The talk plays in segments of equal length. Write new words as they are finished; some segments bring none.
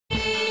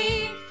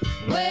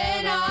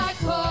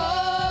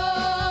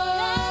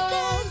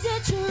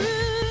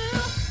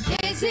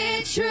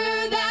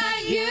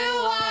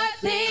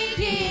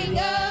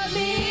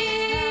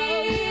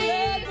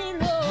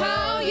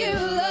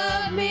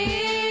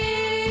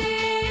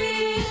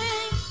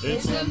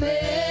It's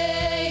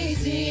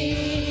amazing.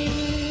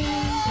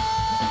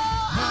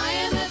 I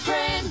am a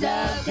friend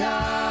of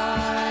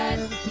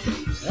God.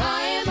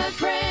 I am a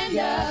friend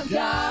of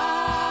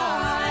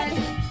God.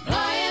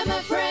 I am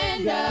a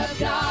friend of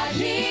God.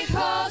 He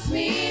calls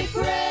me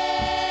friend.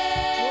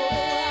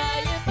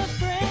 I am a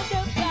friend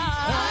of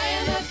God. I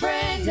am a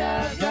friend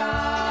of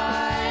God.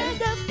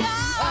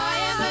 I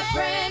am a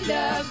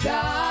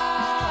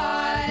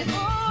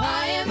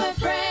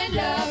friend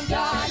of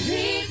God.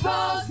 He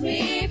calls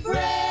me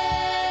friend.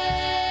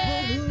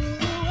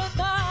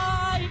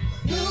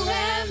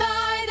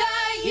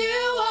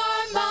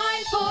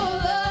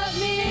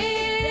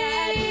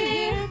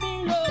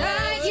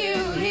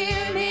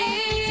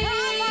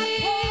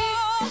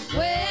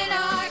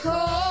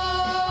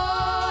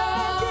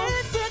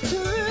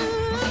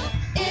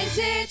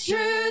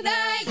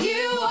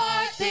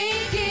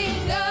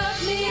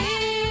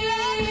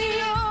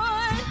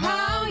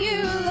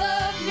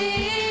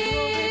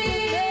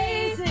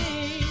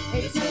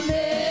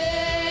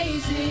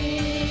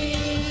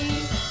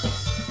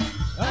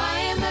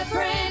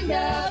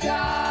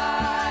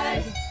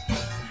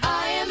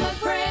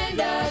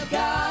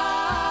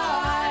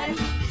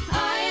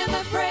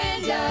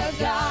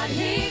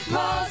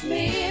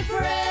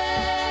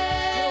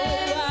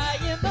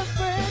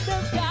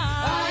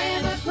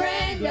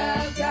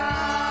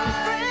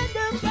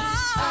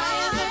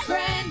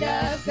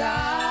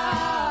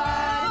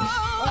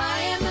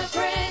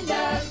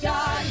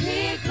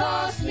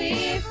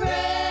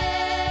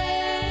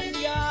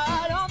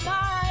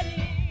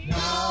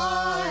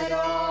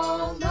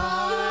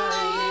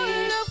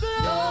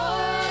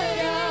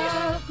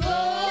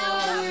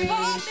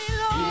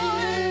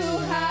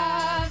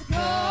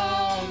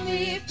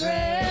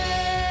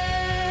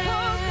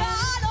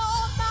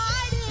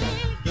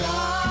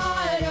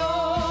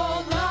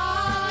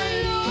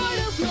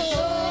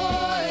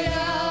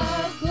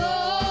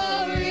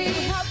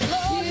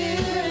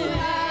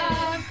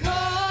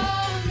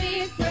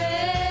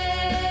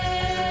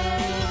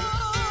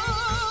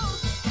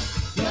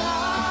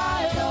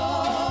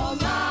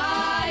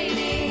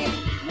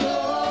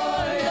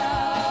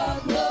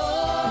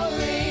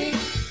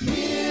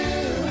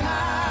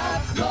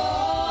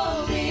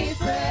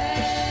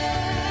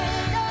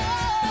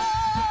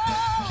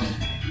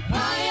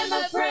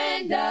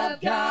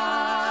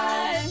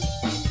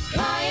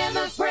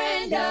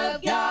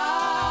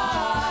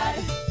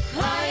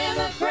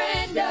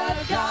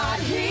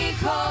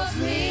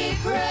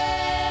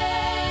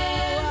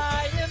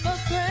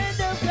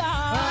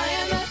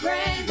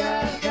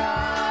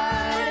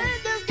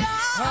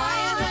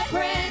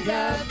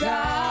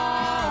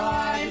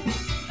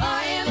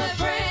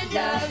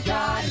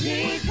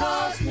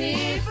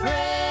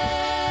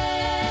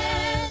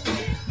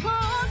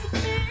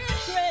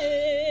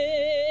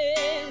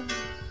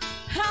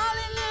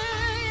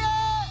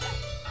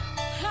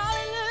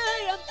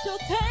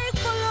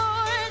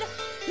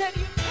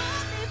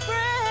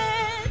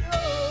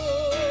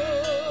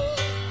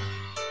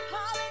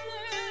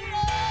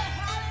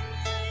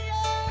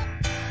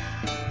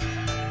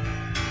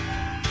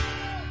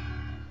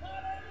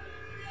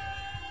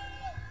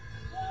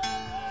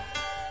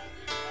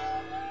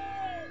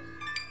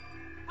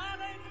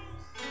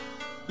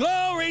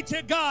 Glory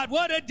to God.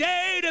 What a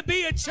day to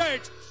be a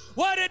church.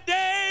 What a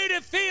day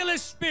to feel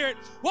His Spirit.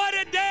 What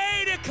a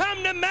day to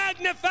come to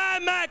magnify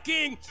my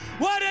King.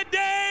 What a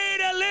day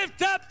to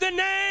lift up the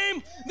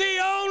name, the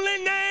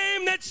only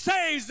name that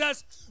saves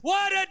us.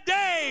 What a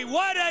day,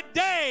 what a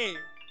day.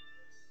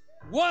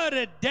 What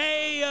a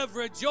day of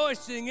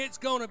rejoicing it's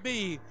going to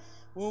be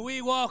when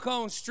we walk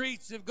on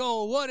streets of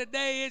gold. What a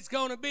day it's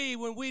going to be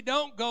when we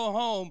don't go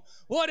home.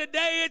 What a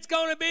day it's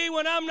going to be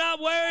when I'm not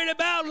worried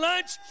about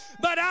lunch,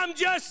 but I'm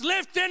just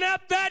lifting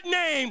up that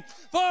name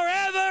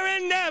forever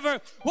and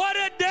ever. What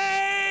a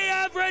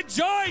day of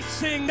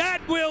rejoicing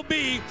that will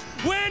be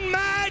when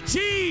my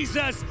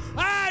Jesus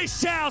I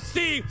shall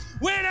see.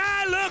 When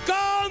I look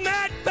on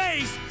that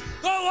face,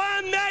 the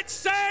one that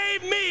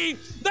saved me,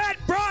 that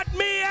brought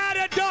me out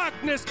of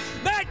darkness,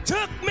 that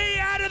took me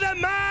out of the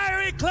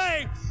miry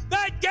clay,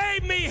 that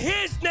gave me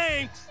His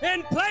name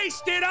and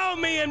placed it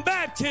on me in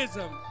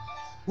baptism.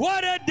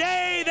 What a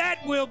day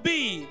that will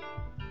be.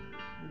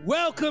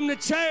 Welcome to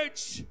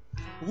church.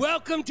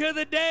 Welcome to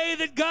the day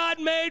that God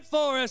made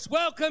for us.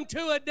 Welcome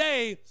to a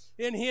day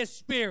in His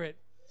Spirit.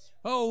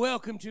 Oh,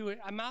 welcome to it.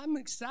 I'm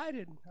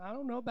excited. I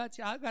don't know about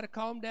you. I've got to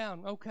calm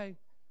down. Okay.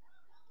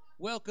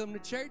 Welcome to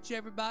church,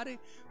 everybody.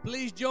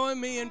 Please join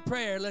me in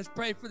prayer. Let's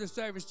pray for the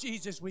service.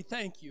 Jesus, we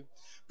thank You.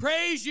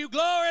 Praise You,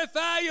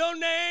 glorify Your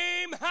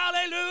name.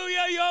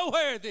 Hallelujah, You're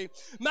worthy.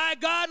 My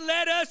God,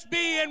 let us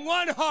be in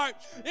one heart,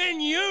 in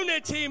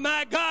unity,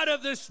 my God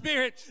of the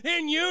Spirit,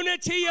 in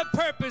unity of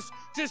purpose,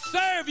 to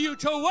serve You,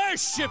 to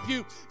worship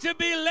You, to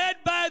be led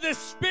by the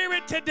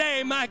Spirit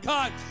today, my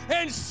God,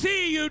 and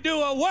see You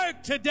do a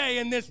work today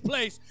in this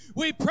place.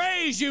 We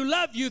praise You,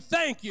 love You,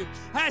 thank You.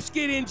 Ask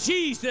it in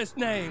Jesus'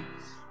 name.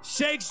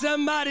 Shake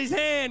somebody's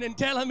hand and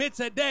tell them it's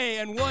a day,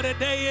 and what a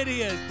day it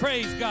is.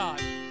 Praise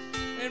God.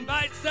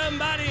 Invite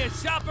somebody to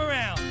shop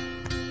around.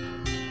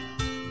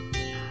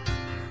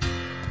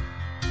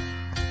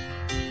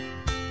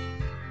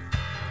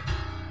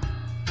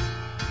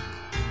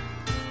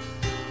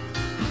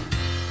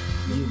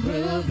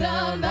 move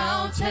the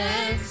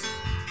mountains.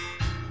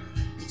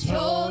 You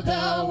told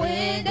the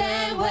wind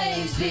and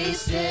waves be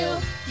still.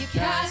 You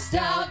cast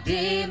out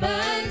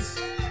demons.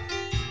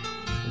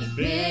 You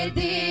bid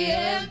the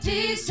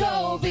empty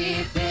soul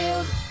be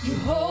filled. You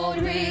hold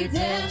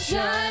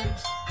redemption.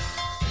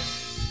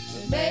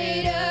 You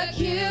made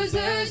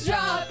accusers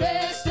drop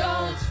their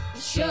stones.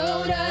 You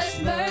showed us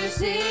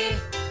mercy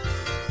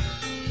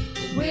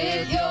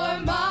with your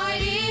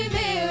mighty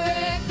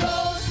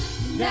miracles.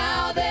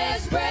 Now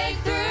there's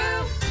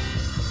breakthrough.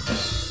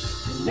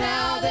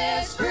 Now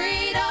there's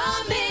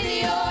freedom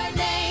in your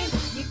name.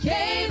 You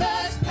gave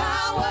us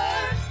power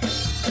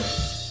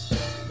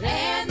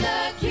and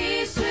the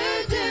keys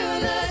to do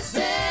the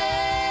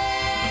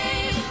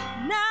same.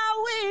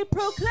 Now we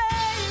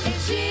proclaim in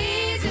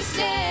Jesus'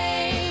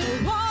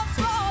 name. Walls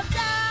fall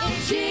down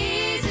in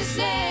Jesus'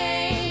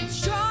 name.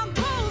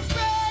 Strongholds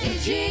break in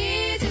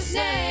Jesus'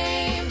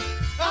 name.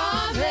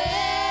 Amen.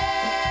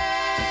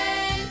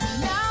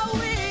 Now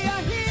we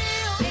are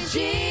healed in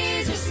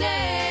Jesus'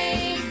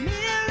 name.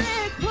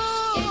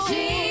 Miracles in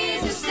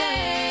Jesus'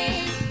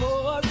 name.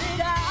 Pour it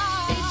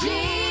out in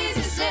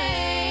Jesus'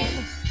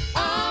 name.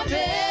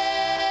 Amen.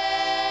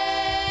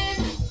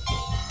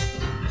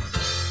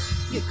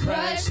 You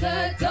crushed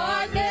the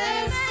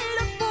darkness. Made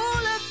a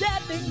fool of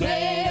death and grave.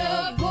 Made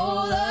a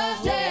fool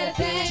of death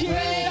and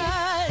grave.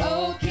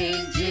 Oh,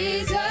 King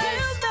Jesus.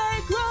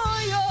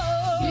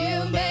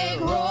 You make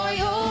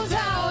royals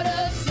out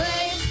of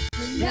slaves.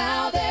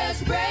 Now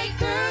there's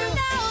breakthrough.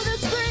 Now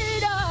there's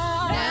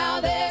freedom. Now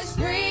there's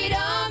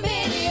freedom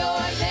in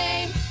your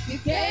name. You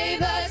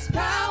gave us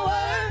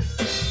power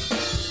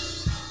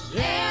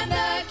and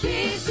the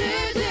keys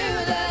to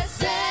do the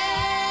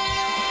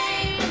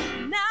same.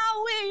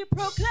 Now we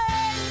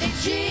proclaim in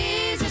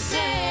Jesus'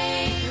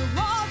 name. Your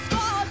walls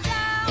fall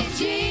down in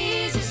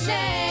Jesus'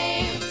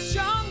 name.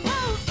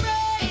 Strongholds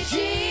break in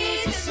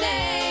Jesus'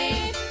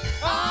 name.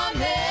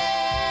 Amen.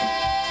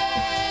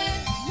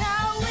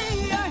 Now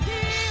we are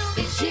healed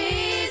in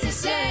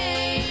Jesus'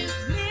 name.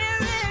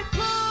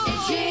 Miracles in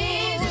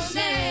Jesus'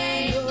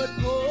 name. Lord,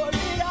 pour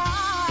it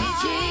out in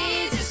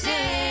Jesus'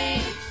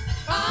 name.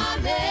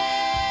 Amen.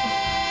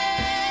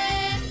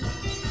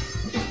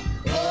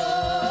 Oh,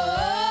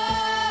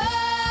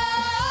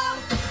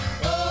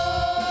 oh,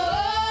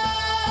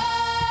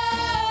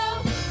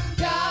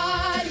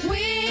 God,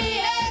 we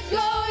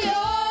echo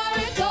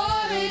your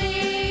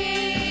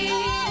authority.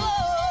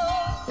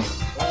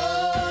 Oh,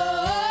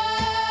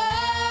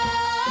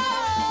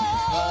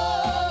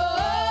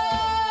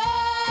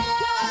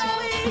 God,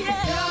 we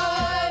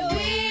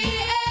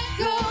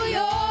echo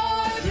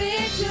your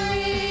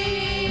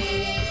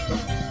victory.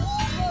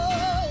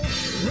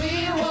 We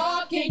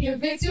walk in your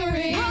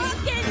victory.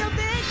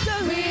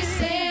 We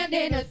stand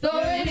in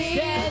authority.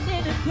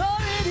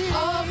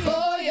 All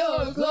for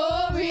your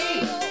glory.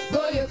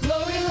 For your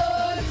glory,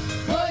 Lord.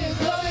 For your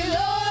glory,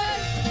 Lord.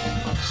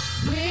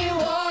 We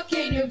walk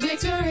in your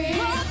victory.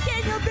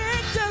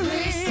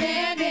 We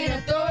stand in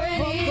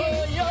authority.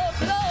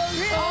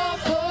 All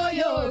for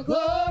your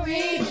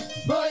glory.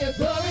 For your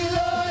glory,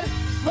 Lord.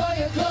 For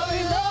your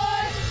glory,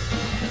 Lord.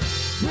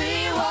 We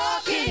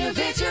walk in your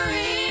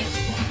victory.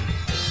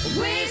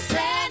 We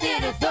stand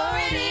in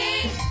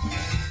authority.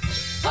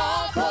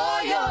 All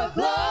for your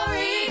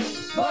glory.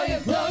 For your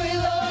glory,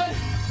 Lord.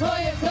 For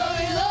your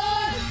glory,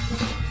 Lord.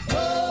 Oh,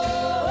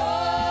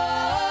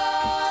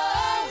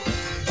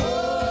 oh,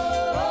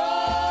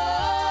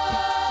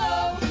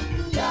 oh,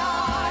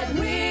 God,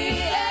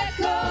 we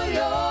echo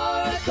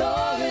your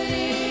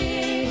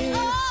authority. Oh,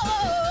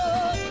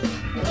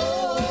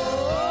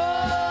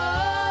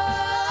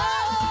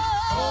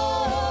 oh,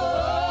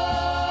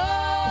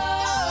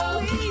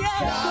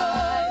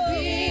 God,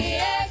 we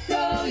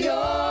echo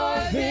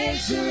your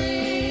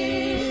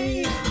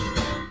victory.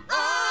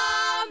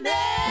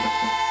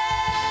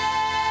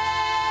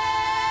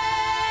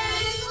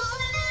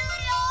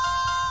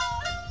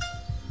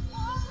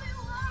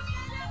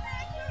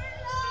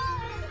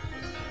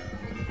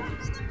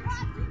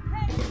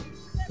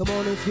 Come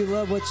on, if you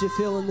love what you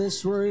feel in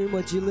this room,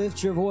 would you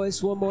lift your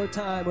voice one more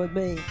time with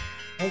me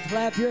and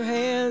clap your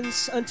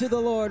hands unto the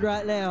Lord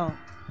right now.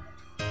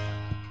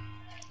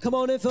 Come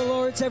on, if the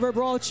Lord's ever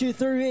brought you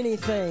through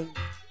anything,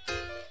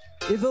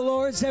 if the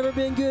Lord's ever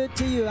been good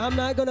to you, I'm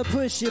not going to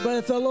push you, but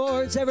if the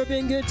Lord's ever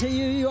been good to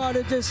you, you ought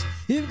to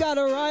you've got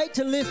a right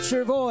to lift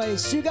your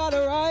voice. You got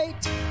a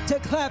right to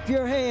clap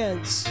your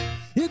hands.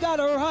 You got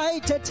a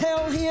right to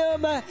tell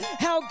Him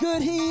how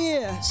good He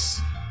is.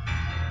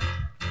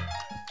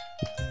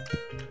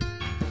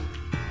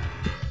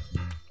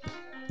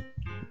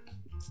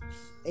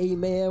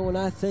 Amen. When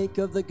I think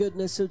of the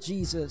goodness of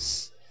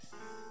Jesus,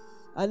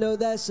 I know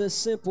that's a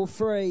simple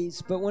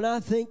phrase, but when I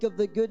think of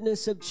the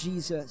goodness of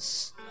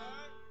Jesus,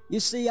 you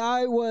see,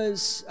 I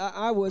was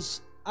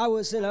I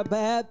was in a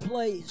bad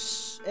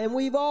place, and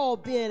we've all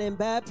been in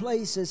bad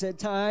places at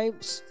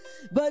times.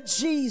 But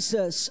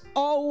Jesus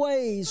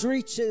always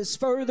reaches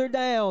further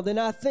down than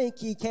I think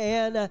He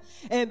can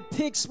and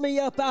picks me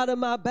up out of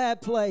my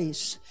bad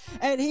place.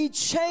 And He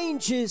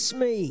changes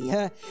me.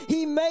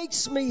 He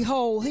makes me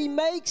whole. He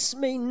makes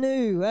me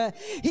new.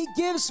 He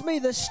gives me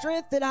the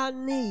strength that I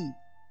need.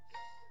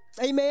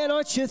 Amen.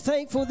 Aren't you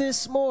thankful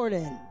this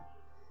morning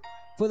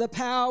for the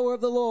power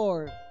of the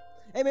Lord?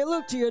 Amen.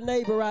 Look to your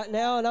neighbor right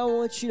now, and I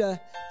want you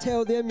to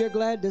tell them you're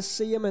glad to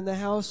see them in the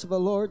house of the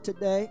Lord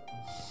today.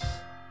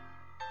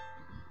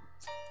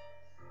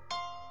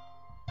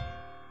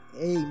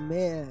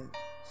 Amen.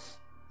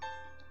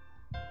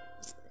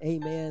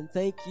 Amen.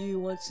 Thank you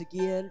once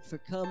again for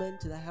coming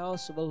to the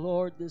house of the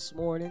Lord this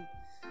morning.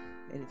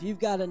 And if you've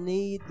got a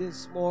need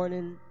this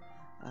morning,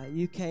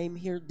 you came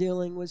here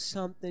dealing with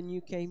something,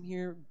 you came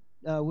here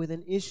with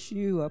an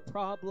issue, a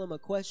problem, a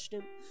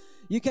question,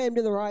 you came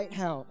to the right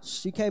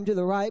house. You came to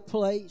the right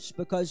place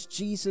because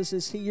Jesus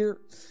is here,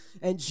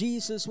 and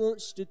Jesus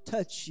wants to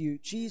touch you.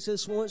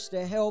 Jesus wants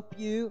to help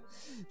you.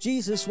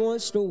 Jesus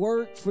wants to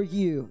work for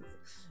you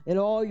and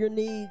all your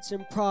needs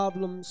and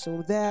problems. So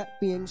with that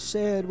being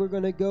said, we're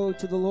going to go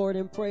to the Lord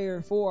in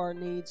prayer for our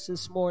needs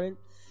this morning.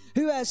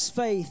 Who has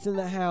faith in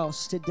the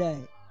house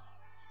today?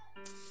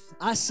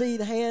 I see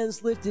the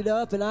hands lifted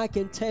up, and I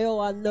can tell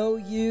I know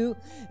you,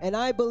 and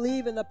I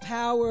believe in the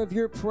power of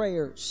your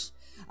prayers.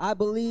 I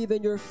believe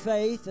in your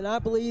faith, and I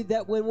believe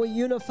that when we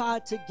unify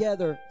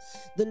together,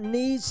 the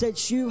needs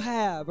that you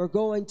have are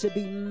going to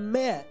be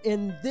met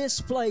in this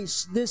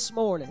place this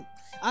morning.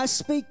 I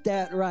speak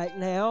that right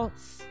now.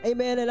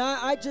 Amen. And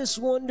I just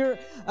wonder,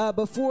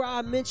 before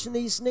I mention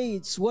these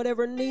needs,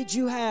 whatever needs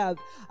you have,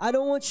 I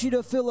don't want you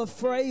to feel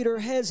afraid or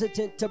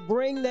hesitant to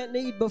bring that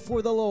need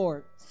before the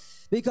Lord.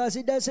 Because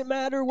it doesn't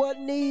matter what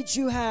needs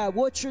you have,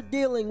 what you're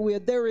dealing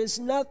with, there is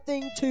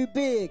nothing too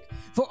big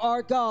for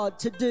our God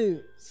to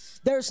do.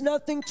 There's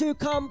nothing too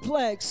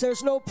complex.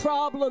 There's no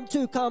problem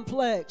too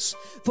complex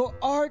for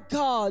our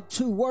God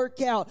to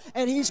work out.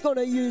 And He's going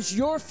to use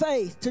your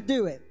faith to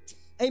do it.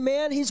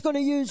 Amen. He's going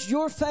to use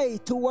your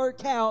faith to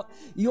work out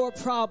your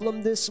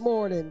problem this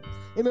morning.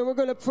 Amen. We're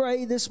going to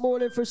pray this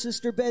morning for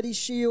Sister Betty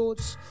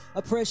Shields,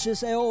 a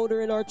precious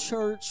elder in our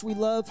church. We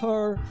love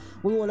her.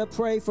 We want to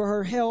pray for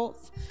her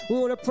health. We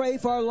want to pray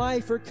for our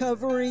life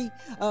recovery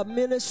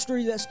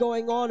ministry that's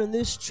going on in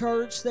this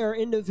church. There are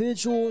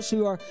individuals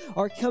who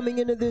are coming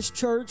into this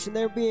church and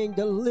they're being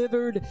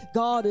delivered.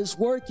 God is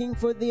working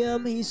for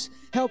them. He's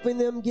helping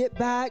them get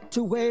back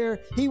to where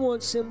He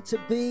wants them to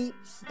be.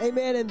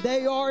 Amen. And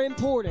they are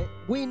important.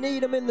 We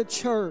need them in the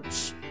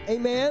church.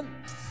 Amen.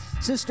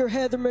 Sister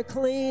Heather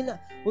McLean,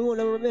 we want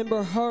to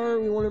remember her.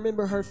 We want to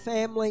remember her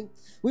family.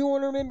 We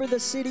want to remember the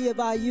city of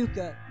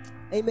Iuka.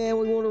 Amen.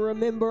 We want to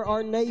remember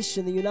our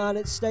nation, the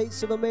United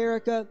States of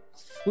America.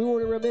 We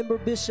want to remember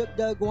Bishop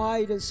Doug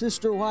White and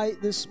Sister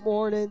White this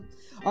morning.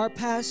 Our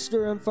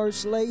pastor and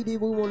First Lady,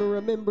 we want to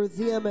remember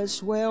them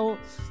as well,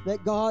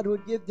 that God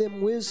would give them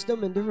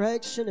wisdom and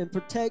direction and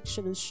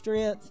protection and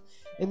strength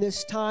in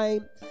this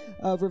time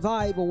of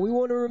revival. We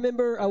want to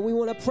remember, we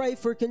want to pray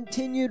for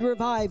continued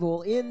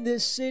revival in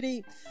this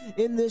city,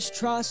 in this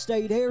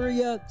tri-state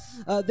area.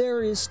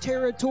 There is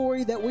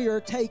territory that we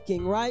are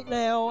taking right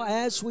now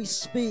as we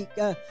speak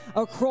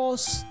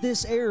across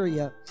this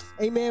area.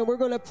 Amen. We're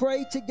going to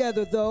pray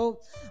together, though.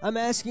 I'm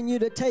asking you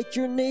to take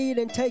your need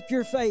and take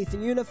your faith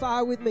and unify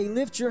with me.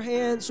 Lift your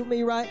hands with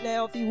me right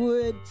now if you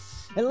would.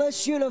 And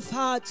let's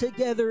unify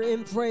together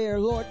in prayer.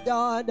 Lord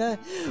God,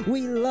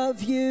 we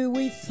love you.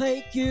 We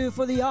thank you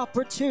for the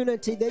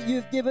opportunity that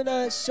you've given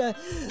us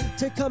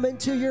to come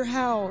into your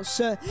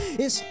house.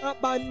 It's not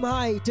by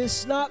might.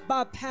 It's not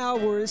by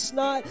power. It's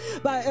not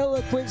by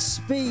eloquent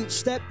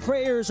speech that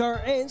prayers are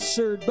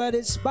answered, but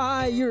it's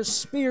by your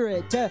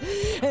Spirit.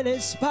 And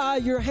it's by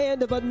your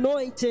hand of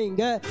anointing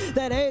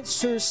that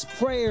answers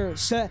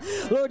prayers.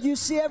 Lord, you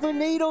see every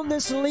need on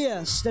this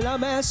list, and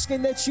I'm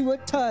asking that you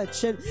would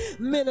touch and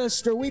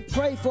minister. We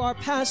pray for our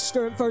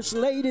pastor and First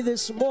Lady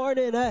this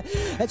morning,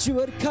 that you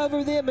would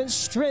cover them and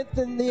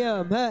strengthen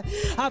them.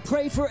 I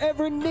pray for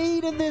every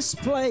need in this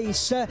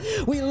place.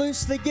 We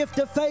loose the gift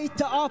of faith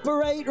to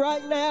operate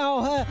right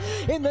now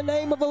in the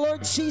name of the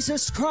Lord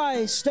Jesus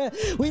Christ.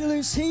 We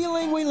loose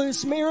healing. We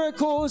loose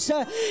miracles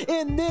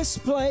in this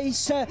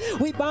place.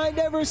 We bind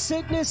every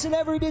sickness and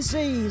every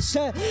disease.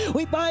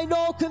 We bind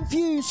all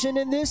confusion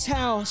in this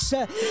house.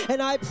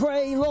 And I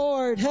pray,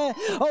 Lord,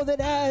 that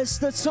as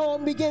the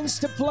song begins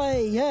to play,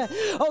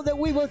 that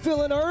we would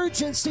feel an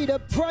urgency to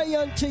pray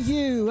unto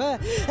you,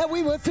 and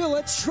we would feel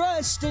a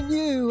trust in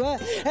you,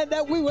 and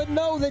that we would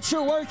know that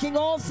you're working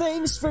all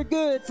things for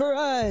good for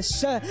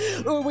us.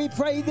 Lord, we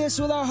pray this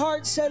with our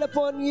hearts set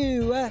upon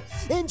you,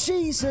 in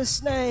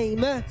Jesus'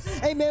 name.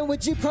 Amen.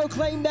 Would you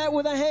proclaim that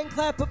with a hand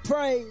clap of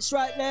praise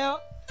right now?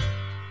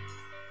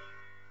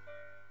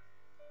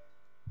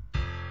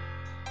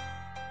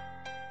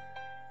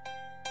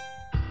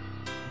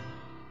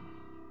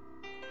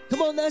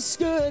 Come on, that's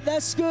good.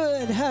 That's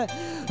good.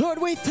 Lord,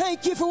 we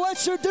thank you for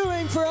what you're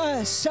doing for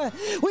us.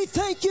 We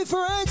thank you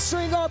for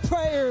answering our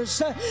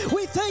prayers.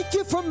 We thank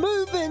you for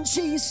moving,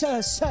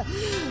 Jesus.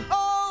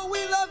 Oh,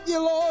 we love you,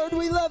 Lord.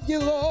 We love you,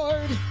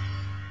 Lord.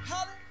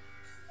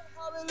 Hallelujah.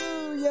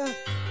 Hallelujah.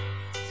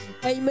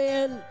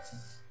 Amen.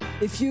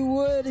 If you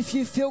would, if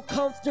you feel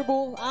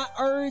comfortable, I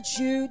urge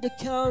you to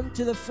come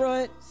to the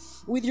front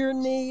with your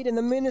need, and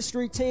the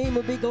ministry team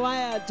will be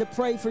glad to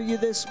pray for you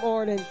this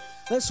morning.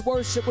 Let's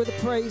worship with the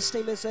praise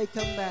team as they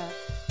come back.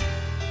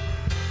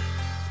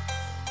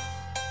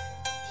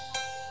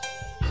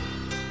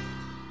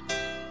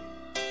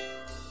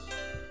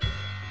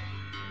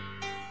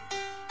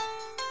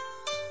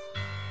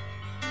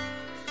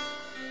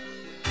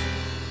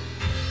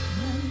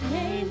 The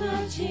name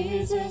of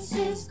Jesus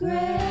is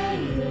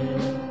greater.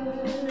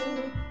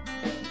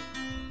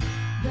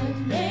 The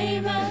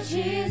name of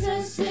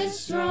Jesus is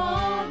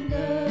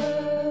stronger.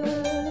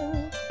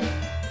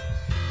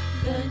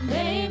 The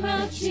name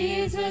of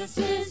Jesus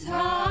is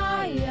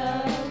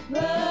higher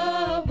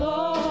above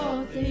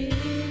all things.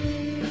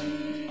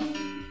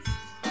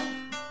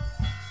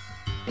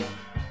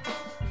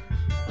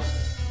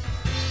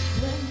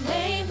 The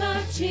name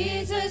of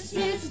Jesus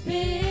is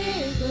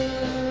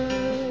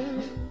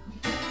bigger.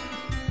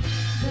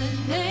 The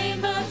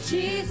name of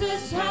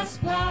Jesus has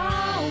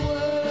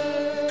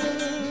power.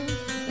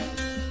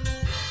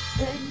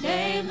 The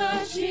name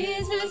of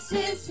Jesus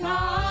is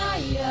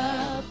high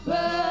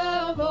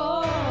above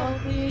all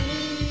things.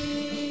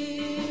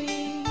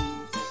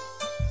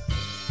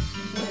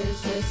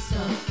 There's just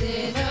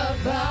something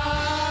about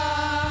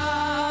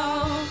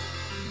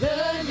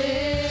the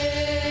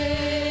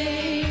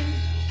name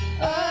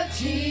of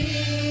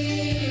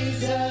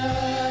Jesus.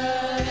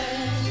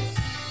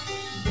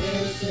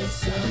 There's just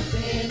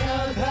something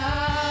about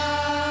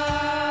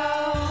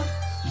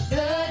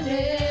the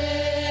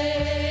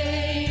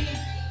name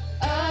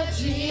of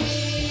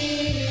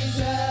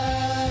Jesus.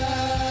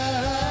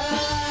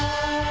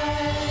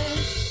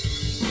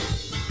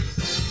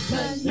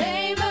 The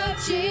name of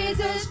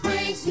Jesus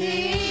brings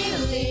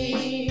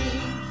healing.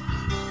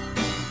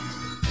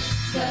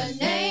 The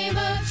name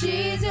of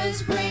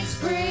Jesus brings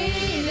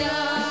freedom.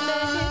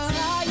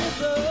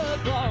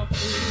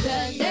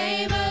 The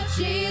name of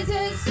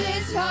Jesus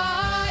is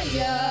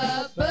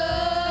high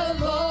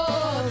above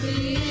all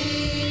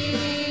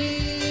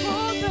things.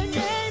 Oh, the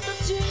name of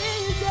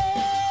Jesus.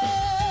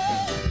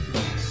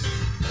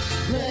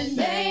 The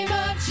name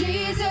of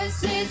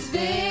Jesus is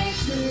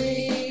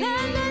victory.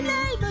 And the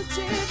name of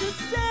Jesus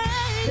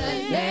saves.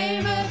 The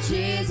name of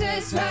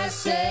Jesus has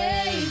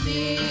saved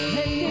me.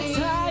 It's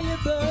high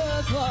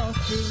above all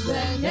things.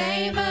 The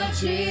name of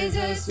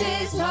Jesus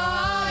is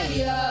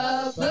high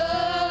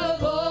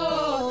above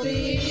all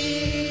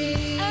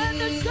things. And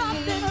there's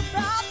something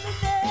about the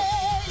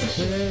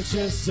name. There's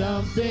just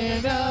something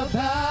about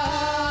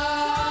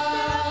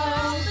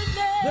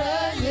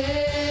the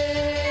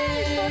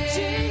name of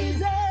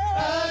Jesus.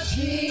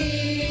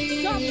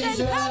 Something happens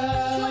when I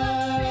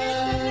speak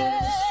the name.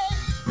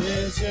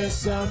 There's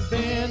just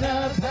something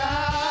about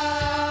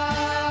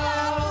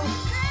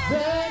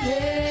the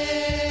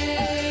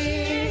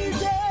name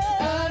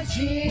of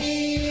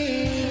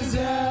Jesus.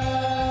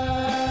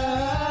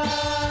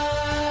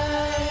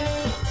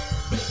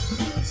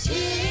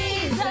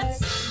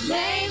 Jesus,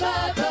 name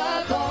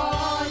above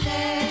all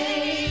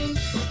names.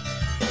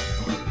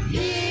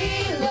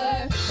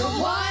 Healer, the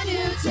one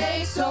who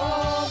takes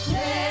all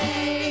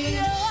pain.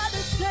 You're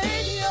the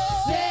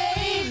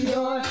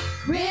Savior,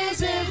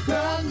 risen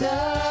from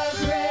the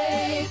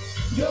grave.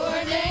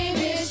 Your name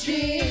is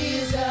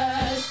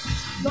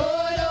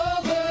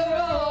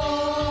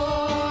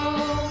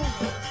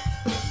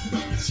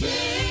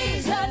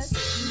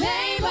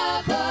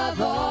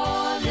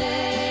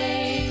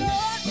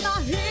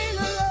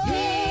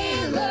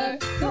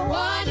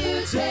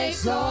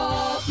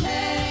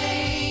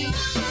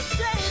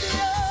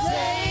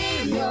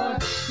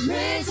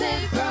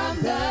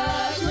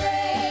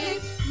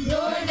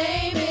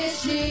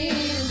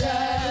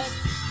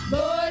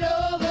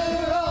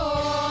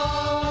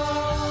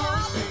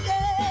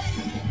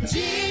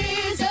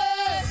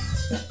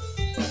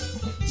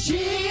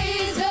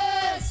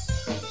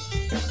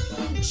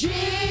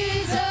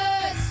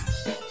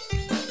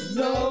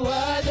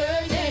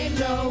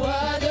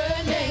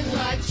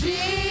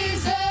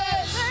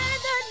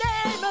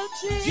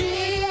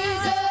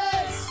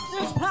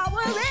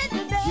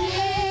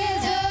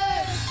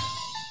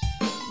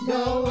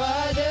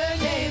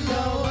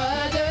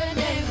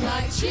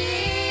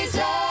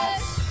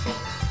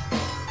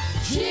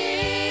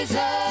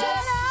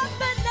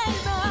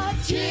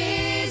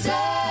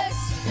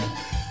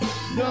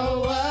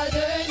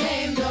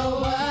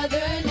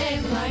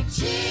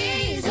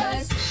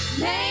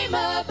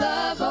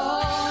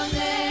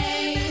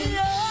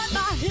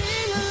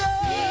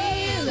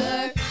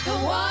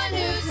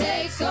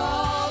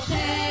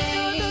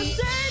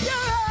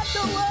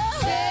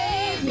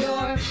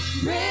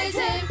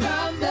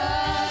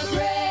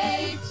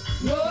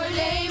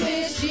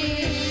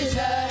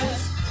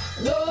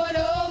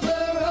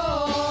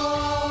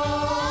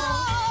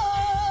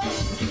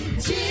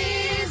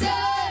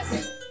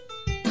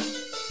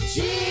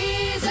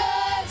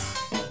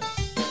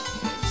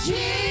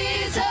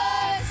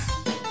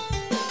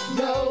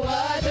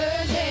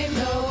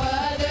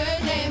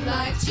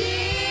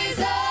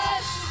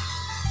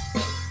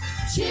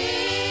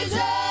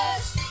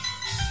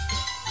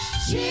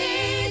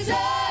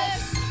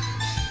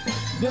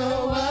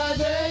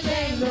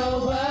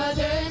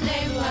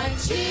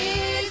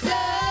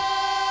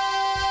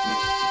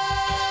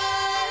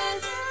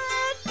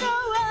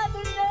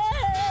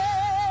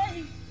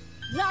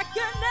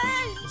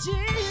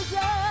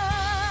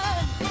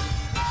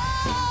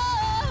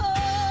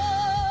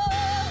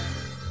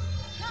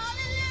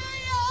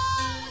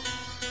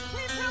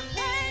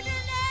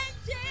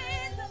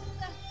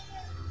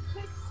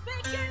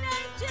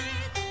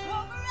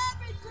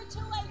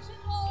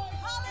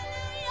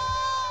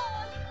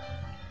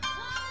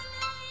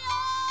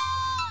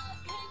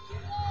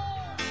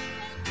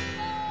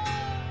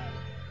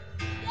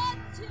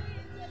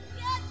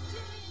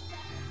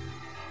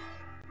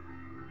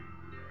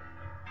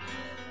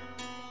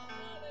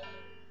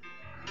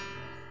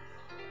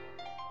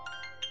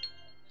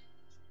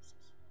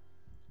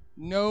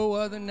No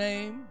other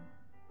name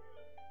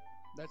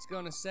that's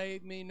going to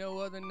save me, no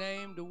other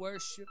name to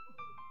worship.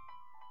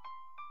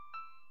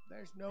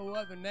 There's no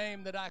other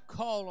name that I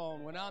call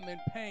on when I'm in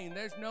pain.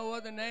 There's no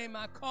other name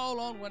I call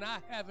on when I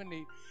have a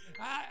need.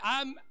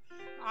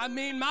 I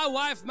mean, my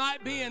wife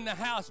might be in the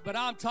house, but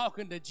I'm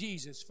talking to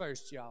Jesus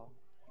first, y'all,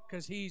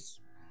 because he's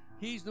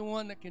the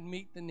one that can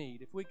meet the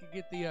need. If we could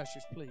get the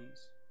ushers, please.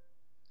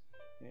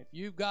 If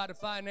you've got a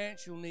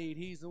financial need,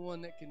 he's the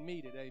one that can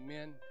meet it,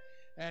 amen.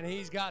 And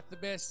he's got the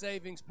best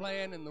savings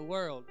plan in the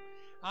world.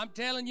 I'm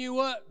telling you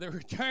what, the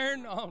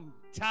return on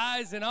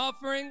tithes and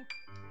offering,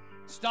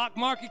 stock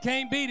market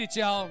can't beat it,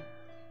 y'all.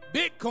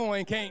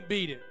 Bitcoin can't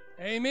beat it,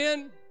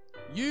 amen.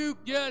 You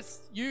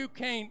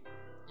can't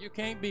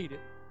beat it,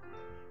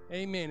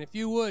 amen. If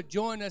you would,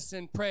 join us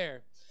in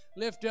prayer.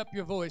 Lift up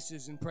your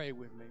voices and pray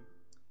with me.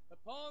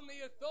 Upon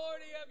the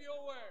authority of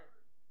your word,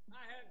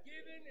 I have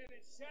given, and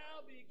it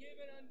shall be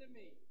given unto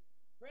me.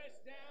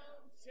 Pressed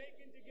down,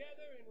 shaken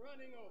together, and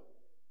running over.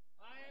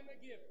 I am a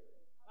giver.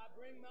 I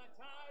bring my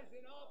tithes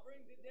and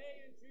offering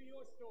today into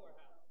your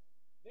storehouse.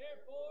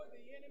 Therefore,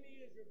 the enemy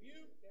is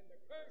rebuked, and the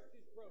curse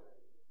is broken.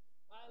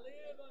 I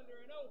live under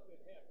an open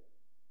heaven.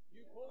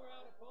 You pour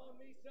out upon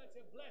me such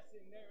a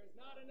blessing, there is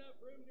not enough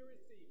room to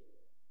receive it.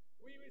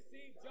 We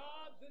receive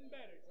jobs and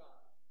better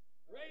jobs,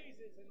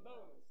 raises and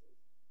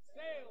bonuses,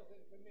 sales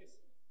and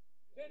commissions,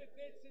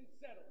 benefits and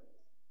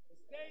settlements,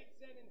 estates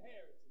and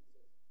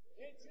inheritances,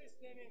 interest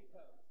and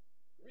income,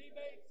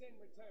 rebates and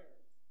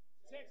returns,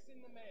 checks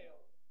in the mail,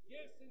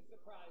 gifts and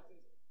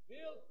surprises,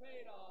 bills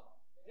paid off,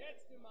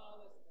 debts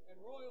demolished, and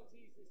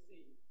royalties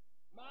received.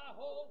 My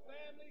whole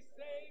family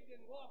saved and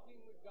walking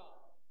with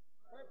God.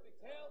 Perfect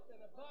health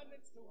and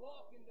abundance to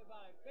walk in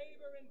divine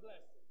favor and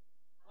blessing.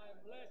 I am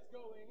blessed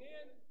going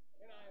in,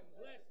 and I am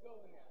blessed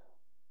going out.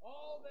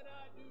 All that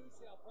I do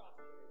shall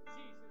prosper in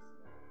Jesus'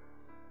 name.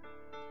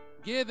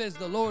 Give as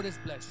the Lord has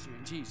blessed you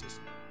in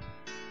Jesus' name.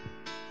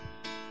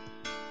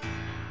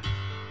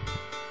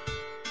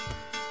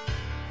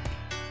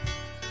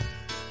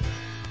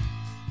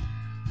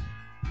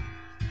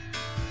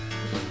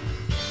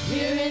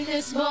 Here in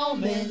this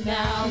moment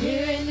now,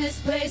 here in this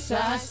place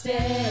I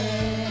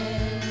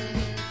stand.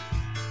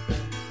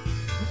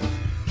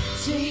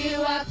 To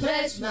you I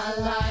pledge my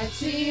life,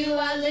 to you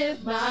I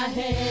lift my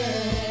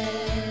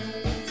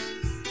hands.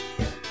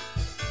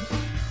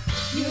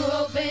 You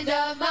opened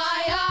up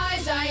my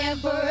eyes, I am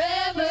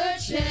forever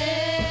changed.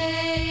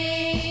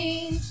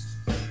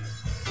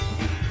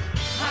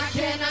 I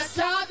cannot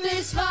stop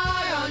this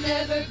fire, I'll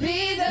never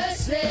be the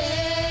same.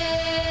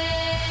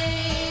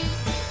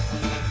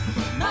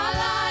 My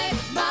life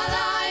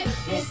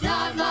is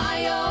not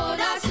my own.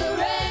 I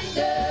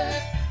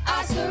surrender,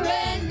 I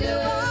surrender. You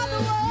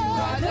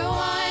are the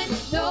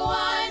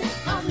one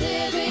I'm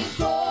living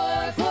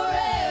for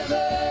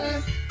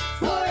forever,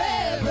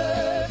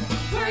 forever.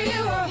 For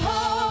you are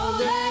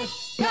holy,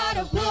 God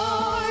of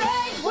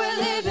glory. We're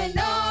living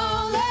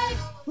only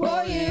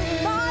for you.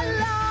 My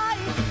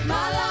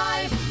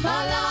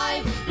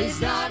life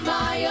is not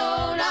my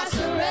own. I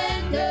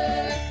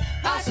surrender,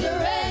 I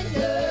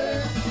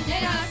surrender.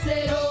 And I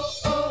said, oh.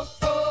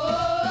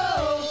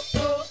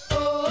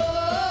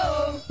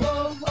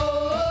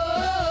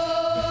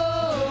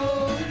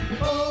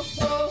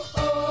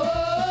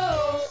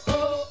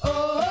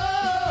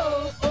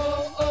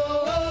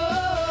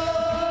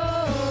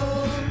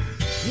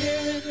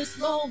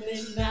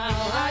 Now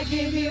I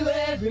give you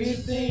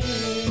everything.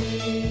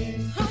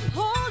 I'm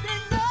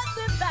holding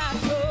nothing back,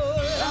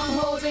 Lord. I'm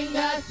holding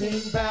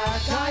nothing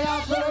back. I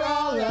offer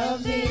all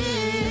of me.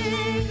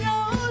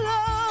 Oh,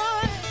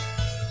 Lord.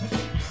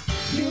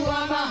 You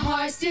are my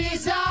heart's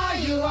desire.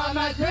 You are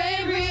my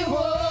great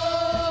reward.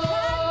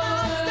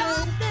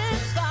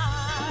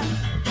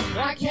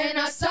 I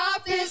cannot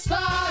stop this fire.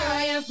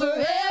 I am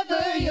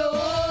forever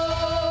yours.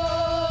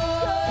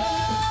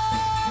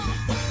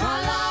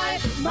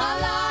 My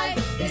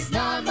life is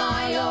not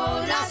my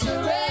own. I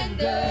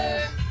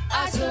surrender,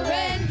 I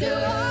surrender. You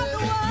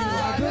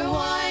are the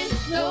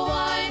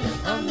one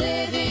I'm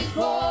living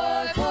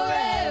for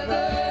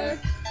forever,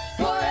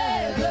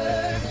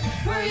 forever.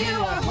 For you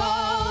are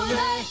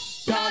holy,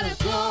 God of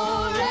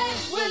glory.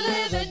 We're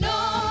living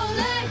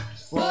only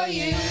for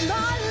you.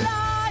 My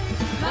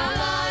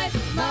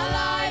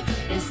life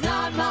is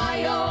not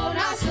my own.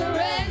 I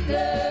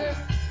surrender,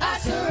 I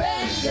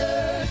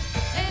surrender.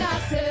 And I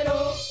said, oh.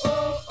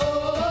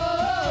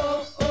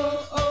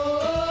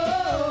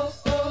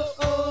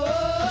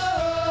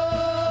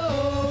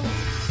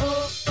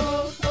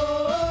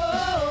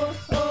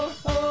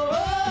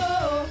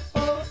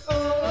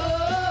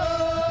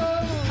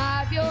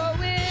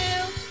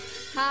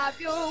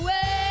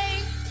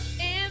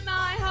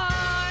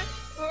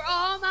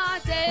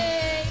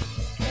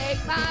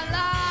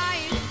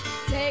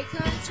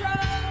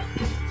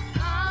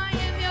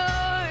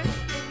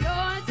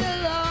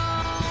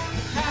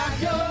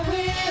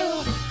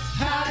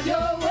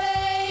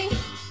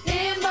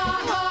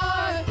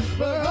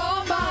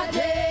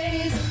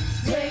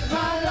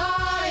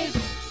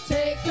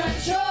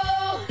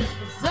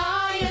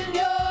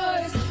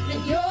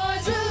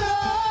 Yours alone.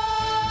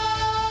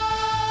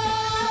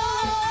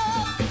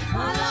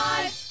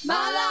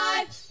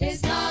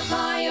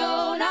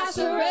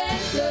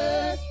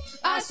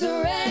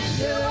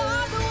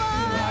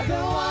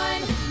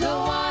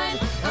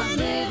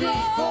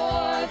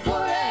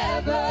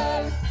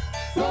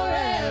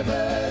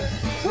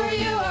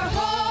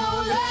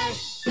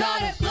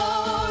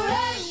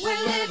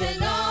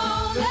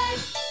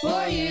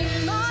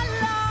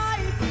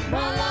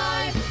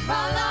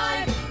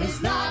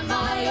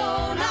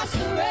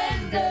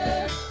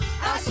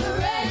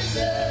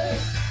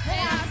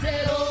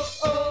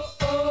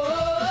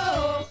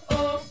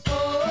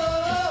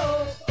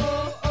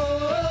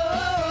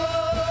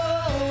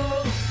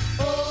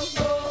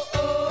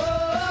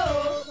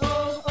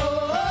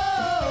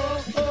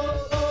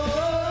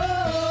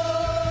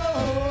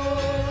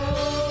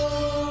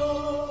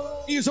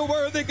 He's a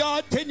worthy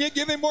God, can you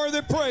give Him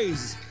worthy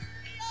praise?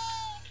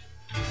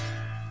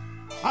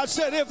 I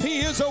said, if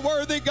He is a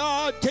worthy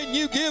God, can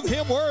you give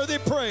Him worthy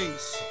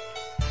praise?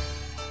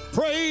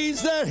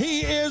 Praise that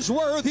He is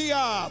worthy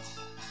of.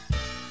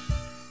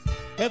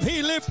 If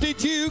He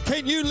lifted you,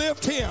 can you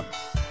lift Him?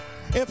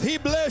 If He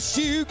blessed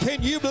you,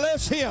 can you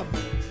bless Him?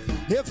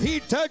 If He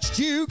touched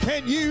you,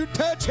 can you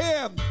touch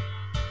Him?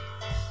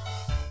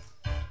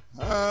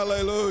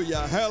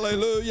 Hallelujah,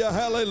 hallelujah,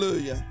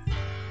 hallelujah.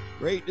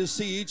 Great to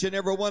see each and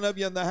every one of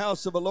you in the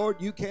house of the Lord.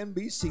 You can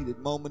be seated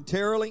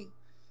momentarily.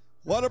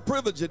 What a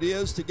privilege it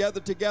is to gather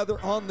together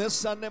on this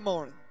Sunday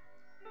morning.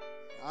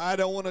 I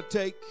don't want to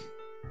take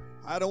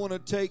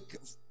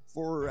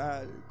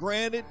for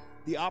granted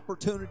the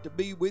opportunity to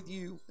be with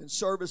you in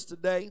service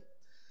today.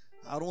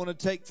 I don't want to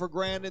take for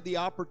granted the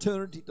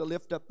opportunity to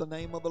lift up the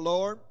name of the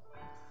Lord.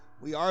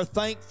 We are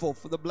thankful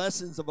for the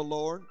blessings of the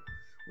Lord.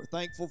 We're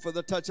thankful for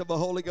the touch of the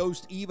Holy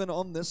Ghost even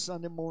on this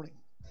Sunday morning.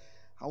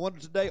 I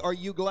wonder today, are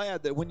you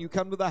glad that when you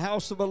come to the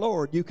house of the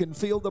Lord, you can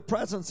feel the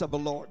presence of the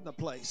Lord in the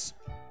place?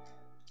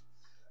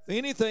 If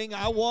anything,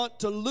 I want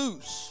to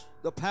loose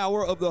the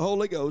power of the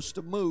Holy Ghost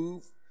to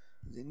move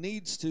as it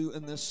needs to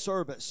in this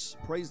service.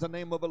 Praise the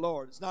name of the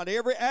Lord. It's not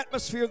every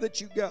atmosphere that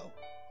you go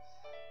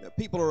that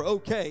people are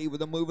okay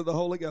with the move of the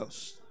Holy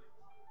Ghost.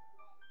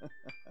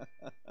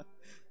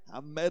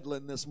 I'm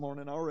meddling this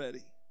morning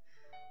already.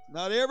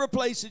 Not every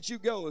place that you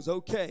go is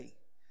okay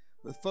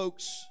with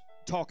folks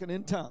talking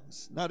in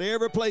tongues. Not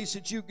every place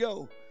that you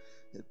go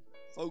that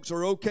folks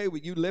are okay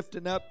with you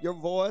lifting up your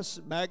voice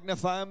and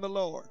magnifying the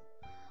Lord.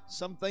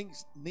 Some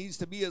things needs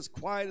to be as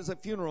quiet as a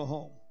funeral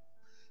home.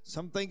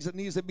 Some things that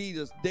needs to be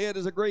as dead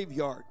as a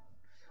graveyard.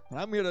 But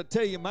I'm here to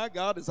tell you, my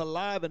God is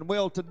alive and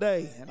well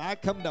today, and I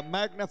come to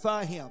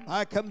magnify Him.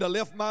 I come to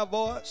lift my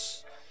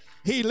voice.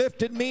 He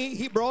lifted me.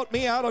 He brought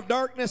me out of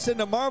darkness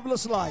into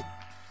marvelous light,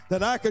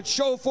 that I could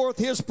show forth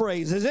His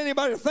praise. Is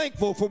anybody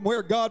thankful from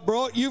where God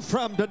brought you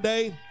from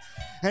today?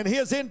 And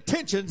His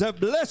intentions of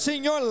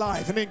blessing your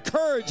life and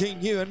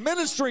encouraging you and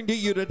ministering to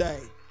you today.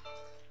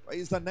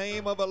 Praise the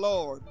name of the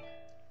Lord.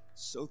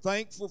 So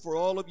thankful for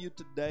all of you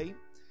today.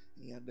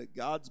 And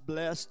God's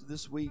blessed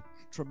this week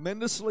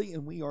tremendously,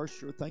 and we are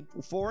sure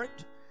thankful for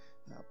it.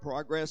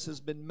 Progress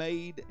has been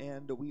made,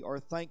 and we are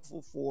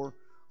thankful for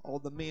all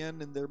the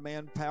men and their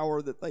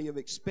manpower that they have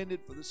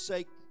expended for the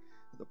sake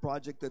of the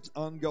project that's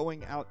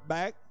ongoing out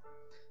back.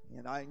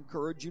 And I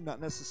encourage you,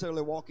 not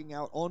necessarily walking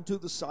out onto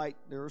the site.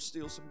 There are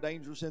still some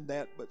dangers in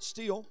that, but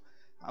still,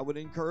 I would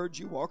encourage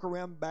you, walk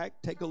around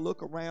back, take a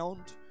look around.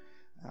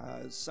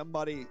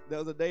 Somebody the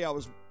other day I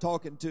was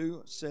talking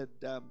to said,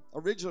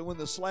 originally when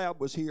the slab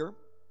was here,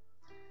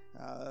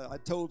 I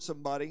told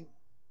somebody,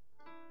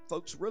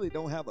 folks really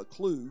don't have a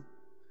clue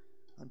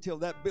until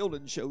that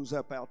building shows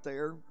up out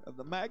there of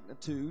the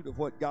magnitude of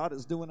what God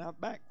is doing out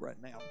back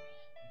right now.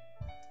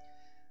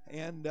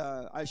 And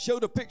I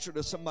showed a picture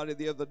to somebody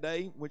the other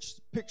day, which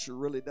picture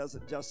really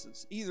doesn't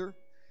justice either.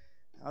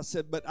 I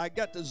said, but I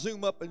got to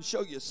zoom up and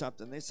show you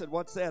something. They said,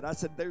 what's that? I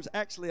said, there's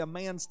actually a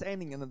man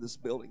standing in this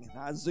building. And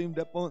I zoomed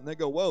up on it, and they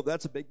go, whoa,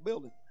 that's a big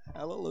building.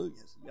 Hallelujah.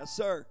 Yes,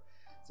 sir.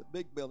 It's a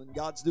big building.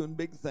 God's doing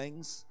big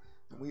things,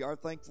 and we are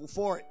thankful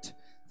for it.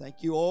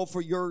 Thank you all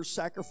for your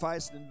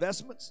sacrifice and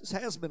investments. This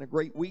has been a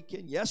great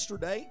weekend.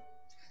 Yesterday,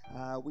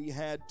 we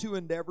had 2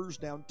 endeavors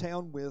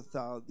downtown with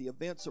the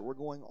events that were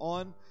going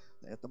on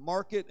at the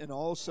market and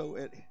also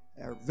at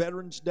our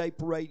Veterans Day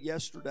parade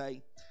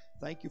yesterday.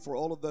 Thank you for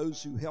all of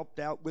those who helped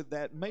out with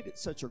that. Made it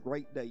such a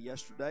great day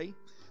yesterday.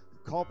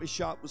 The coffee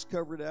shop was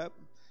covered up.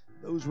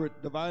 Those were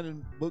at Divine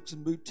and Books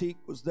and Boutique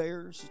was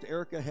there. Sister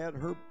Erica had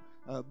her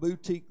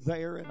boutique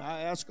there, and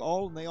I asked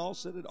all, and they all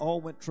said it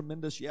all went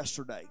tremendous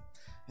yesterday.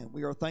 And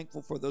we are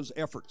thankful for those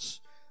efforts.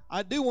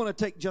 I do want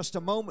to take just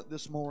a moment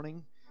this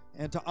morning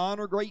and to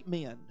honor great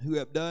men who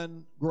have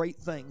done great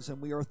things,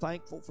 and we are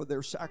thankful for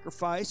their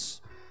sacrifice.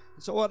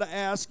 So I want to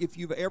ask, if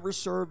you've ever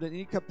served in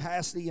any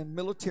capacity in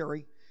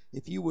military,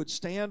 if you would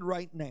stand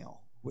right now,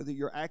 whether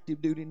you're active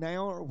duty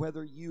now or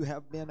whether you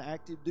have been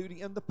active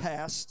duty in the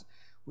past,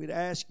 we'd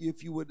ask you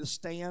if you would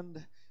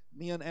stand,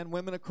 men and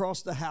women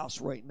across the house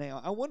right now.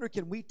 I wonder,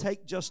 can we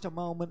take just a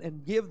moment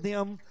and give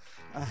them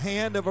a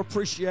hand of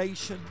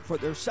appreciation for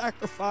their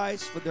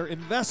sacrifice, for their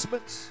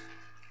investments,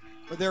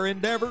 for their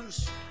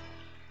endeavors?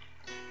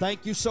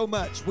 Thank you so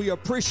much. We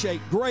appreciate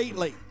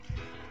greatly.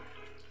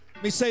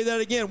 Let me say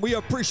that again. We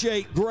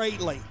appreciate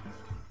greatly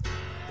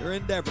their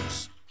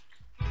endeavors.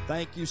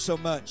 Thank you so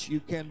much. You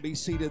can be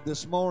seated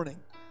this morning.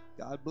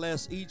 God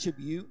bless each of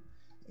you.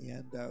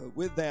 And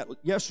with that,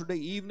 yesterday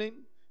evening,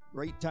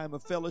 great time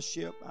of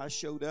fellowship. I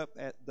showed up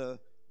at the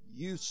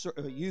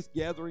youth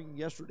gathering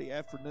yesterday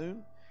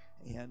afternoon,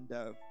 and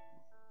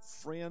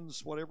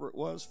friends, whatever it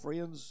was,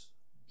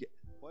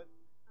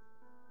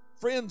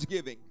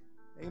 Friendsgiving.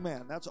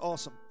 Amen. That's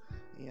awesome.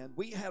 And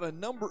we had a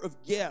number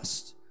of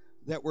guests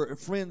that were at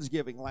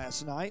Friendsgiving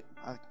last night.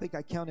 I think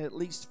I counted at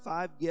least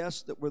 5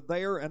 guests that were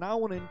there, and I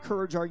want to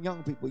encourage our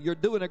young people. You're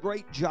doing a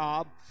great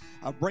job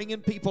of bringing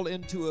people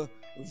into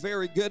a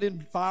very good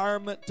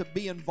environment to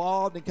be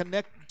involved and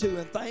connected to,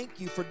 and thank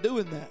you for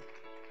doing that.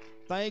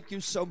 Thank you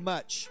so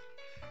much.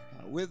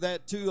 With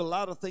that, too, a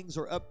lot of things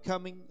are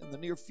upcoming in the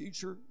near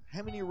future.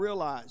 How many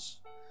realize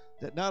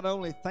that not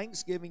only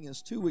Thanksgiving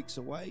is 2 weeks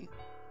away?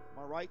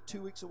 Am I right?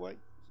 2 weeks away?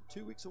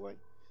 2 weeks away?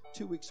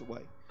 2 weeks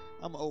away.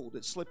 I'm old.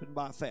 It's slipping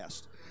by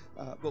fast.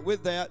 But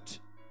with that,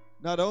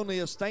 not only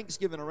is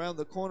Thanksgiving around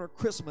the corner,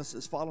 Christmas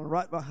is following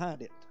right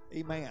behind it.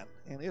 Amen.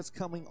 And it's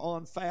coming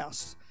on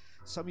fast.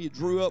 Some of you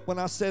drew up when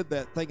I said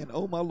that thinking,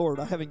 oh, my Lord,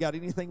 I haven't got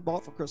anything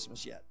bought for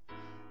Christmas yet.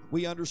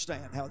 We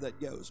understand how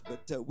that goes.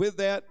 But with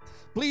that,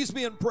 please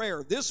be in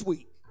prayer this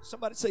week.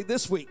 Somebody say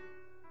this week.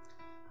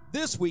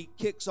 This week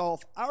kicks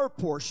off our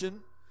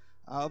portion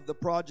of the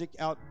project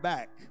out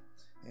back.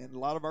 And a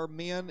lot of our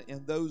men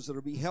and those that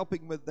will be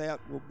helping with that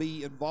will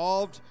be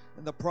involved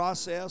in the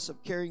process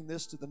of carrying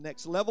this to the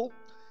next level.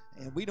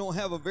 And we don't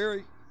have a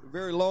very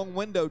long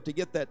window to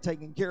get that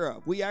taken care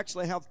of. We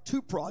actually have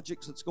 2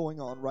 projects that's going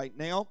on right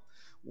now.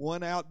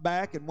 One out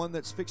back and one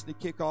that's fixing to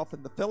kick off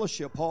in the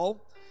fellowship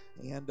hall.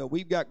 And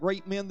we've got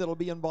great men that will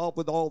be involved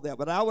with all that.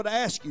 But I would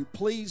ask you,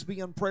 please be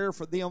in prayer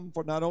for them,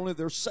 for not only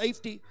their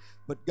safety,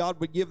 but God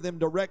would give them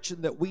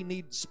direction that we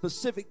need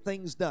specific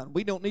things done.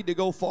 We don't need to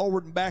go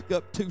forward and back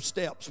up 2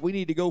 steps. We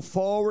need to go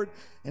forward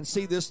and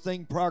see this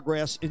thing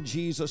progress in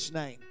Jesus'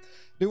 name.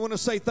 I do want to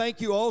say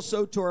thank you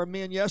also to our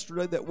men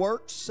yesterday that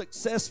worked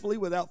successfully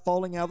without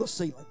falling out of the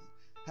ceiling.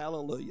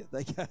 Hallelujah.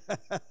 They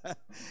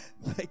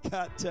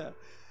got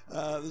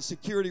the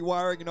security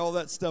wiring and all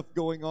that stuff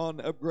going on,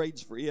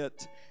 upgrades for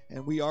it,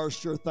 and we are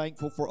sure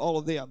thankful for all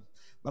of them.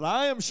 But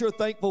I am sure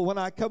thankful when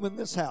I come in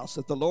this house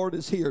that the Lord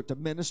is here to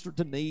minister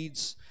to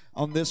needs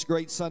on this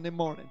great Sunday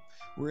morning.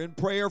 We're in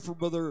prayer for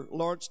Brother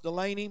Lawrence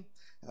Delaney,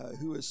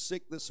 who is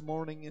sick this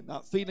morning and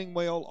not feeling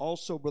well.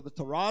 Also, Brother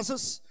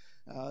Terrazas,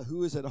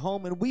 who is at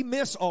home. And we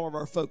miss all of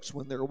our folks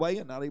when they're away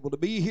and not able to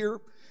be here.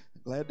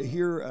 Glad to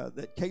hear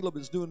that Caleb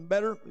is doing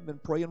better. We've been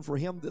praying for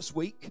him this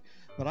week.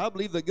 But I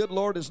believe the good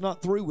Lord is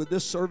not through with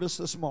this service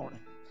this morning.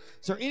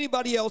 Is there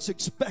anybody else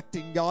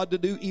expecting God to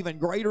do even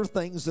greater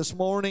things this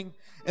morning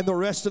and the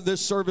rest of this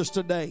service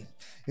today?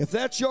 If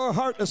that's your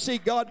heart to see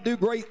God do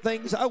great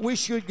things, I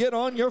wish you'd get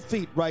on your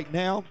feet right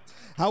now.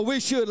 I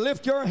wish you would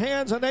lift your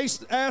hands and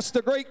ask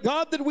the great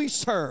God that we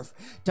serve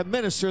to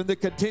minister in the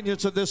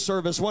continuance of this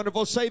service.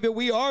 Wonderful Savior,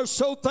 we are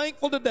so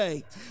thankful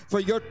today for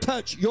your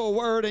touch, your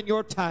word, and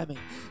your timing.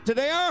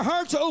 Today our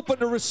hearts are open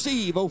to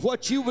receive of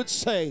what you would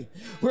say.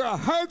 Where our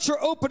hearts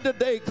are open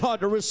today,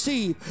 God, to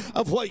receive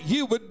of what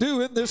you would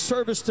do in this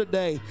service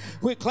today.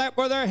 We clap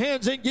with our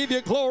hands and give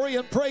you glory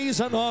and praise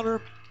and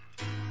honor.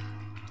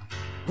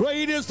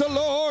 Great is the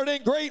Lord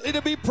and greatly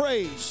to be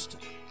praised.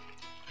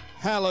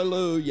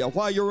 Hallelujah.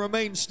 While you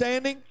remain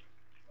standing,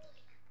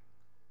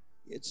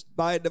 it's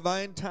by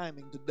divine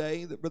timing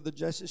today that Brother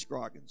Jesse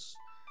Scroggins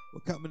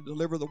will come and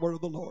deliver the word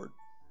of the Lord.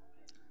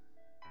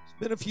 It's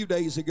been a few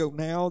days ago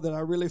now that I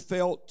really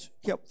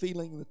kept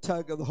feeling the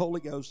tug of the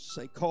Holy Ghost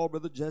to say, call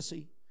Brother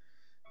Jesse.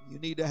 You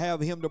need to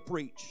have him to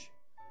preach.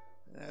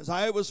 And as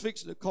I was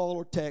fixing to call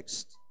or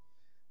text,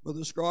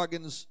 Brother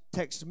Scroggins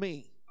texted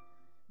me.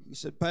 He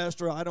said,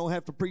 Pastor, I don't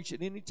have to preach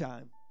at any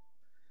time,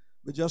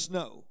 but just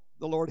know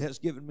the Lord has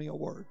given me a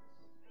word.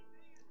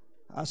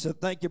 I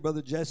said, thank you,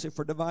 Brother Jesse,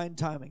 for divine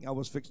timing. I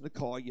was fixing to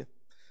call you.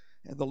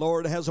 And the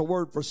Lord has a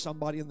word for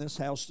somebody in this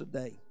house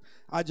today.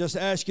 I just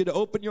ask you to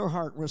open your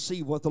heart and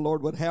receive what the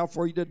Lord would have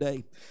for you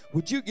today.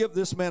 Would you give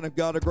this man of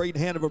God a great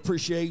hand of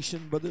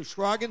appreciation? Brother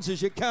Scroggins,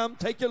 as you come,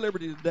 take your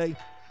liberty today.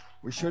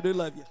 We sure do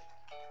love you.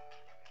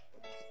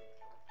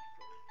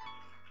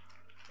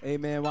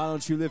 Amen. Why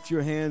don't you lift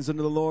your hands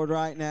unto the Lord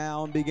right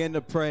now and begin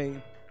to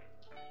pray.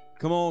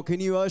 Come on, can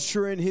you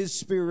usher in His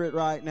Spirit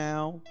right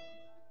now?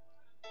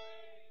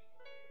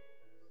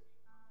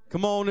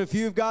 Come on, if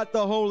you've got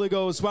the Holy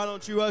Ghost, why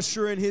don't you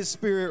usher in His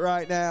Spirit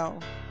right now?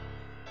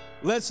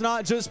 Let's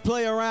not just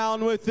play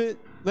around with it.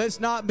 Let's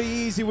not be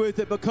easy with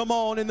it, but come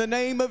on, in the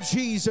name of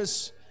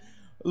Jesus.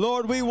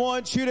 Lord, we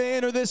want you to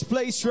enter this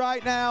place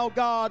right now,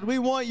 God. We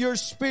want your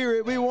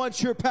Spirit. We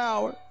want your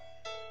power.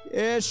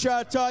 I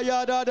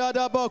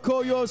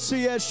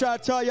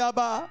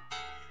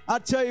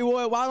tell you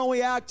what, why don't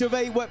we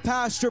activate what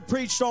Pastor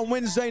preached on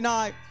Wednesday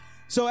night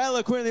so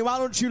eloquently? Why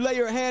don't you lay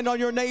your hand on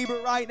your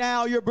neighbor right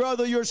now, your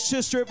brother, your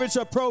sister, if it's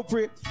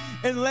appropriate,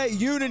 and let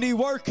unity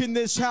work in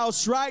this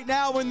house right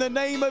now in the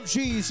name of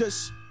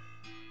Jesus.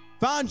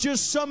 Find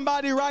just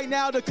somebody right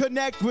now to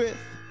connect with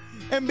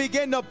and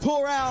begin to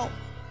pour out.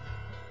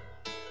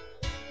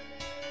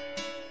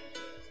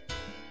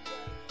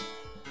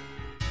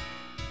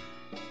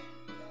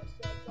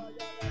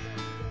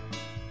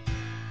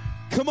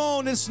 Come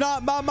on, it's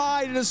not by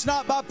might and it's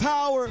not by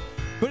power,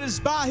 but it's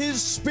by His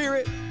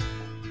Spirit.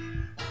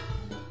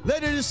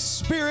 Let His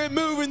Spirit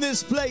move in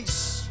this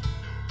place.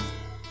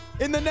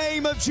 In the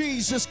name of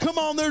Jesus. Come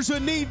on, there's a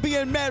need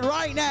being met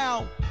right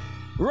now.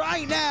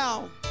 Right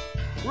now.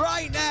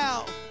 Right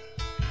now.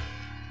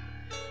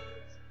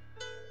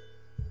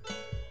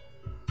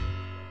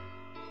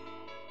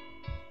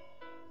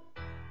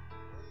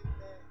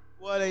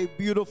 What a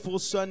beautiful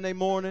Sunday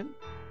morning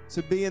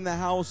to be in the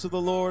house of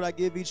the Lord. I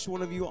give each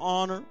one of you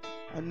honor.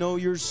 I know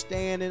you're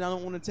standing. I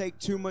don't want to take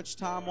too much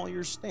time while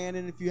you're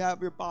standing. If you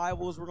have your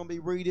Bibles, we're going to be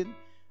reading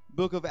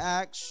book of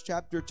Acts,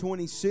 chapter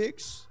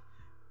 26.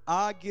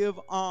 I give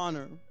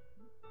honor,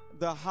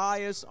 the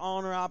highest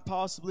honor I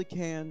possibly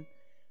can,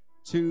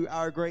 to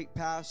our great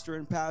pastor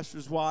and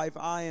pastor's wife.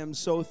 I am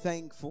so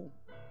thankful.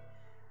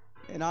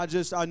 And I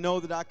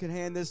know that I can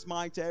hand this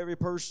mic to every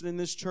person in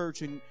this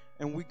church, and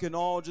we can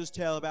all just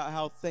tell about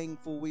how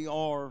thankful we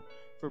are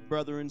for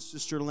Brother and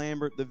Sister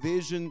Lambert, the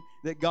vision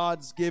that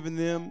God's given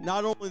them.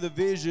 Not only the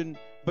vision,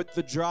 but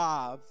the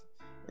drive.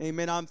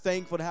 Amen. I'm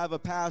thankful to have a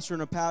pastor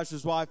and a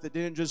pastor's wife that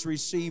didn't just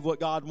receive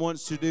what God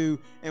wants to do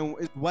and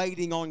is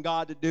waiting on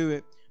God to do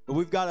it. But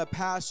we've got a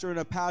pastor and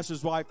a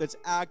pastor's wife that's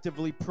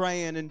actively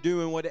praying and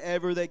doing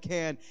whatever they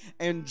can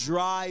and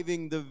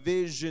driving the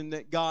vision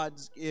that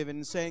God's given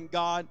and saying,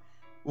 God,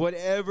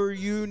 whatever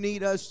you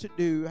need us to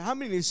do. How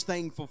many is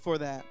thankful for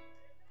that?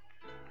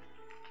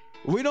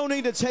 We don't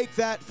need to take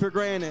that for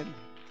granted.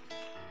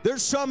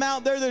 There's some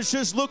out there that's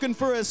just looking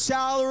for a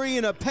salary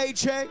and a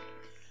paycheck.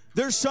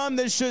 There's some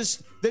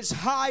that's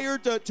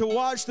hired to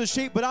watch the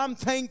sheep, but I'm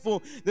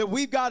thankful that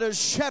we've got a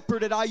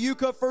shepherd at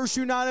Iuka First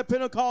United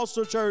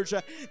Pentecostal Church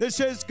that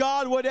says,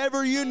 God,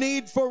 whatever you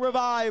need for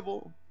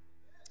revival.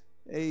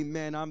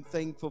 Amen. I'm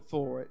thankful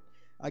for it.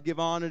 I give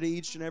honor to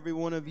each and every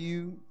one of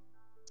you.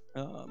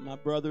 My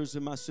brothers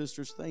and my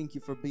sisters, thank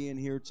you for being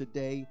here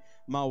today.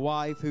 My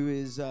wife, who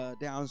is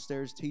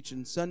downstairs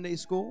teaching Sunday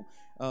school,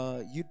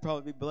 you'd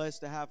probably be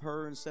blessed to have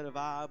her instead of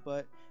I,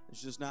 but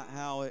it's just not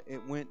how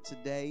it went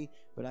today.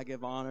 But I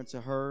give honor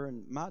to her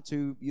and my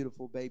two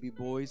beautiful baby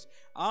boys.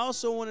 I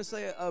also want to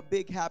say a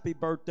big happy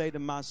birthday to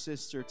my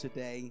sister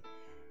today.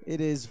 It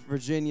is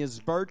Virginia's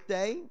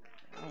birthday.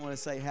 I want to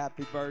say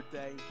happy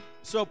birthday.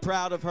 So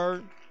proud of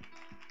her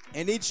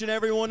and each and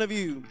every one of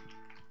you.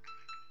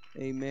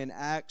 Amen.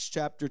 Acts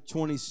chapter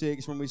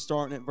 26, when we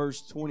start at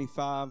verse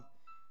 25.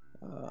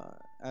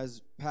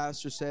 As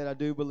Pastor said, I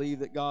do believe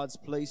that God's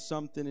placed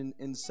something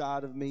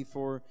inside of me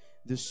for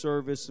this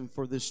service and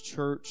for this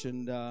church.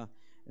 And I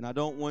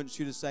don't want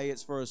you to say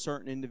it's for a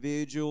certain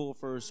individual or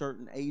for a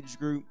certain age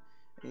group.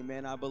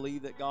 Amen. I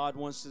believe that God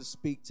wants to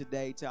speak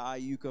today to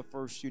Iuka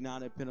First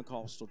United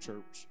Pentecostal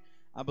Church.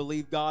 I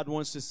believe God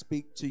wants to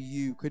speak to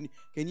you. Can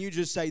you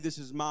just say, this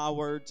is my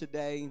word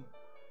today?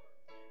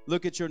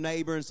 Look at your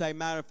neighbor and say,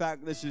 matter of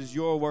fact, this is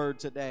your word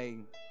today.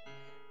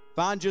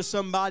 Find just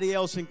somebody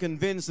else and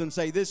convince them.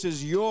 Say, this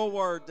is your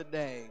word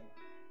today.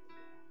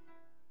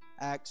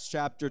 Acts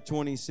chapter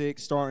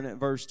 26, starting at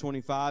verse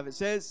 25. It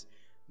says,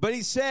 but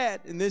he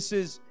said, and this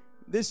is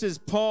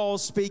Paul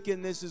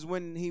speaking. This is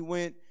when he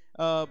went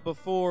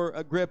before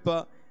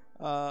Agrippa.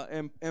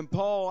 And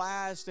Paul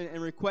asked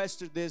and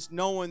requested this,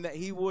 knowing that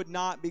he would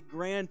not be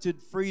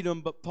granted freedom.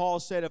 But Paul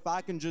said, if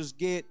I can just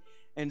get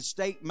and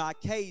state my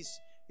case,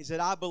 he said,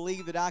 I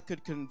believe that I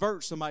could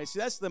convert somebody. See,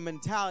 that's the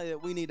mentality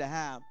that we need to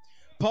have.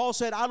 Paul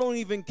said, I don't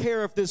even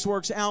care if this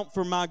works out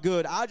for my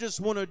good. I just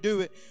want to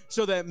do it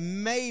so that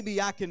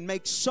maybe I can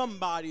make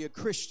somebody a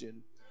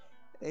Christian.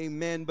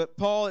 Amen. But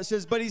Paul, it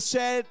says, but he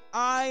said,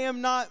 I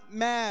am not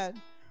mad,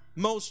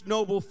 most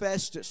noble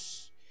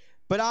Festus,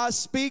 but I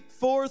speak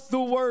forth the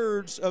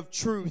words of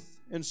truth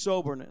and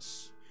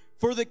soberness.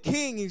 For the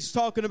king, he's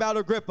talking about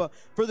Agrippa,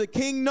 for the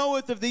king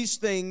knoweth of these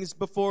things,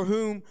 before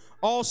whom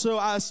also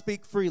I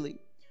speak freely.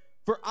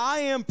 For I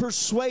am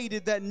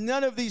persuaded that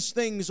none of these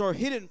things are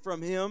hidden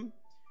from him.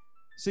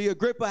 See,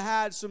 Agrippa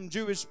had some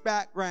Jewish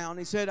background.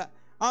 He said,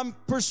 I'm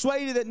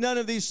persuaded that none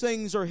of these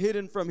things are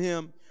hidden from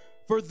him.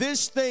 For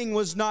this thing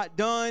was not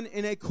done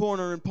in a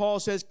corner. And Paul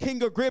says,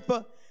 King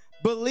Agrippa,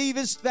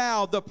 believest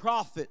thou the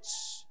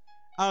prophets?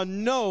 I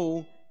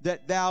know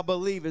that thou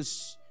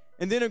believest.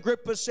 And then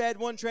Agrippa said,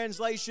 one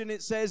translation,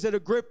 it says that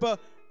Agrippa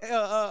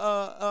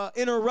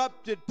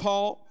interrupted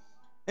Paul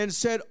and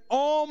said,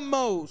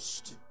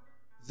 almost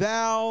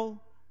thou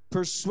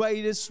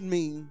persuadest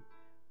me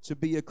to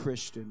be a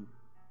Christian.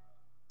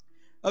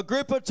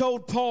 Agrippa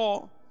told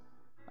Paul,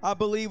 I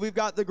believe we've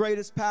got the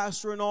greatest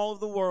pastor in all of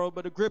the world,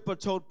 but Agrippa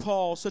told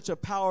Paul, such a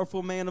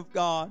powerful man of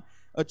God,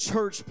 a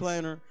church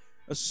planner,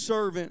 a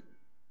servant,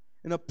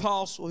 an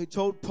apostle. He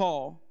told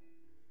Paul,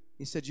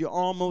 he said, you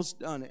almost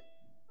done it.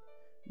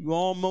 You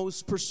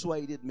almost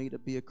persuaded me to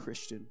be a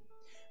Christian.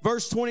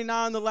 Verse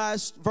 29, the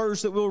last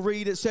verse that we'll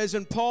read, it says,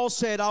 and Paul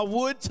said, I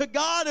would to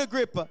God,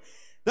 Agrippa,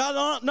 that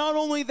not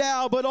only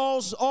thou, but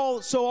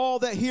also all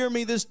that hear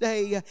me this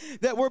day,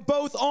 that we're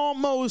both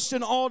almost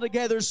and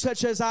altogether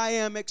such as I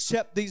am,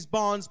 except these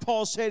bonds.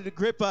 Paul said to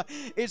Agrippa,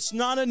 it's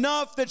not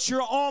enough that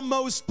you're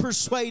almost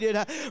persuaded,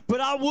 but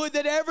I would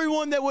that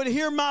everyone that would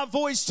hear my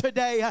voice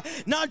today,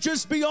 not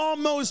just be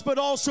almost, but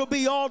also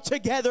be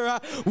altogether.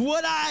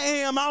 What I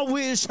am, I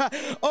wish,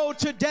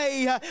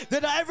 today,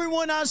 that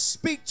everyone I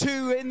speak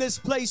to in this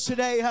place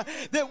today,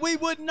 that we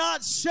would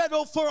not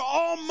settle for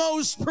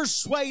almost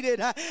persuaded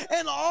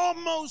and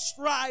almost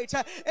right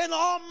and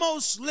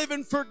almost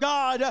living for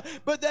God,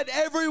 but that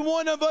every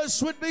one of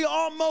us would be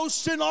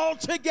almost and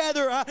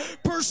altogether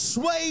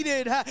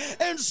persuaded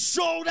and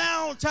sold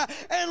out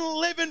and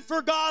living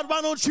for God.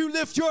 Why don't you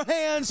lift your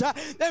hands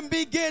and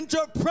begin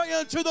to pray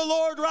unto the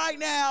Lord right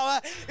now?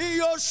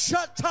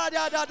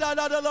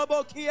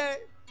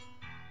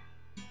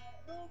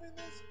 Move in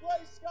this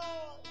place,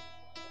 God.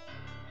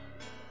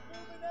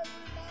 Move in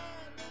every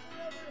mind, move in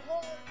every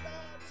heart,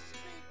 God.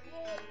 Speak,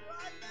 Lord,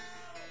 right now.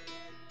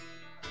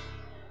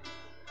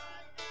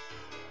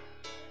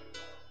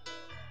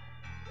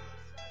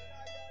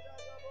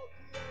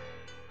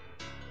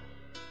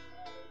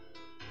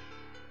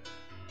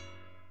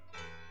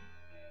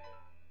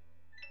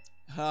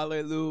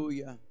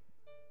 Hallelujah.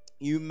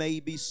 You may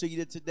be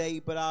seated today,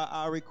 but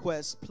I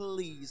request,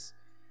 please,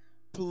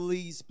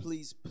 please,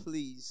 please,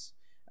 please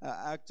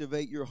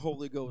activate your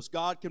Holy Ghost.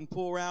 God can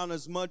pour out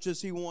as much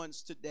as He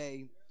wants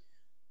today.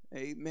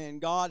 Amen.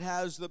 God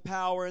has the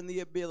power and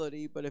the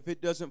ability, but if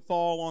it doesn't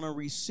fall on a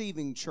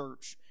receiving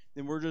church,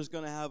 then we're just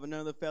going to have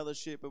another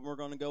fellowship and we're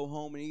going to go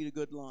home and eat a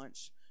good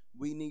lunch.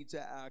 We need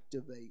to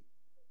activate.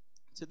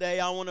 Today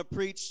I want to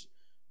preach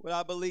what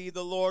I believe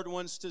the Lord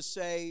wants to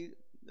say.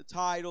 The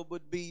title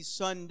would be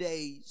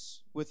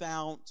Sundays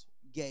Without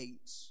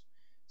Gates.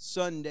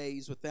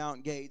 Sundays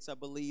Without Gates. I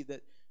believe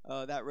that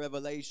that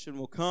revelation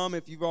will come.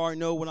 If you already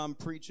know what I'm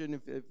preaching,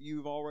 if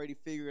you've already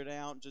figured it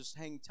out, just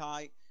hang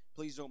tight.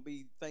 Please don't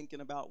be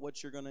thinking about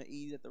what you're going to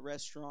eat at the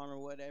restaurant or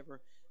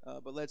whatever.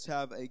 But let's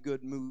have a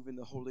good move in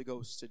the Holy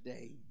Ghost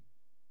today.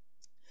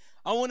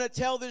 I want to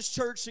tell this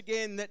church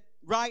again that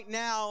right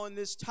now in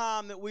this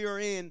time that we are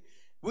in,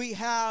 we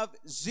have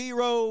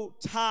zero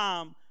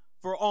time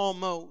for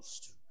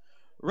almost.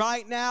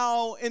 Right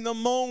now, in the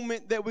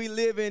moment that we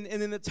live in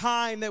and in the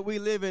time that we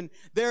live in,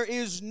 there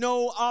is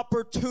no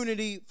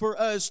opportunity for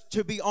us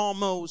to be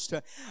almost.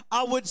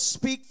 I would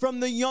speak from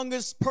the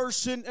youngest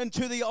person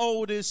unto the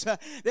oldest,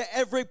 that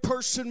every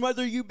person,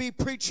 whether you be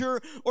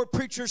preacher or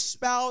preacher's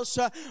spouse,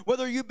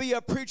 whether you be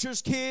a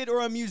preacher's kid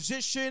or a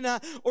musician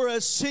or a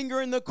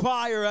singer in the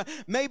choir,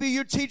 maybe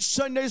you teach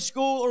Sunday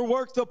school or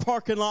work the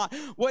parking lot,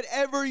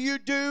 whatever you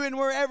do and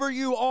wherever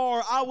you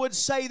are, I would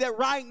say that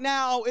right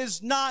now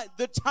is not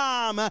the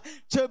time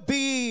to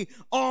be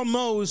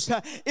almost.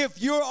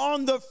 If you're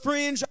on the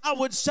fringe, I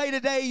would say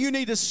today you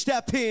need to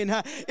step in.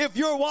 If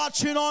you're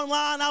watching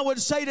online, I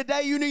would say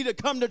today you need to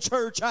come to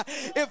church.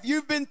 If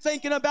you've been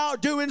thinking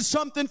about doing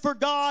something for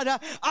God,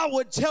 I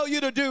would tell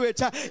you to do it.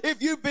 If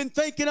you've been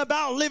thinking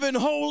about living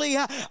holy,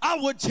 I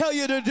would tell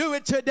you to do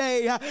it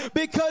today,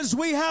 because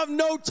we have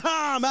no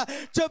time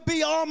to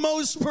be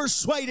almost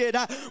persuaded.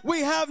 We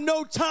have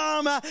no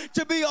time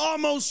to be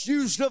almost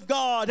used of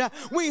God.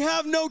 We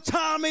have no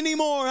time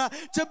anymore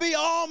to be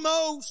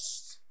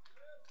almost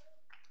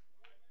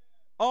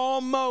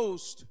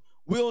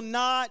will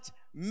not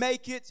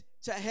make it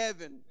to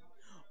heaven.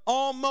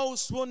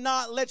 Almost will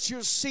not let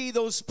you see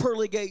those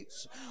pearly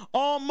gates.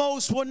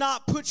 Almost will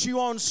not put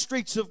you on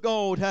streets of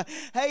gold.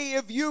 Hey,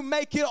 if you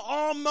make it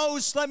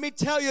almost, let me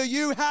tell you,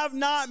 you have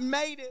not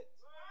made it.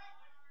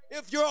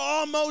 If you're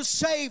almost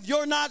saved,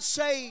 you're not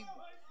saved.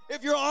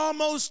 If you're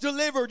almost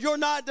delivered, you're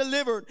not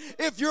delivered.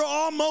 If you're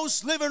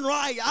almost living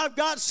right, I've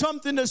got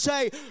something to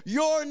say.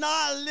 You're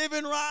not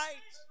living right.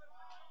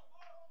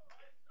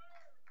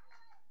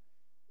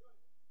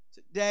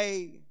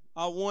 Today,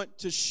 I want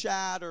to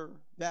shatter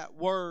that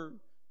word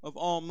of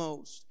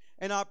almost.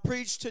 And I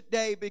preach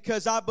today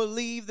because I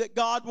believe that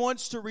God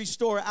wants to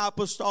restore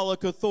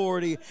apostolic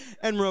authority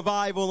and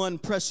revival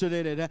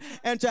unprecedented.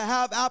 And to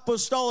have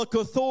apostolic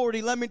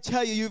authority, let me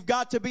tell you, you've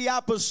got to be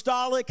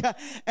apostolic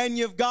and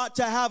you've got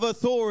to have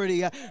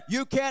authority.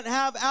 You can't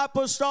have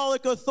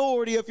apostolic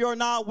authority if you're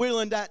not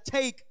willing to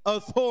take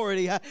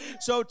authority.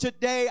 So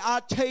today I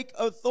take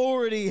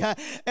authority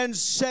and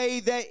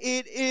say that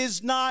it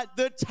is not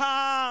the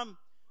time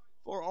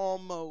for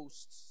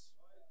almost.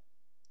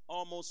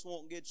 Almost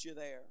won't get you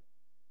there.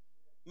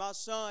 My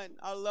son,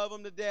 I love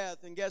him to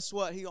death, and guess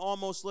what? He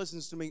almost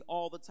listens to me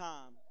all the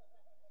time.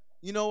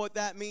 You know what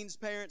that means,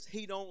 parents?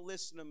 He don't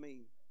listen to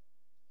me.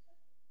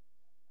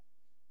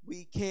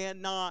 We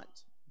cannot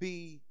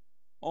be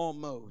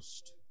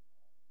almost.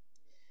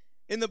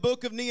 In the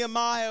book of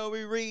Nehemiah,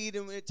 we read,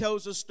 and it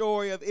tells the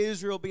story of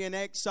Israel being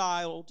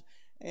exiled,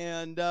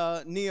 and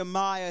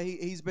Nehemiah,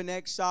 he's been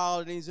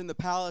exiled, and he's in the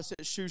palace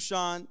at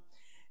Shushan.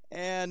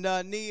 And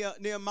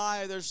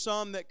Nehemiah, there's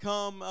some that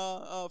come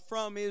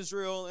from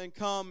Israel and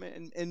come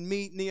and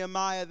meet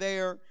Nehemiah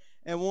there.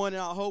 And one,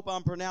 and I hope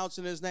I'm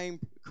pronouncing his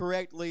name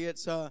correctly,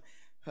 it's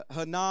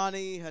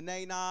Hanani,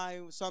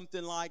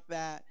 something like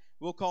that.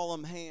 We'll call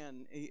him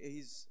Han.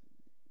 He's,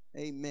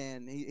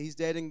 amen. He's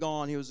dead and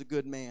gone. He was a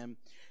good man.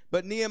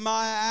 But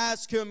Nehemiah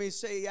asked him,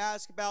 he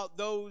asked about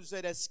those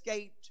that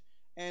escaped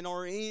and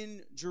are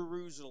in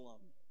Jerusalem.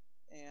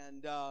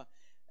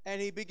 And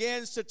he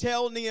begins to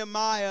tell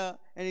Nehemiah,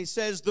 and he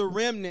says, the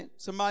remnant.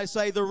 Somebody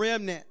say the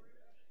remnant.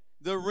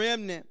 The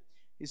remnant.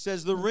 He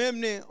says, the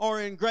remnant are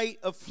in great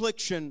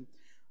affliction.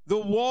 the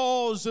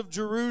walls of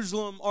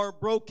Jerusalem are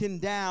broken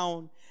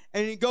down.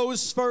 And he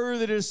goes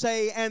further to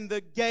say, and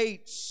the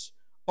gates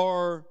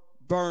are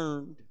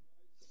burned.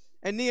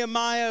 And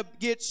Nehemiah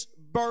gets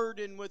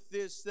burdened with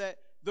this, that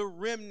the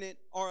remnant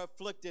are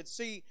afflicted.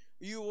 See,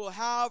 you will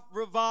have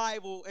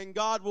revival and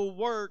God will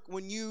work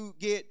when you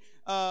get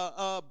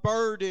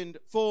burdened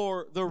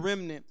for the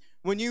remnant.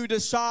 When you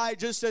decide,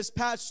 just as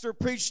Pastor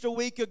preached a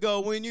week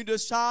ago, when you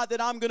decide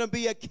that I'm going to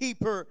be a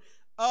keeper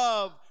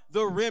of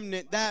the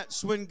remnant,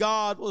 that's when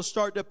God will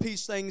start to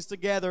piece things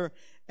together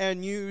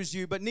and use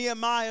you. But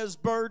Nehemiah's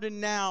burdened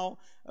now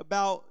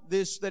about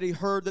this, that he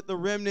heard that the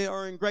remnant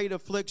are in great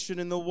affliction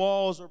and the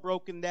walls are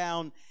broken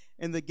down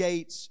and the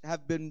gates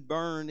have been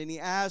burned. And he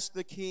asked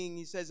the king,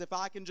 he says, if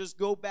I can just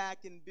go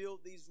back and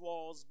build these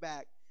walls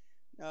back.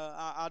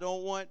 I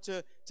don't want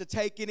to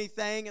take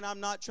anything, and I'm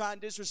not trying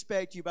to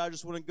disrespect you, but I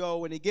just want to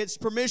go. And he gets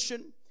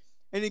permission,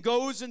 and he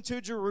goes into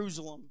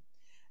Jerusalem.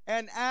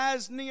 And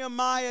as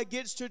Nehemiah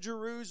gets to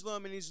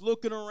Jerusalem and he's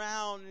looking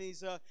around and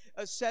he's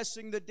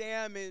assessing the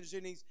damage,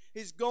 and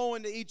he's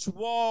going to each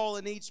wall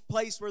and each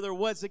place where there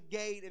was a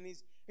gate, and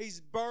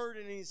he's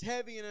burdened and he's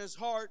heavy in his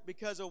heart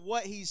because of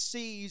what he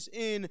sees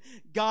in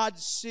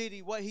God's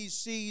city, what he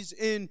sees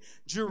in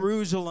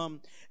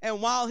Jerusalem.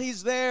 And while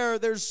he's there,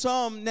 there's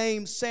some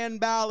named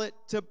Sanballat,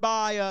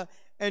 Tobiah,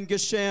 and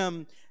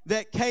Geshem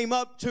that came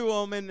up to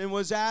him and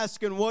was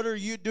asking, what are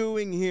you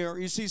doing here?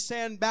 You see,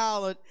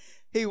 Sanballat,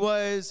 he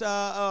was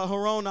a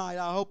Horonite.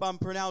 I hope I'm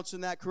pronouncing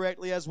that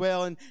correctly as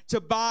well. And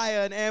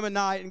Tobiah, an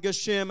Ammonite, and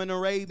Geshem, an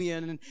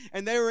Arabian.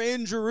 And they were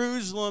in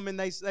Jerusalem, and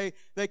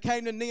they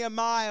came to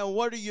Nehemiah.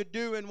 What are you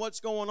doing?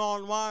 What's going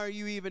on? Why are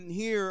you even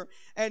here?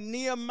 And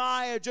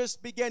Nehemiah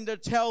just began to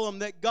tell them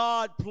that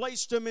God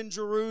placed him in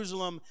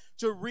Jerusalem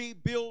to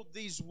rebuild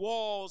these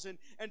walls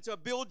and to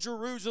build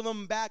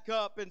Jerusalem back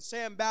up. And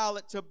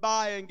Sanballat,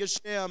 Tobiah, and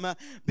Geshem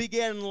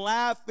began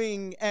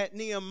laughing at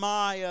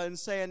Nehemiah and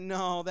saying,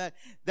 no,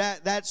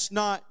 that's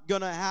not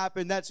going to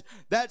happen.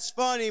 That's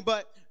funny,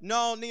 but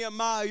no,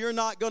 Nehemiah, you're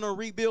not going to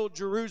rebuild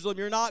Jerusalem.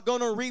 You're not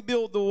going to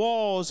rebuild the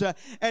walls.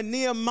 And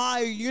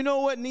Nehemiah, you know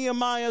what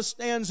Nehemiah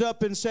stands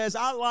up and says?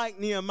 I like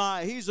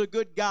Nehemiah. He's a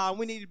good guy.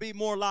 We need to be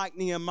more like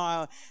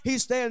Nehemiah. He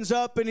stands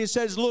up and he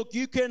says, look,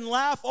 you can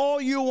laugh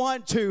all you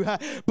want to,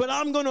 but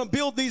I'm going to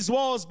build these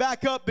walls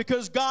back up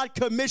because God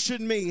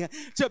commissioned me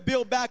to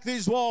build back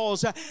these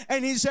walls.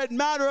 And he said,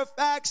 matter of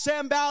fact,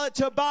 Sanballat,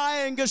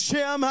 Tobiah, and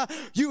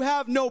Geshem, you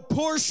have no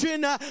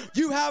portion,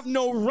 you have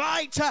no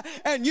right,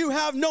 and you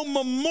have no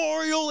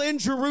memorial in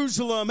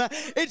Jerusalem.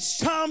 It's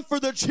time for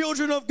the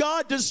children of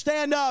God to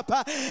stand up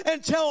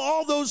and tell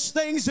all those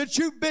things that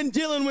you've been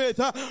dealing with.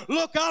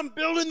 Look, I'm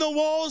building the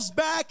walls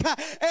back,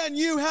 and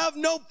you have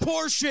no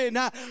portion,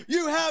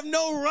 you have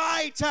no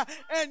right,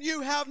 and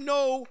you have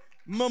no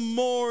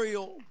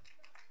memorial.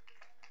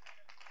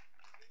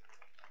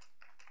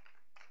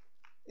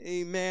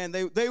 Amen.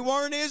 They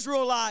weren't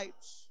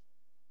Israelites.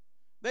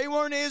 They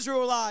weren't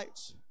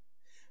Israelites.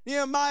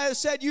 Nehemiah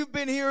said, you've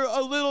been here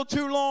a little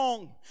too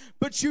long,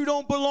 but you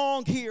don't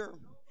belong here.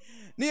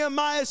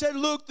 Nehemiah said,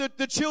 look,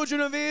 the children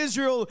of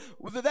Israel,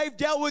 they've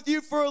dealt with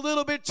you for a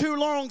little bit too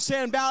long,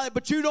 Sanballat,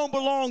 but you don't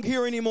belong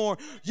here anymore.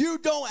 You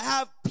don't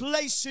have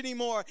place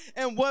anymore.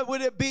 And what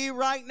would it be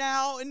right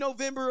now in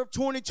November of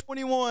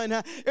 2021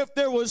 if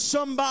there was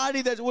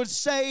somebody that would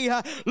say,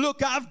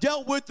 look, I've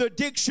dealt with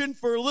addiction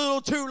for a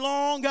little too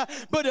long,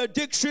 but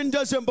addiction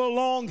doesn't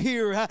belong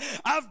here.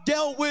 I've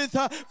dealt with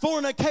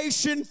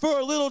fornication for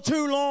a little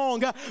too long,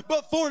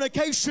 but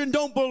fornication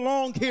don't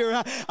belong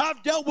here.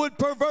 I've dealt with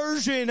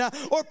perversion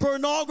or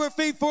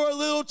pornography for a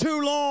little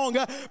too long,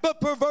 but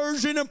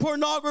perversion and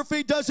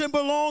pornography doesn't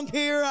belong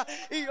here.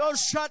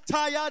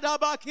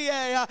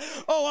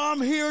 Oh,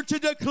 I'm here to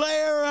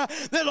declare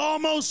that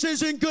almost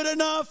isn't good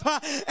enough,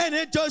 and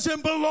it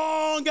doesn't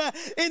belong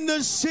in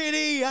the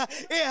city.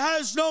 It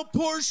has no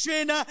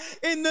portion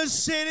in the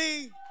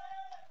city.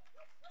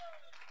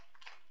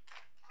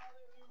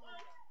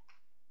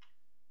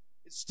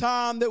 It's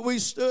time that we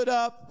stood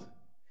up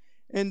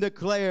and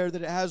declared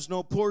that it has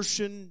no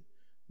portion,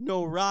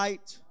 no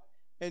right,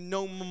 and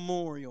no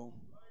memorial.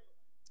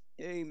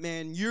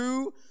 Amen.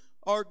 You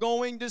are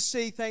going to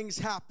see things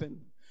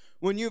happen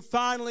when you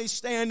finally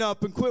stand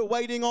up and quit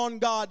waiting on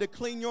God to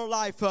clean your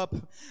life up.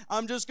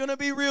 I'm just going to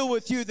be real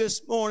with you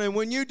this morning.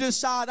 When you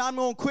decide, I'm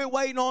going to quit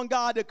waiting on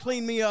God to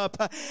clean me up,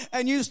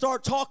 and you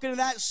start talking to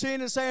that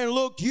sin and saying,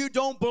 look, you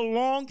don't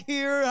belong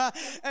here.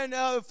 And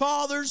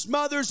fathers,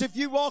 mothers, if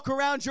you walk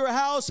around your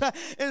house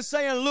and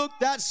saying, look,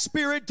 that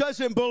spirit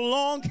doesn't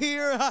belong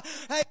here.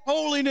 Hey,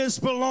 holiness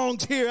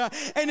belongs here.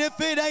 And if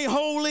it ain't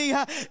holy,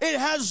 it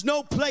has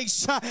no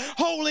place.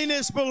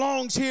 Holiness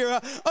belongs here.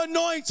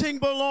 Anointing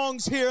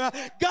belongs here.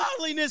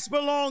 Godliness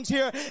belongs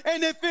here.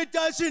 And if it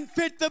doesn't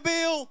fit the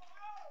bill,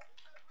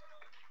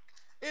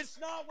 it's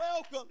not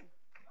welcome.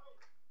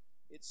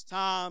 It's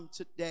time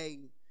today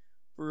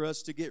for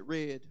us to get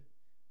rid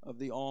of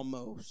the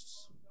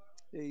almosts.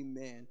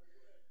 Amen.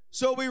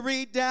 So we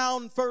read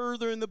down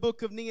further in the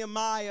book of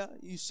Nehemiah.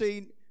 You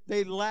see,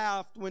 they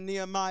laughed when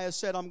Nehemiah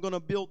said, I'm going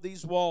to build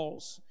these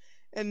walls.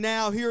 And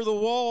now here the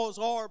walls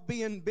are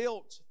being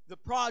built. The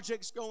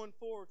project's going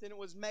forth, and it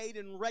was made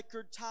in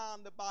record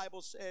time, the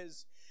Bible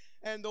says.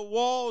 And the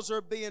walls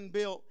are being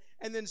built.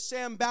 And then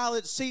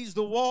Sanballat sees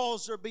the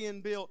walls are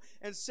being built.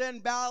 And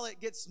Sanballat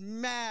gets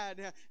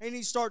mad, and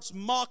he starts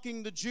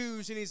mocking the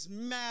Jews, and he's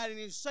mad, and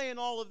he's saying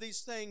all of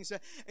these things.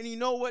 And you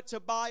know what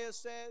Tobiah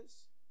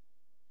says?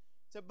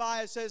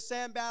 Tobiah says,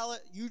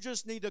 Sanballat, you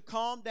just need to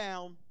calm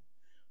down.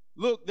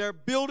 Look, they're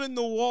building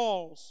the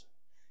walls.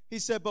 He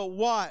said, but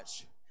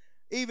watch.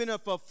 Even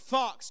if a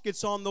fox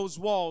gets on those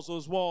walls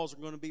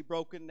are going to be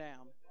broken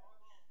down.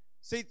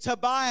 See,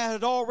 Tobiah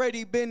had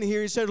already been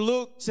here. He said,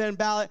 look,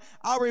 Sanballat,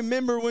 I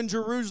remember when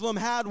Jerusalem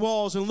had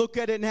walls, and look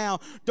at it now.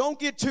 Don't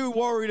get too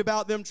worried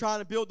about them trying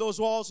to build those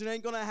walls. It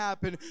ain't going to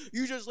happen.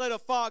 You just let a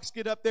fox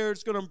get up there.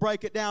 It's going to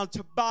break it down.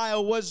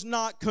 Tobiah was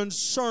not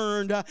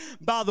concerned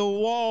by the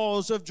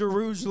walls of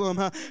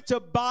Jerusalem.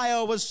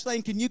 Tobiah was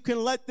thinking, you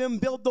can let them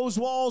build those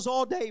walls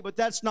all day, but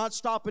that's not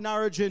stopping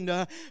our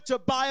agenda.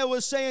 Tobiah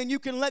was saying, you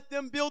can let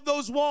them build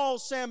those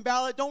walls,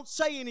 Sanballat. Don't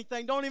say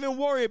anything. Don't even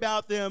worry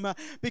about them,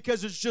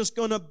 because it's just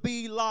going to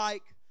be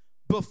like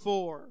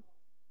before.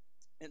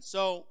 And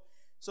so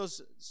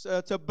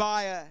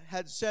Tobiah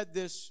had said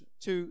this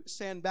to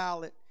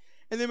Sanballat.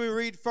 And then we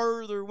read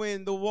further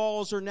when the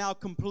walls are now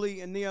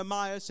complete, and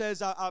Nehemiah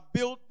says, I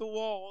built the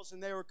walls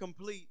and they were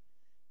complete,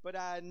 but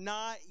I had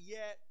not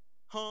yet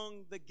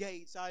hung the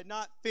gates. I had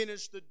not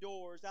finished the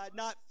doors. I had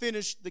not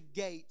finished the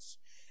gates.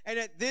 And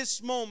at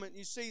this moment,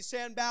 you see,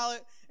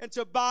 Sanballat and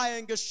Tobiah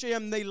and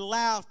Geshem, they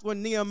laughed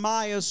when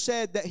Nehemiah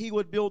said that he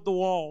would build the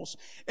walls.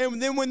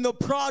 And then when the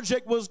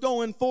project was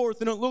going forth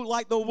and it looked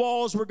like the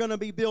walls were going to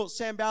be built,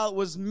 Sanballat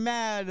was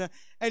mad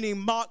and he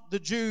mocked the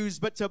Jews,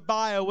 but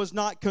Tobiah was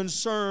not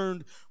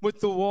concerned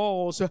with the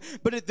walls.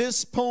 But at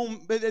this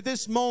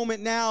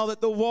moment now that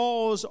the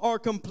walls are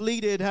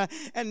completed,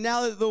 and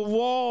now that the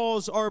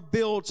walls are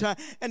built,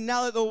 and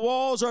now that the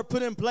walls are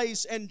put in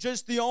place, and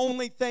just the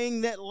only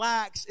thing that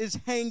lacks is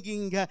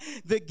hanging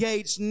the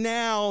gates.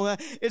 Now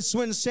it's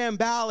when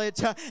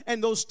Sanballat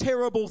and those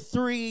terrible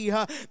three,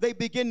 they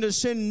begin to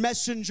send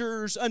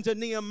messengers unto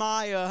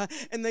Nehemiah,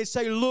 and they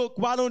say, look,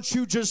 why don't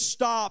you just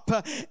stop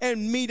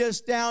and meet us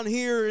down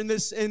here in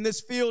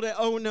this field at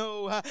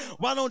Ono?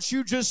 Why don't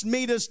you just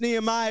meet us,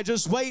 Nehemiah?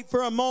 Just wait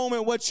for a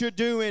moment what you're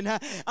doing.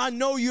 I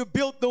know you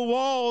built the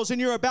walls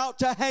and you're about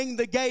to hang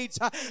the gates,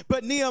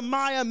 but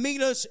Nehemiah,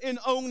 meet us in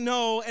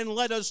Ono and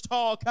let us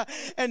talk.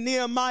 And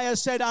Nehemiah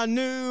said, I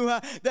knew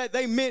that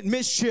they meant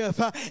mischief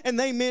and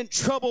they meant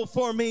trouble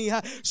for me,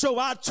 so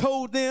I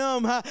told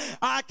them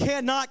I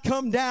cannot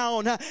come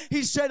down.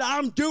 He said,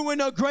 I'm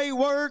doing a great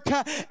work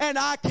and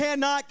I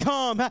cannot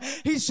come.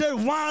 He said,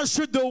 why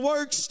should the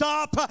work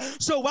stop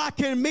so I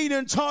can meet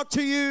and talk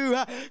to you?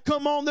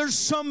 Come on, there's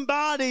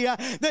somebody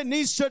that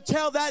needs to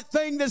tell that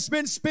thing that's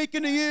been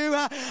speaking to you,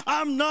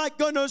 I'm not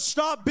going to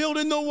stop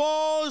building the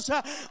walls.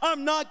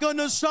 I'm not going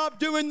to stop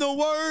doing the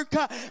work.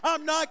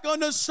 I'm not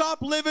going to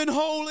stop living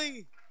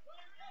holy.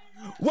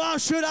 Why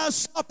should I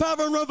stop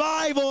having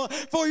revival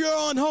for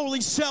your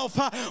unholy self?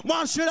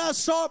 Why should I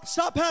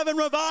stop having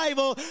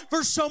revival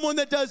for someone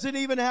that doesn't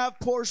even have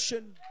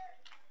portion?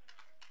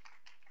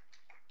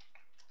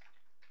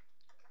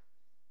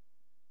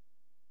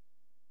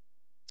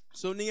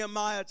 So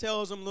Nehemiah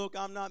tells him, look,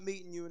 I'm not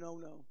meeting you in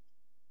Ono.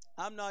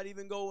 I'm not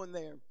even going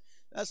there.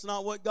 That's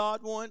not what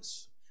God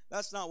wants.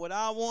 That's not what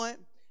I want.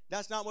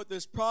 That's not what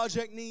this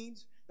project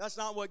needs. That's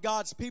not what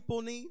God's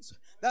people needs.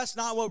 That's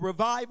not what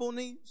revival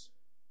needs.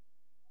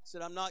 He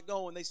said, I'm not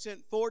going. They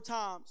sent 4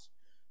 times.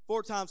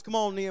 4 times. Come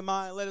on,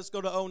 Nehemiah. Let us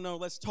go to Ono.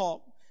 Let's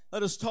talk.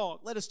 Let us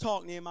talk. Let us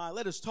talk, Nehemiah.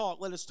 Let us talk.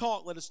 Let us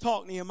talk. Let us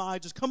talk, Nehemiah.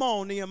 Just come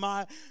on,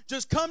 Nehemiah.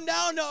 Just come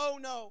down to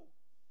Ono.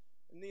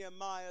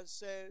 Nehemiah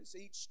says,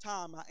 each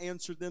time I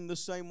answered them the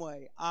same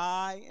way.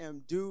 I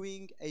am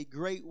doing a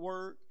great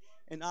work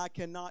and I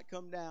cannot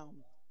come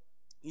down.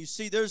 You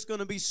see, there's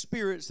going to be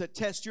spirits that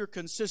test your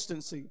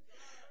consistency.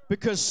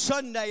 Because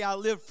Sunday I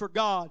lived for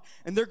God,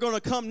 and they're going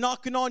to come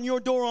knocking on your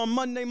door on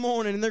Monday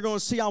morning, and they're going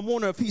to see, I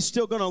wonder if he's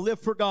still going to live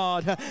for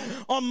God.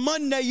 On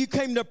Monday you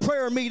came to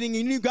prayer meeting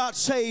and you got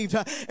saved,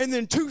 and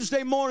then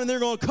Tuesday morning they're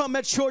going to come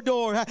at your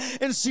door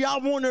and see, I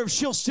wonder if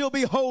she'll still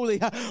be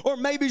holy, or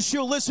maybe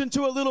she'll listen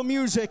to a little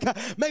music,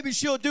 maybe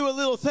she'll do a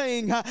little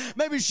thing,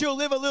 maybe she'll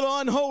live a little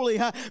unholy,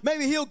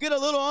 maybe he'll get a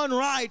little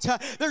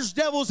unright. There's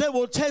devils that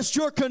will test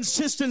your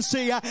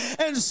consistency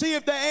and see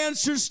if the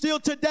answer's still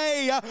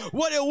today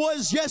what it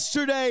was yesterday.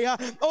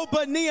 Oh,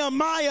 but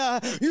Nehemiah,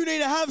 you need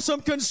to have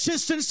some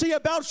consistency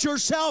about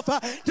yourself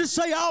to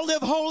say, I'll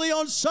live holy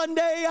on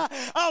Sunday,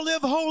 I'll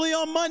live holy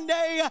on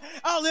Monday,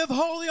 I'll live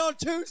holy on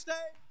Tuesday.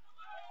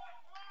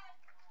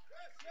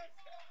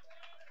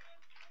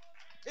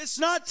 It's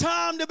not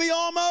time to be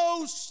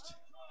almost.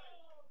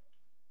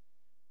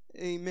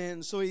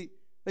 Amen. So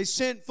they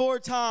sent 4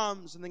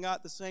 times and they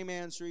got the same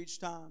answer each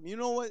time. You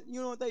know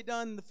what they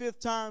done the 5th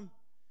time?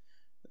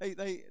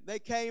 They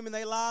came and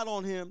they lied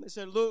on him. They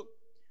said,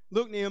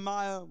 Look,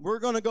 Nehemiah, we're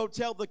going to go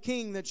tell the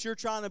king that you're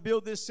trying to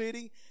build this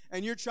city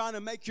and you're trying to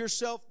make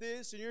yourself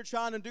this and you're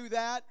trying to do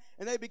that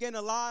And they began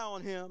to lie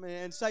on him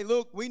and say,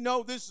 look, we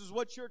know this is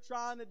what you're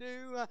trying to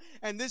do,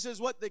 and this is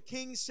what the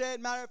king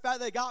said. Matter of fact,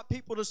 they got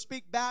people to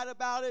speak bad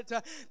about it.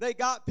 They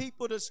got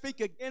people to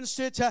speak against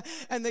it,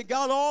 and they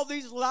got all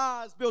these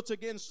lies built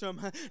against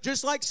them.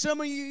 Just like some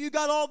of you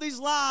got all these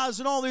lies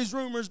and all these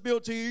rumors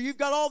built to you. You've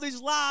got all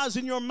these lies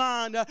in your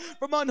mind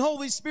from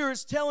unholy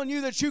spirits telling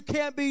you that you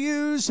can't be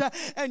used,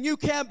 and you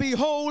can't be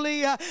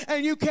holy,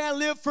 and you can't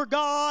live for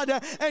God,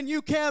 and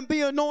you can't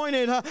be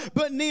anointed.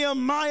 But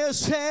Nehemiah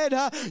said,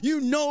 you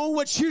know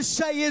what you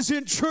say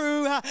isn't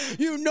true.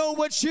 You know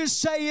what you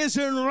say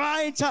isn't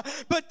right.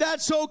 But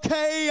that's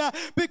okay,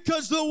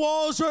 because the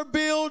walls are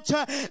built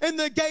and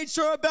the gates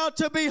are about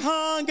to be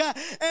hung,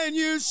 and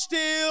you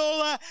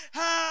still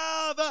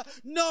have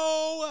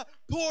no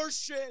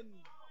portion.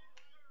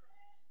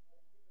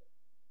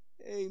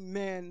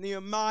 Amen.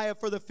 Nehemiah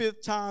for the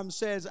 5th time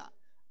says,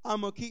 I'm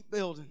going to keep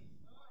building.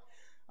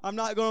 I'm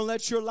not going to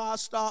let your lie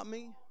stop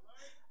me.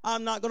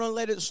 I'm not going to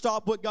let it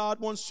stop what God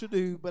wants to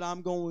do, but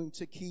I'm going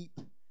to keep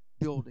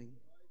building.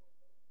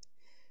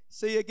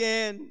 See,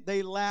 again,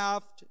 they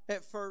laughed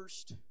at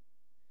first.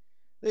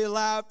 They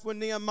laughed when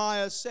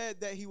Nehemiah said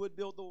that he would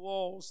build the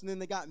walls, and then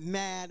they got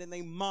mad and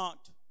they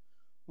mocked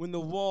when the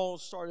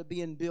walls started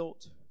being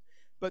built.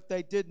 But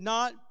they did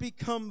not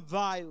become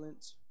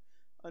violent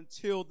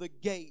until the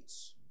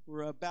gates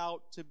were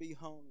about to be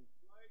hung.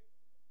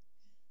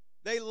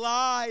 They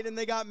lied and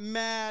they got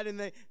mad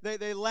and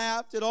they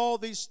laughed at all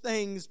these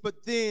things.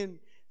 But then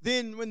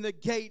when the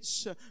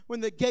gates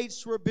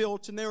were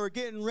built and they were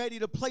getting ready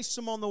to place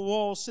them on the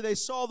walls, so they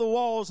saw the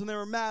walls and they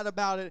were mad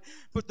about it,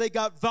 but they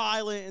got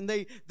violent and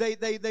they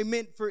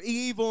meant for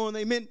evil and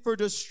they meant for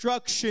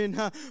destruction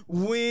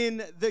when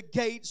the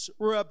gates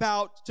were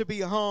about to be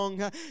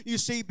hung. You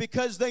see,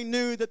 because they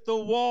knew that the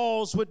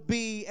walls would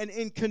be an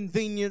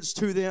inconvenience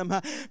to them,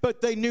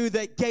 but they knew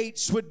that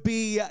gates would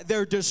be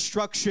their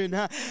destruction.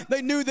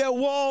 They knew their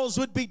walls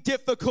would be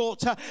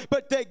difficult,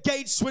 but their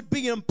gates would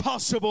be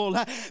impossible.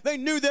 They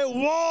knew their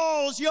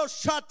walls, they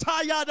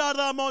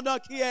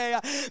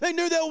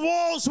knew their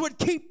walls would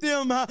keep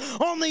them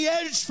on the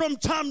edge from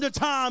time to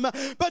time,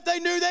 but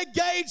they knew their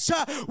gates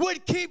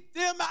would keep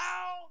them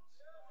out.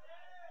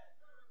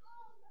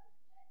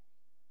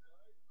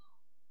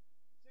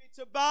 See,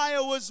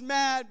 Tobiah was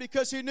mad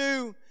because he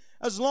knew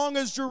as long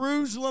as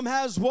Jerusalem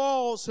has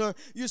walls,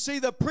 you see,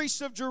 the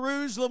priests of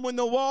Jerusalem, when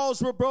the walls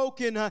were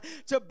broken,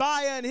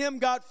 Tobiah and him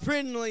got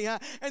friendly,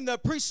 and the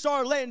priests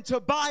started letting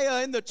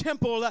Tobiah in the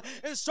temple,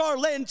 and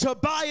started letting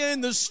Tobiah in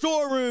the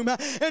storeroom,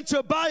 and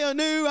Tobiah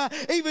knew,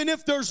 even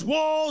if there's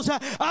walls,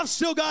 I've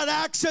still got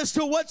access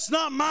to what's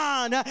not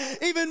mine.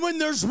 Even when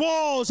there's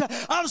walls,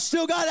 I've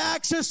still got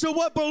access to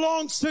what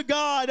belongs to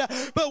God.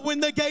 But when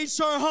the gates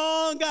are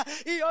hung,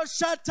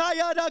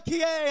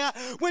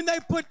 when they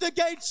put the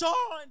gates on,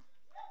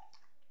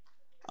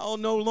 I'll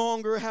no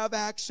longer have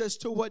access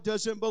to what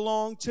doesn't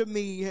belong to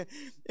me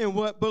and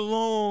what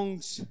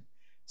belongs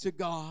to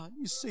God.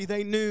 You see,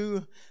 they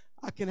knew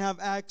I can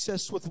have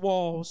access with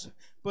walls,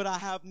 but I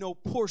have no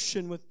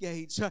portion with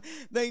gates.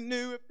 They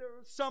knew if there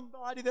was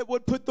somebody that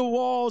would put the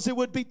walls, it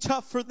would be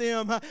tough for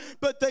them.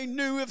 But they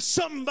knew if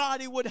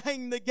somebody would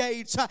hang the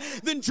gates,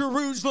 then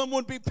Jerusalem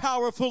would be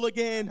powerful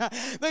again.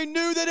 They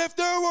knew that if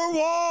there were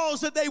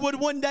walls, that they would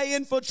one day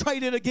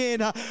infiltrate it again.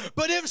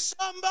 But if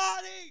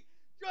somebody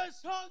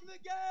just hung the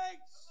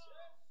gates,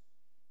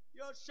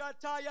 why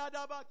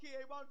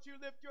don't you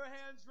lift your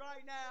hands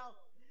right now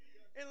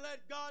and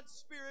let God's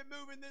Spirit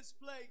move in this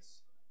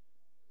place?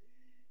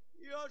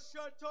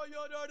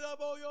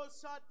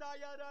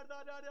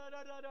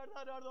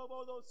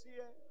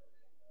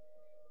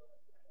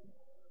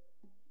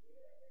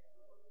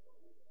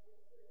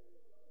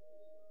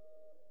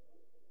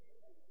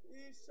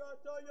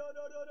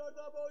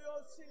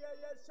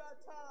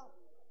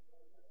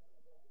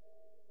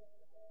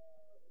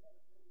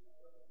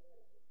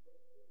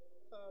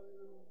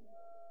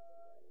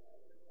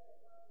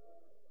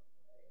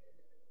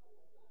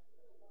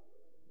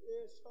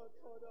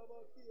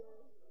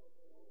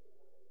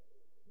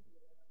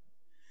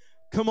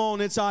 Come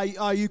on, it's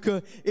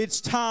Ayuka.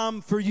 It's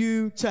time for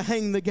you to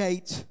hang the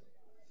gate.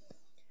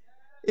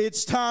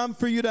 It's time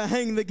for you to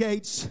hang the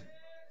gates.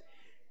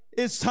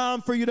 It's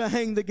time for you to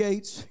hang the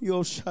gates.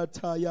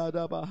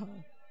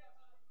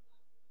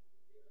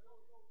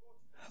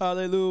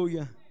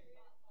 Hallelujah.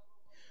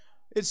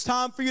 It's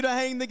time for you to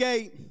hang the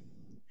gate.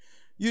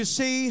 You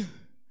see,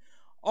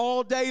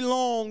 all day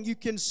long you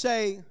can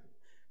say,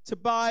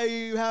 Tobiah,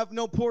 you have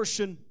no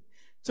portion.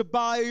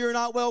 Tobiah, you're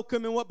not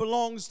welcome in what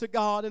belongs to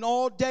God. And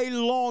all day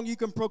long you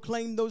can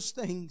proclaim those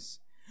things.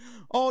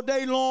 All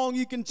day long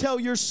you can tell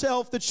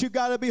yourself that you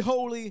got to be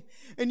holy.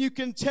 And you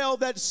can tell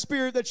that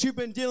spirit that you've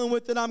been dealing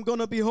with that I'm going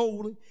to be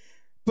holy.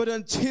 But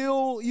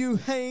until you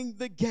hang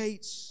the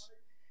gates,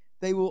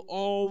 they will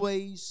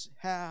always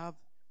have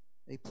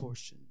a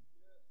portion.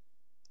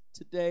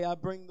 Today I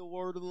bring the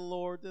word of the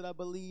Lord that I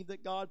believe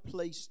that God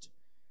placed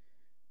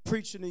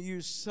preaching to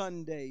you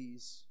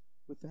Sundays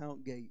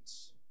without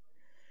gates.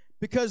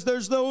 Because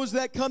there's those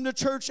that come to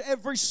church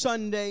every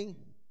Sunday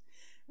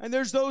And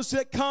there's those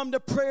that come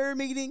to prayer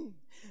meeting.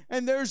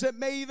 And there's that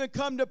may even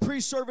come to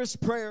pre-service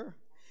prayer.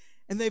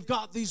 And they've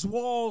got these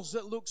walls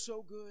that look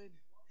so good.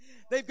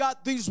 They've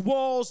got these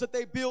walls that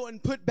they built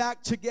and put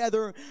back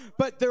together,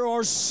 but there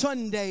are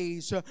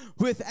Sundays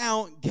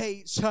without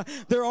gates.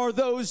 There are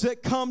those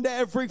that come to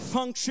every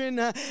function,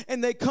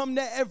 and they come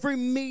to every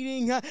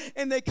meeting,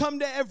 and they come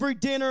to every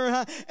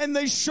dinner, and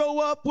they show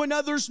up when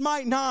others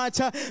might not,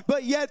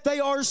 but yet they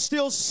are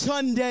still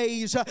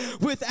Sundays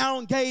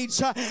without gates.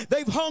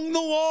 They've hung the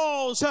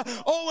walls.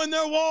 Oh, and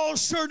their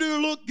walls sure do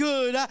look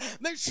good.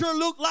 They sure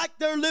look like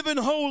they're living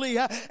holy,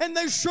 and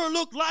they sure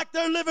look like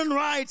they're living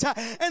right,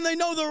 and they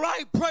know the right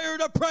prayer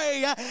to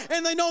pray,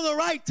 and they know the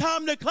right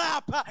time to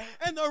clap,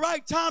 and the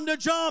right time to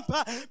jump,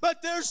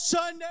 but there's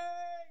Sundays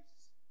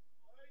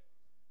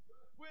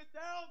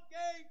without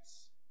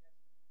gates.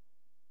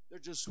 They're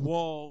just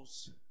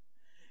walls.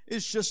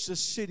 It's just a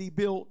city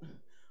built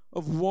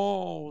of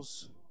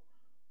walls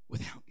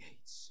without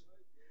gates.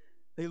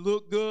 They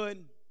look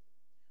good.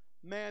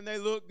 Man, they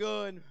look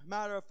good.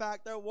 Matter of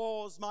fact, their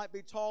walls might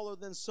be taller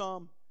than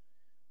some,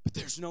 but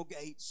there's no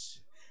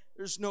gates.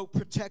 There's no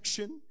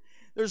protection.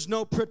 There's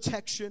no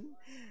protection.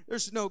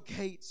 There's no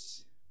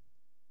gates.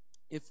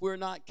 If we're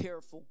not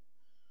careful,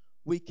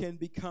 we can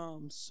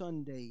become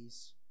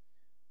Sundays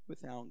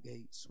without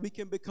gates. We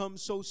can become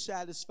so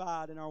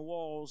satisfied in our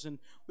walls, and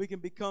we can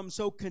become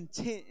so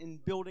content in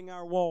building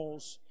our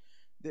walls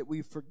that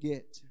we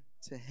forget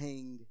to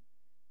hang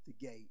the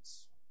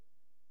gates.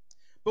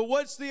 But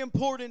what's the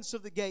importance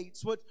of the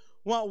gates?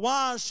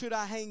 Why should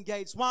I hang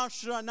gates? Why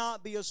should I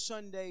not be a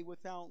Sunday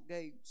without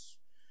gates?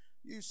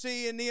 You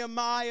see, in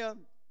Nehemiah,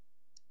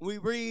 we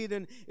read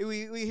and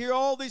we hear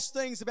all these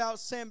things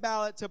about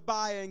Sanballat,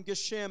 Tobiah, and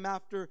Geshem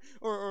after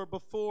or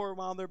before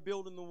while they're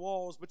building the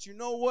walls. But you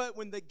know what?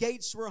 When the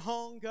gates were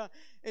hung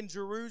in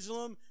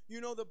Jerusalem,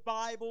 you know the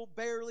Bible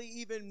barely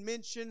even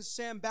mentions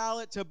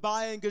Sanballat,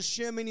 Tobiah, and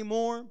Geshem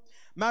anymore.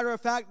 Matter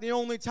of fact, the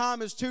only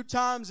time is 2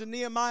 times in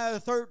Nehemiah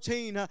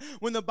 13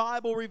 when the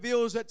Bible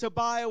reveals that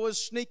Tobiah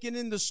was sneaking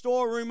in the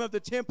storeroom of the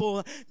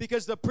temple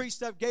because the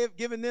priests have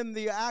given them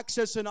the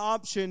access and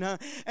option.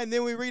 And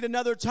then we read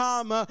another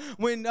time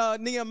when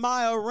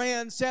Nehemiah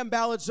ran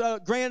Sanballat's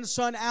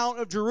grandson out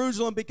of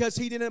Jerusalem because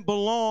he didn't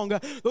belong.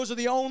 Those are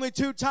the only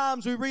 2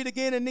 times we read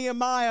again in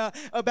Nehemiah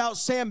about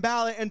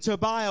Sanballat and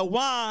Tobiah.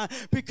 Why?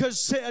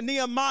 Because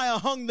Nehemiah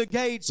hung the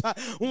gates.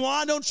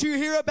 Why don't you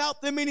hear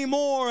about them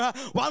anymore?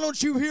 Why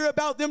don't you hear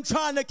about them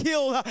trying to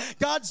kill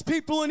God's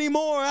people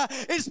anymore?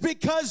 It's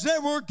because there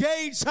were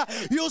gates.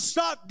 You'll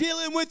stop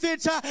dealing with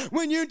it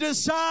when you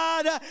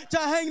decide to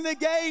hang the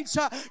gates.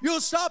 You'll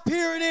stop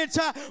hearing it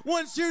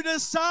once you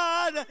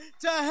decide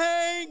to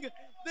hang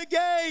the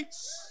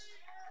gates.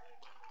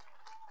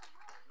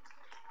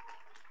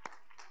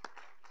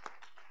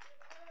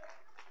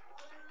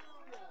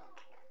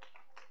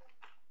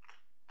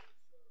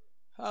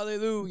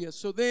 Hallelujah.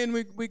 So then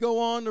we go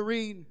on to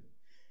read,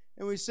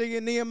 and we see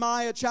in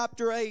Nehemiah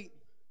chapter 8,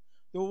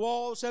 the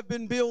walls have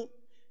been built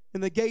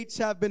and the gates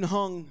have been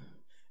hung.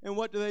 And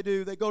what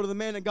do? They go to the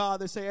man of God.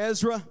 They say,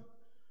 Ezra,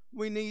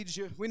 we need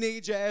you. We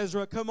need you,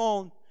 Ezra. Come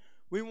on.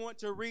 We want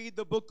to read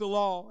the book of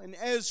law. And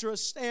Ezra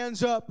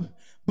stands up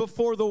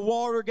before the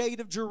water gate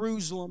of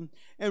Jerusalem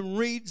and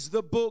reads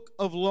the book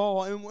of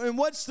law. And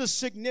what's the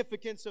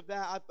significance of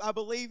that? I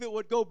believe it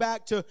would go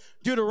back to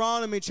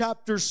Deuteronomy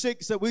chapter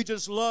 6 that we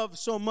just love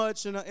so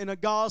much in a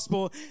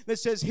gospel that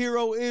says, Hear,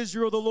 O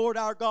Israel, the Lord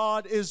our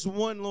God is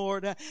one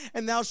Lord.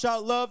 And thou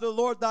shalt love the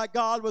Lord thy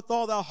God with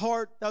all thy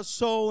heart, thy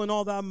soul, and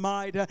all thy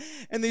might.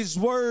 And these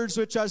words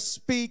which I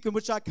speak and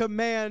which I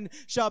command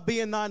shall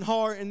be in thine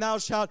heart, and thou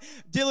shalt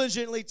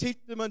diligently teach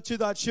them unto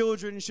thy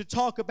children. You should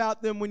talk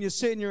about them when you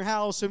sit in your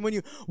house, and when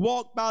you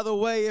walk by the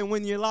way, and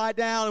when you lie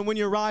down, and when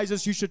you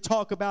rise, you should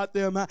talk about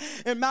them.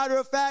 And matter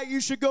of fact,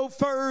 you should go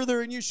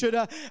further, and you should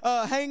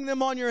hang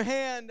them on your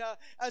hand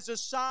as a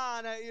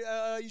sign.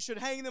 You should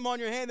hang them on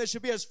your hand. There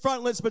should be as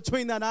frontlets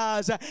between thine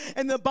eyes.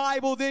 And the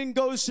Bible then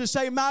goes to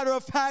say, matter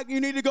of fact, you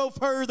need to go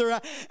further,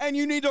 and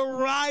you need to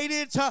write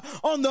it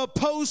on the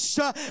posts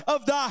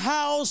of the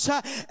house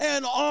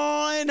and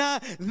on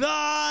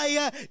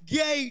thy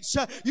gates.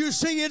 You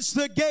see, it's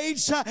the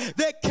gates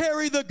that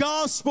carry the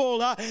gospel.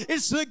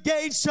 It's the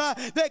gates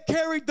that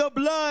carried the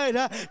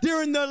blood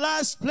during the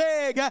last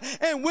plague.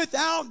 And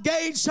without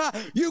gates,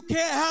 you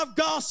can't have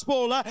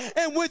gospel.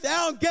 And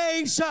without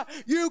gates,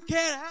 you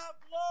can't have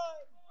blood.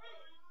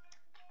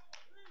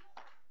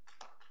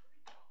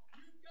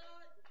 You've got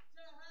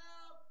to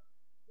have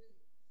gates.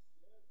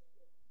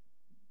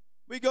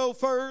 We go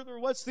further.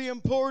 What's the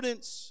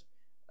importance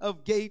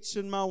of gates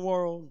in my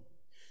world?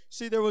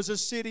 See, there was a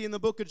city in the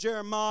book of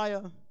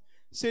Jeremiah,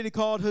 a city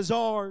called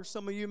Hazar.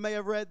 Some of you may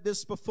have read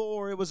this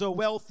before. It was a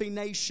wealthy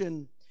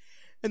nation.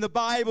 In the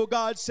Bible,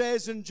 God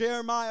says in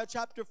Jeremiah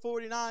chapter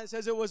 49, it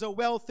says it was a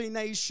wealthy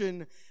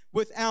nation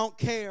without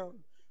care,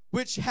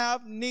 which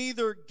have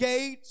neither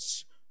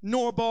gates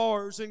nor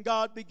bars. And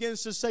God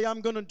begins to say,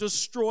 I'm going to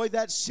destroy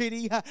that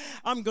city.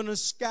 I'm going to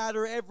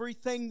scatter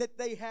everything that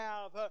they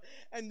have,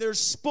 and their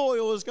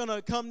spoil is going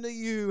to come to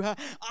you.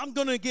 I'm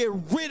going to get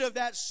rid of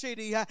that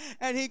city.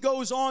 And he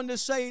goes on to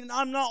say,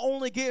 I'm not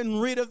only getting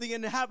rid of the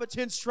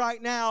inhabitants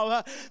right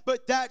now,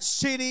 but that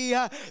city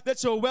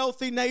that's a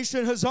wealthy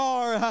nation,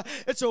 Hazar,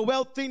 it's a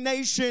wealthy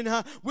nation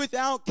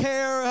without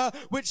care,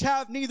 which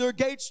have neither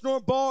gates nor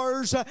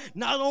bars.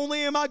 Not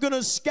only am I going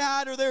to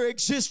scatter their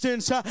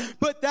existence,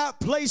 but that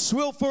place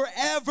will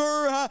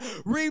forever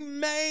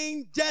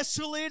remain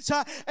desolate,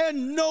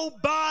 and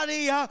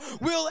nobody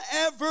will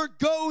ever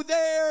go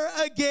there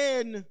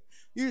again.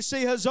 You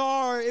see,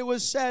 Hazar, it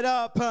was set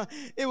up.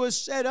 It was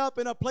set up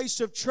in a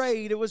place of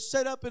trade. It was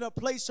set up in a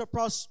place of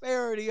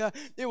prosperity.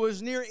 It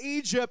was near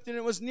Egypt, and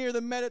it was near the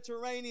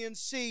Mediterranean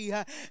Sea.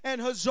 And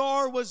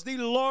Hazar was the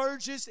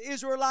largest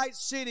Israelite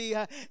city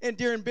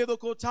during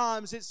biblical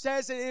times. It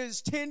says it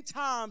is 10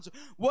 times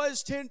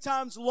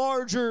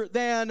larger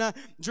than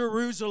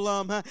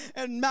Jerusalem.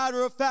 And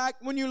matter of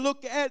fact, when you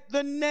look at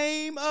the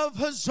name of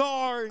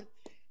Hazar,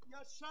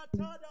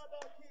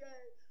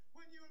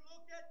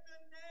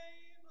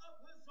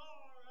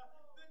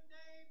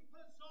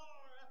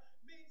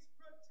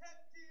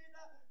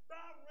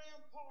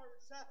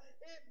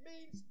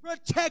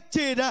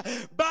 protected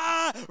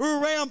by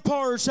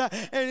ramparts.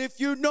 And if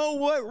you know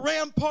what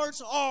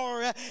ramparts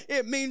are,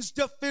 it means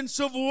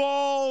defensive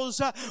walls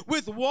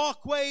with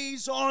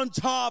walkways on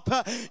top.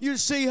 You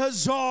see,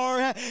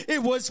 Hazar,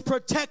 it was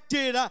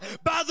protected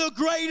by the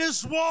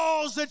greatest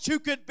walls that you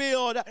could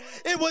build.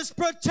 It was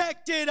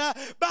protected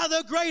by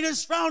the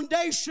greatest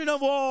foundation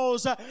of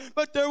walls.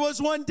 But there was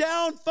one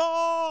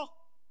downfall.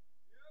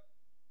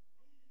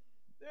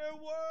 There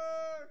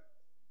were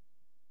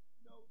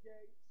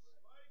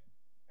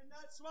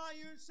That's why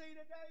you see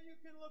today, you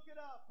can look it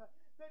up,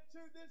 that to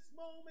this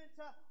moment,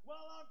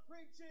 while I'm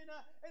preaching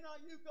in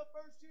Ayuka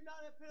First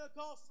United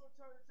Pentecostal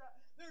Church,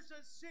 there's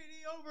a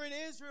city over in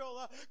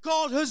Israel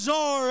called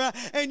Hazar,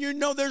 and you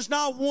know there's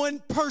not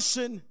one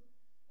person,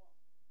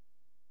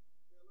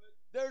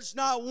 there's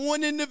not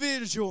one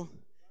individual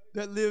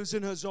that lives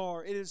in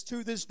Hazar. It is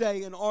to this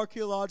day an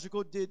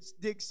archaeological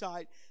dig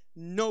site.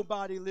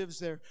 Nobody lives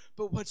there.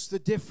 But what's the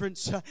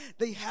difference?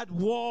 They had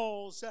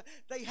walls.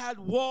 They had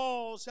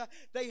walls.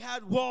 They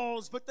had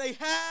walls. But they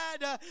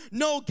had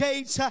no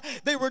gates.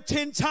 They were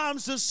 10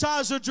 times the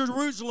size of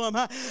Jerusalem.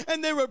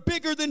 And they were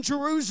bigger than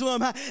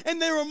Jerusalem. And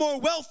they were more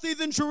wealthy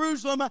than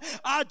Jerusalem.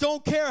 I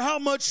don't care how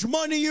much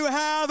money you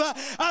have.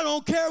 I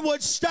don't care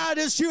what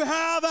status you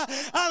have.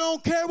 I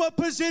don't care what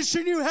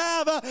position you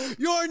have.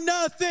 You're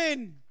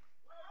nothing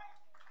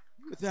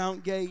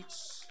without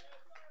gates.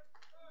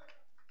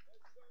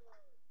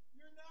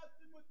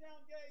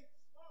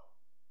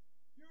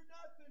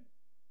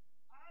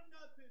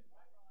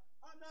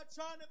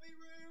 Trying to be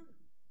rude.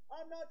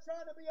 I'm not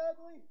trying to be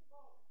ugly.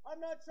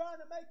 I'm not trying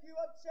to make you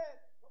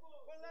upset.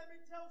 But let me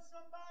tell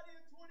somebody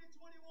in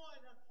 2021,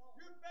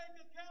 your bank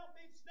account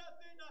means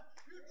nothing.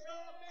 Your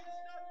job means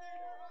nothing.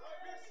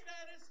 Your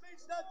status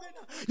means nothing.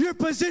 Your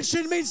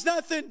position means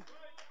nothing.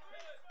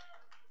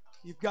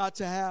 You've got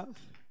to have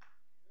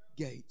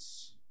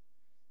gates.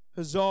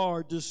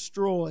 Hazar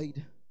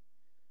destroyed.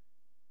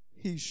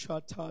 He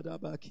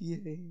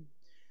shatadabakie.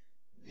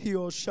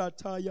 Oh,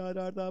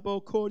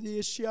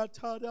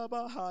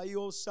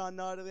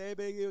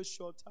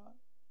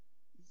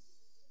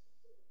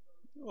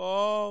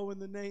 in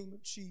the name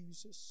of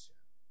Jesus,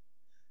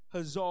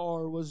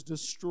 Hazar was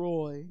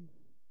destroyed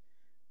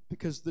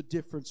because the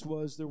difference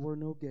was there were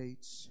no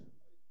gates.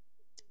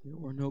 There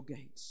were no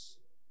gates.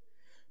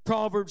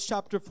 Proverbs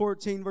chapter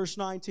 14 verse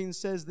 19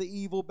 says, the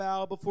evil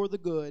bow before the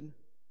good.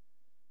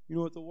 You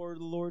know what the word of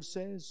the Lord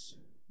says?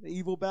 The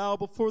evil bow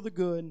before the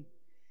good,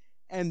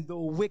 and the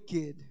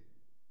wicked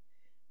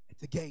at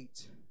the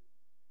gate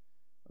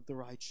of the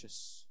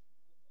righteous.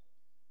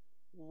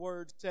 The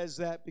word says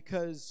that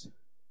because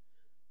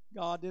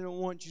God didn't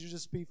want you to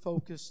just be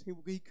focused.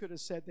 He could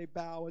have said they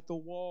bow at the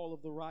wall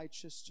of the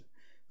righteous.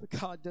 But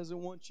God doesn't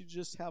want you to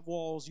just have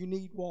walls. You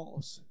need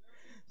walls.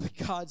 But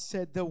God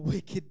said the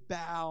wicked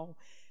bow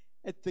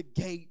at the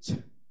gate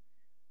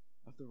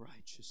of the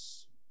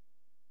righteous.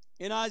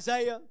 In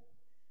Isaiah,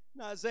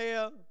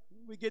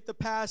 we get the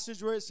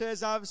passage where it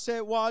says, I've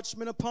set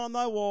watchmen upon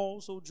thy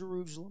walls, O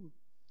Jerusalem,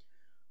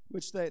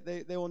 which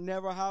they will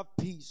never have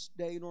peace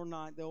day nor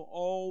night. They'll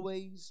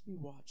always be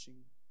watching.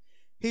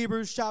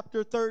 Hebrews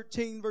chapter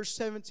 13 verse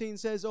 17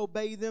 says,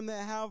 obey them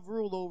that have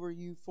rule over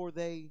you, for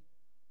they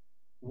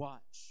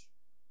watch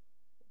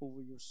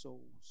over your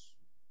souls.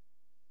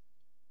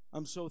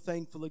 I'm so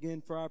thankful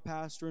again for our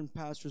pastor and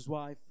pastor's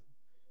wife.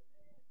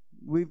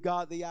 We've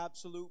got the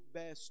absolute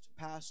best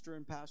pastor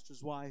and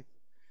pastor's wife.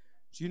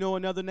 Do you know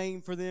another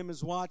name for them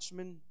is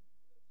watchmen?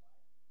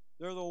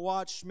 They're the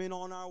watchmen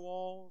on our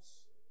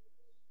walls.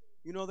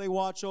 You know they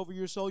watch over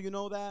your soul. You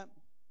know that?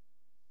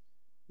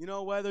 You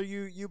know whether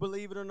you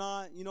believe it or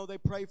not. You know they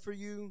pray for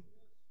you.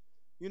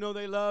 You know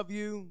they love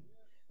you.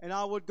 And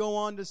I would go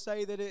on to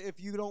say that if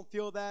you don't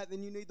feel that,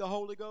 then you need the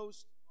Holy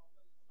Ghost.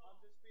 I'm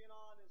just being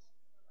honest.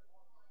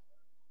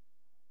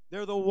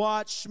 They're the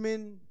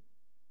watchmen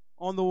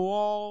on the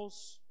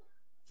walls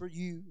for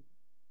you.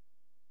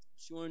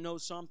 So you want to know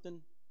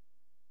something?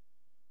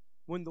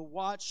 When the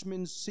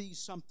watchmen see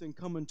something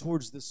coming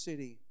towards the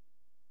city,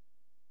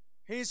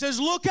 he says,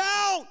 look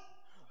out!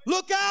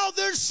 Look out!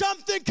 There's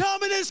something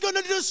coming that's going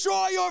to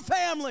destroy your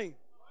family.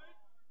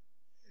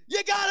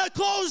 You got to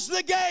close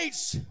the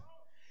gates.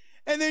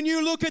 And then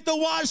you look at the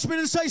watchman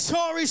and say,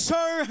 sorry,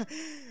 sir,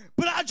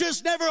 but I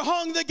just never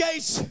hung the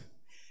gates.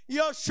 The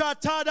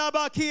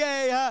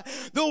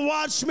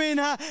watchman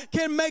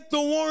can make the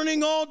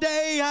warning all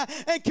day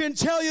and can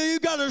tell you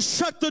got to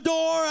shut the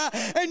door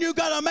and you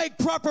got to make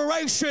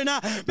preparation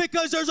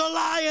because there's a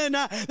lion.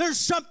 There's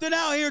something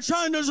out here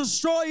trying to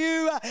destroy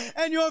you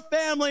and your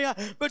family.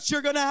 But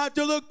you're going to have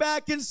to look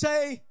back and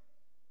say,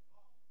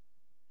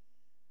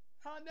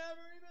 I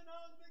never even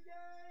hung the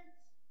gates.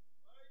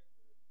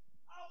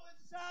 I was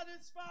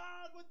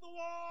satisfied with the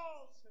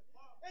walls.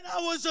 And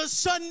I was a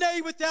Sunday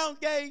without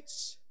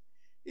gates.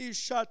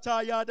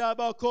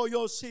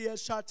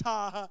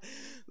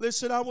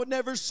 Listen, I would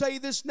never say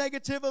this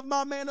negative of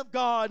my man of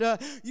God.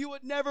 You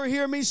would never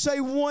hear me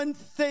say one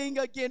thing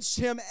against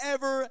him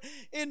ever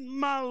in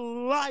my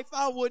life.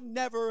 I would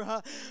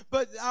never.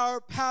 But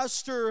our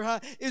pastor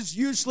is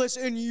useless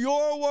in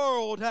your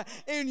world.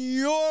 In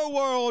your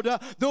world.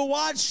 The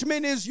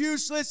watchman is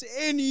useless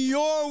in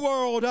your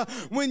world.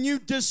 When you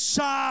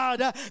decide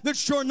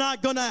that you're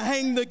not going to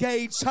hang the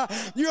gates.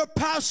 Your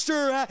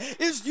pastor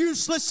is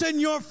useless in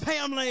your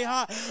family.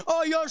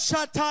 Oh, your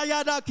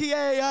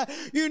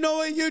you know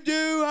what you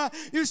do?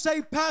 You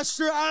say,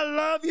 Pastor, I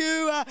love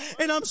you,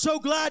 and I'm so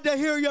glad to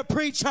hear you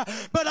preach,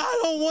 but I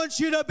don't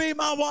want you to be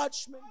my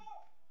watchman.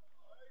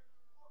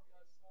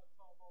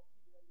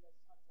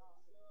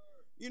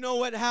 You know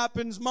what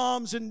happens,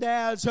 moms and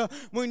dads,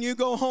 when you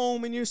go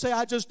home and you say,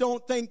 I just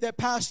don't think that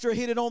Pastor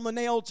hit it on the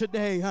nail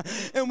today.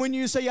 And when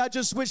you say, I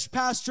just wish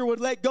Pastor would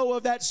let go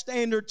of that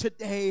standard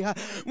today.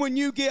 When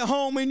you get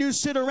home and you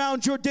sit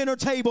around your dinner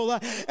table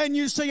and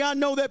you say, I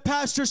know that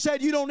Pastor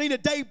said you don't need a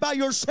date by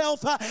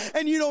yourself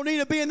and you don't need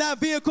to be in that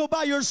vehicle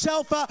by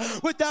yourself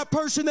with that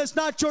person that's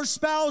not your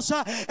spouse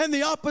and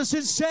the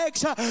opposite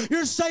sex.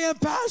 You're saying,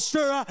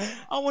 Pastor,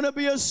 I want to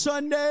be a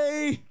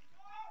Sunday.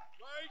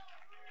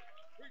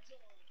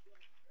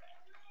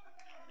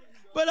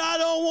 But I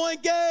don't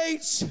want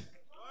gates.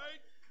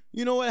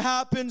 You know what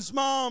happens,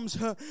 moms,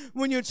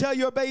 when you tell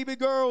your baby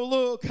girl,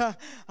 look,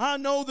 I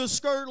know the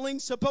skirt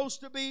length's supposed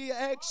to be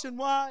X and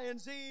Y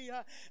and Z,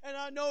 and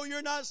I know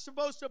you're not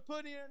supposed to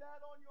put in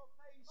that on your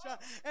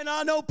face, and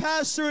I know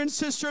Pastor and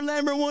Sister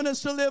Lambert want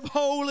us to live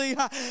holy,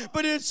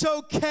 but it's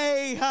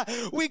okay.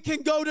 We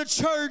can go to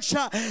church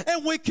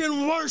and we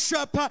can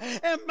worship,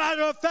 and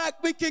matter of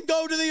fact, we can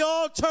go to the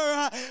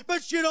altar,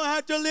 but you don't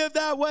have to live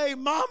that way,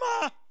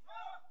 Mama.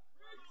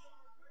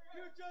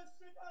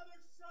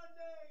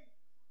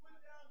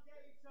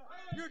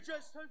 You're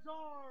just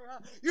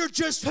Hazar. You're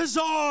just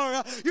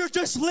Hazar. You're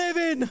just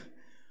living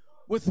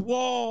with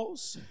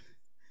walls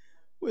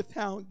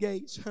without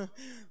gates.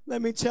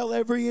 Let me tell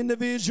every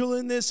individual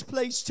in this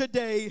place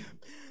today,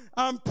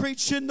 I'm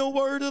preaching the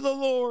word of the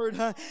Lord,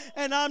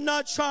 and I'm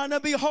not trying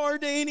to be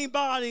hard to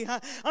anybody.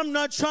 I'm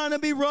not trying to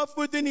be rough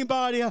with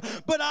anybody,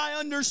 but I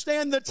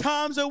understand the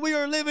times that we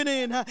are living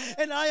in,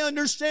 and I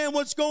understand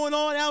what's going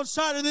on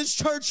outside of this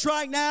church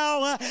right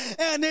now,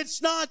 and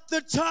it's not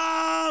the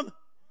time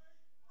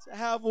to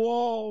have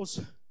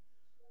walls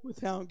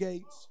without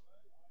gates.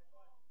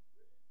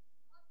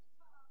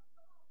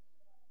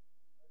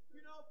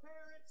 You know,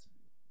 parents,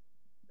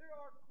 there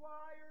are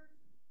choirs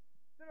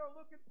that are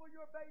looking for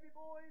your baby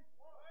boys.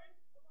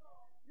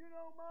 You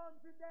know,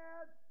 moms and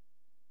dads,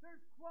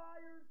 there's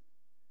choirs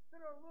that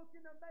are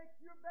looking to make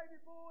your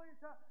baby boys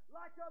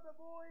like other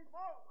boys.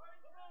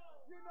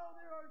 You know,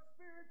 there are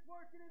spirits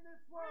working in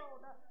this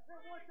world that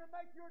want to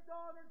make your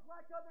daughters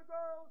like other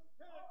girls.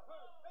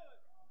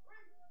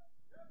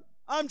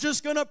 I'm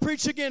just going to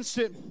preach against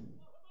it.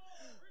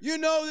 You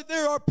know that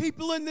there are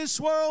people in this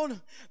world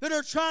that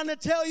are trying to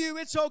tell you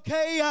it's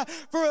okay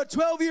for a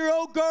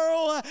 12-year-old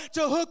girl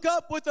to hook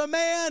up with a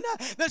man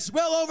that's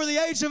well over the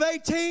age of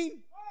 18.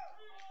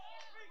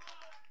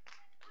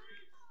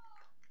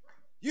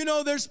 You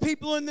know, there's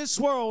people in this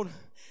world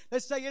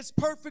that say it's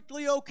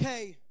perfectly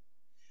okay.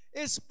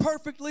 It's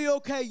perfectly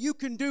okay. You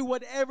can do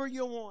whatever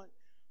you want.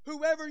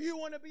 Whoever you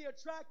want to be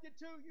attracted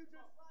to, you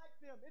just like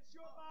them. It's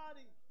your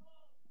body.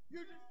 You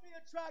just be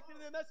attracted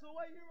to them. That's the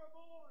way you were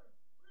born.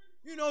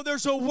 You know,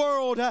 there's a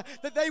world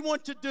that they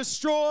want to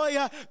destroy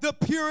the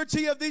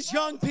purity of these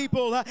young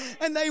people.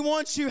 And they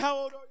want you. How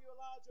old are you,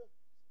 Elijah?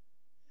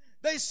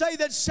 They say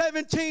that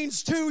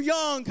 17's too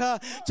young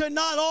to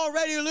not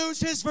already lose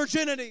his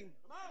virginity.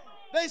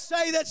 They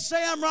say that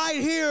Sam right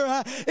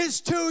here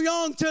is too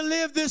young to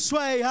live this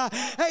way.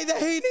 Hey, that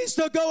he needs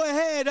to go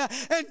ahead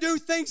and do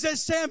things that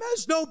Sam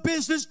has no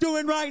business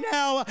doing right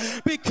now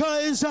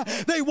because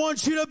they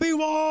want you to be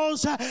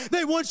walls.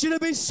 They want you to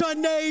be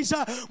Sundays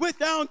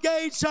without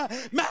gates.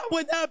 Matt,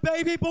 when that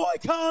baby boy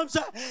comes,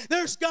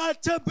 there's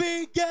got to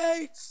be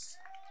gates.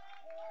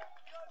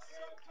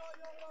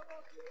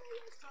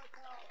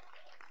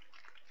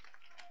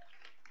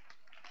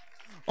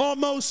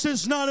 Almost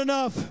is not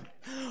enough.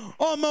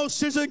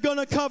 Almost isn't going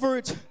to cover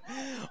it.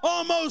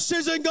 Almost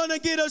isn't going to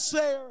get us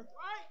there.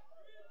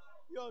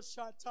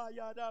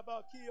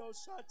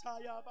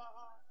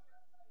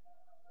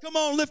 Come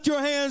on, lift your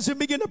hands and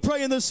begin to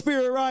pray in the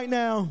Spirit right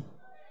now.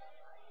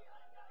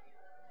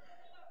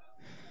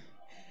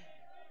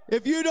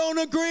 If you don't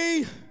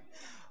agree,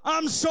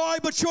 I'm sorry,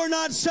 but you're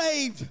not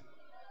saved.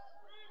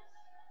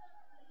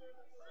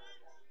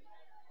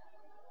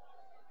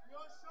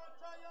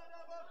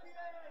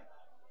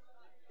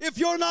 If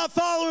you're not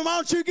following, why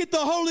don't you get the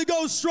Holy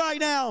Ghost right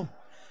now?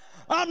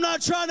 I'm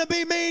not trying to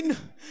be mean,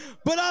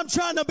 but I'm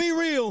trying to be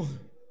real.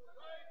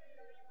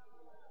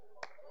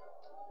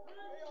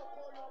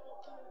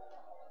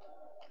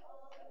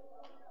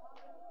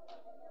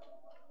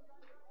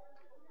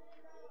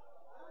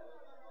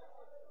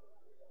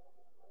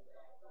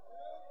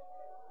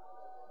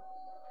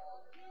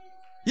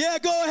 Yeah,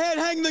 go ahead,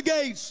 hang the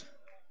gates.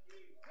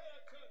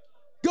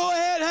 Go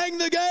ahead, hang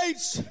the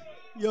gates.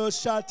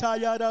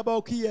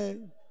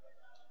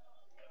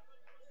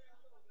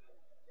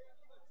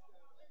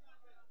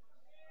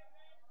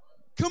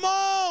 Come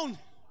on.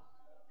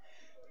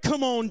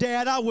 Come on,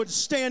 Dad. I would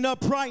stand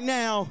up right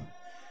now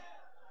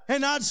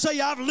and I'd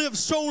say I've lived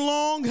so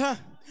long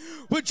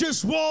with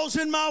just walls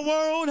in my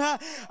world.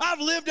 I've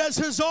lived as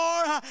Hazar.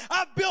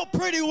 I've built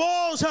pretty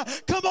walls.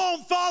 Come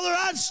on, Father.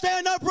 I'd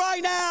stand up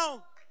right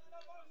now.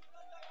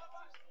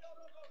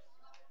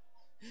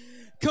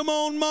 Come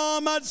on,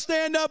 Mom, I'd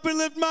stand up and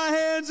lift my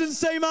hands and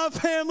say my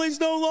family's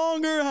no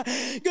longer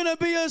gonna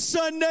be a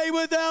Sunday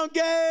without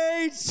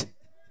gates.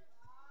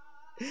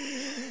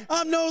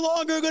 I'm no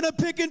longer gonna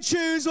pick and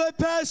choose what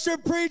pastor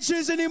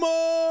preaches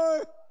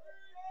anymore.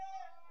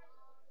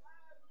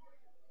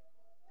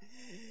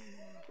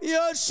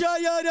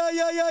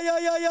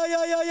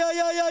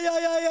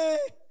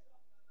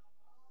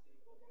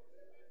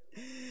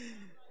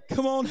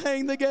 Come on,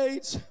 hang the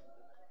gates.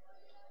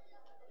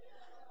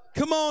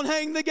 Come on,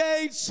 hang the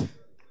gates.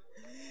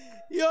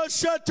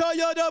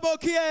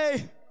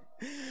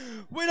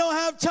 We don't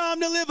have time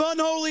to live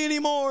unholy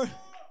anymore.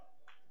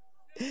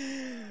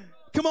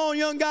 Come on,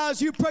 young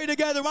guys, you pray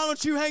together. Why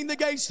don't you hang the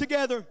gates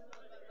together?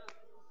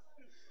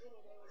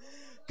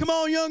 Come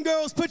on, young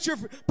girls, put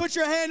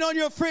your hand on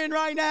your friend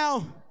right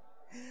now.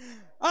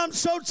 I'm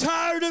so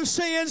tired of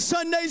seeing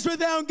Sundays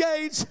without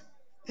gates.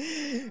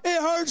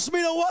 It hurts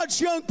me to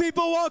watch young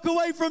people walk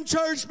away from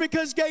church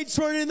because gates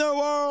weren't in their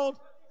world.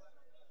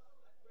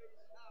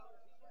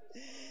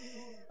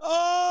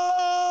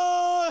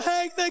 Oh,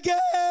 hang the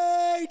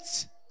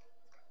gates.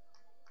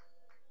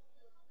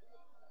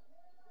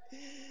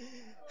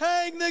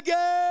 Hang the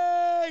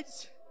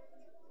gates.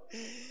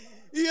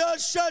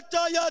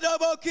 Yoshata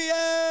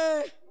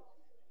yadabokie.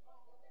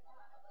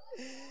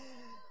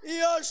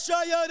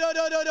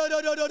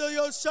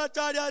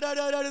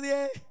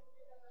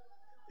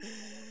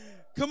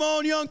 Come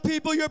on, young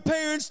people, your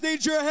parents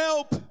need your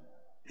help.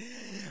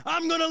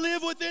 I'm going to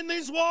live within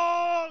these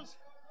walls.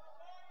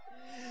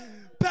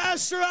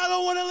 Pastor, I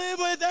don't want to live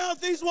without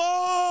these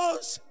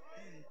walls.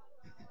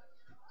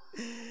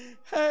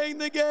 Hang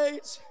the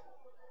gates.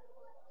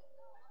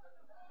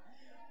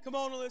 Come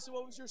on, Alyssa.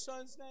 What was your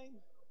son's name?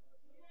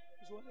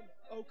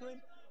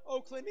 Oakland.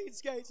 Oakland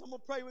needs gates. I'm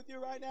going to pray with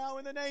you right now.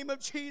 In the name of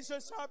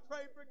Jesus, I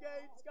pray for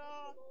gates,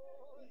 God.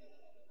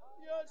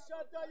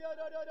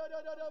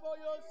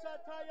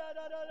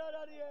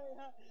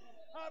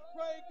 I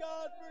pray,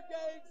 God, for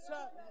gates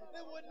that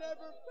would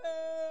never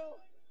fail.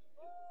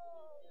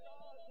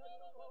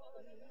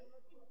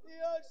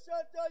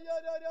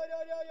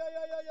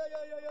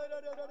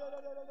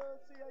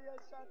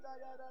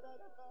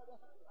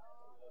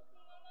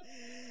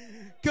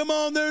 Come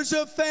on, there's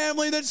a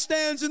family that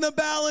stands in the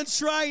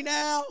balance right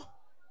now.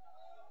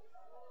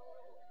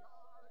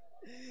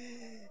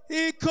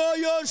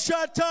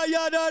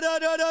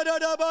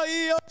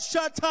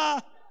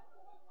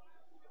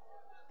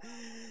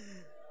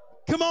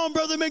 Come on,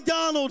 Brother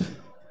McDonald.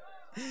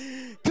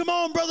 Come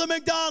on, Brother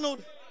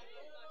McDonald.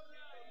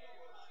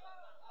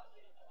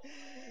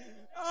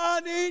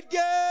 I need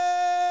gates.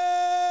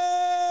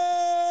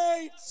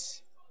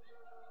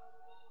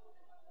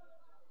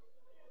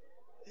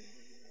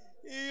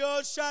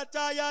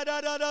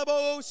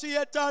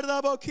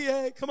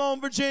 Come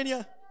on,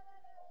 Virginia.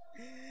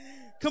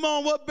 Come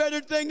on, what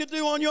better thing to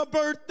do on your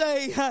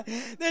birthday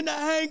than to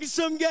hang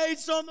some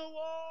gates on the walls?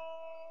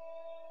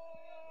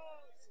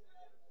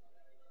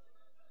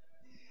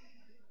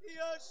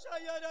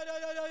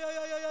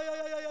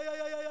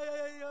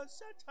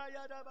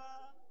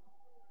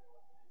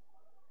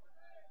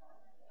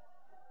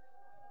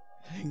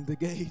 Hang the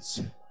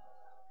gates.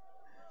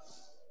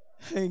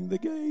 Hang the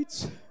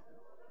gates.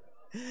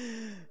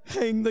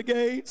 Hang the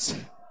gates.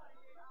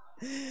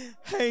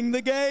 Hang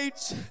the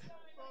gates.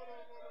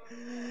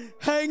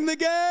 Hang the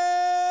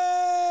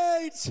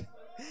gates.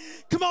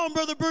 Come on,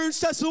 Brother Bruce.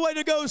 That's the way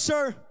to go,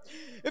 sir.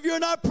 If you're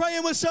not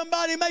praying with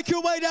somebody, make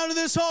your way down to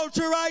this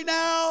altar right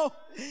now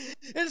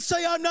and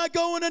say, I'm not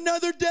going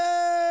another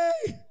day.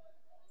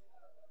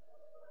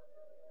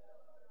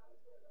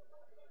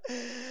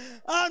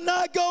 I'm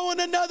not going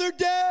another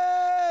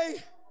day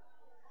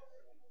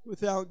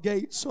without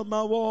gates on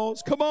my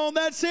walls. Come on,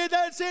 that's it,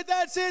 that's it,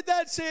 that's it,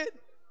 that's it.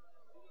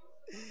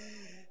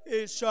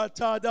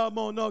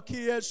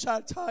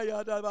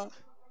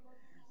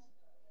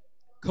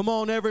 Come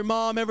on, every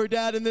mom, every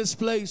dad in this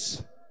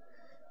place.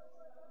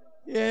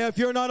 Yeah, if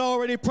you're not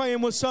already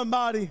praying with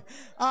somebody,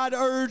 I'd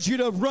urge you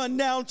to run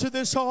down to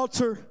this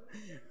altar.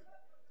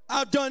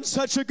 I've done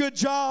such a good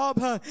job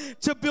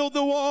to build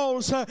the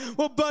walls.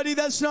 Well, buddy,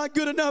 that's not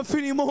good enough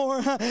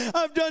anymore.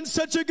 I've done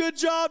such a good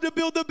job to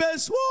build the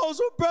best walls.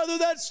 Well, brother,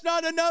 that's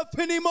not enough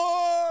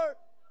anymore.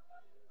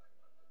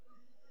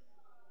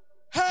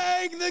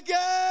 Hang the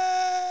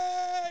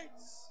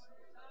gates.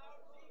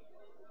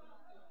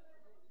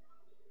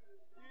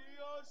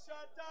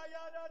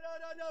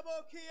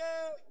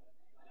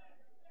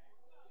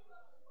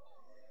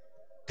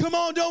 Come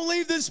on, don't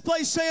leave this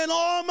place saying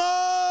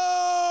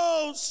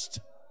almost.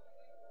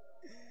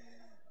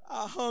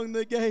 I hung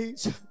the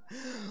gates.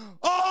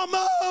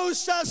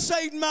 Almost I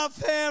saved my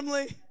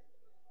family.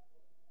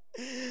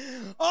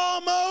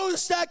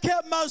 Almost I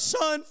kept my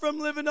son from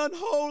living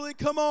unholy.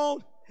 Come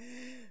on.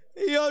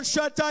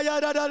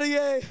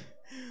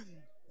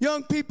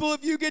 Young people,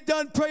 if you get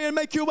done praying,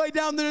 make your way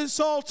down to this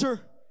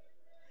altar.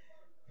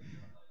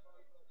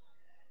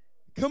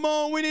 Come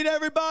on, we need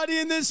everybody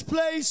in this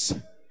place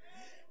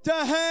to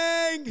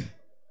hang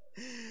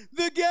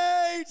the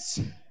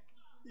gates.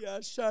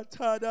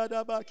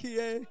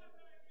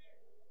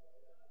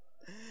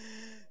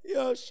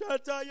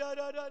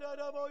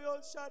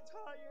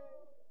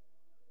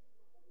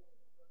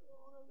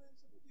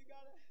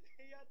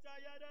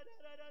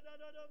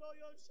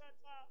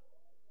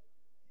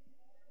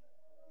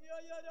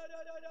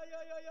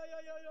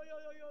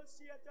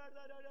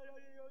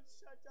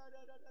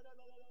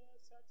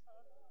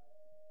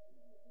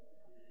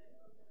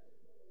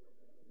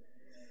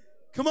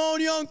 Come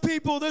on, young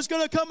people. There's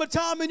going to come a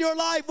time in your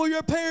life where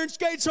your parents'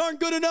 gates aren't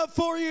good enough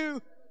for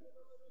you.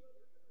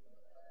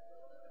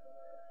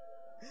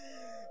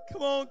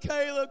 Come on,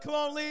 Caleb. Come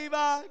on,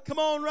 Levi. Come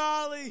on,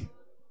 Riley.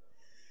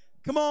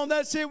 Come on,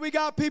 that's it. We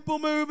got people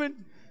moving.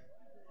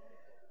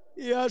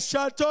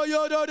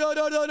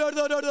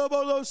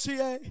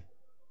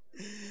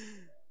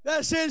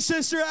 That's it,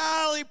 Sister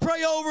Allie.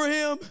 Pray over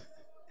him.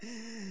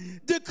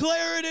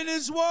 Declare it in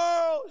his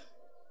world.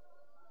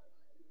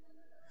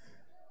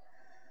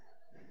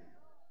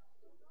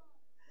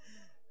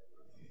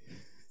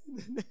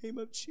 In the name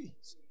of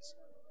Jesus.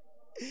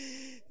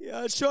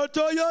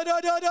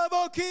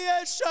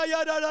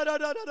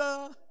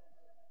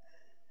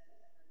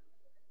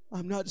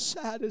 I'm not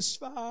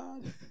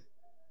satisfied.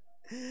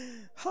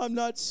 I'm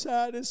not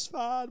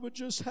satisfied with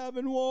just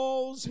having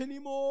walls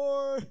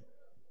anymore.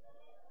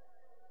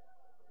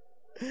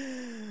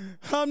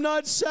 I'm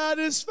not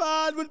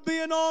satisfied with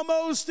being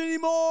almost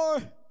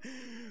anymore.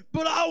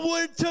 But I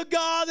would to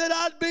God that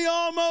I'd be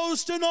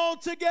almost and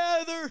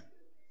altogether.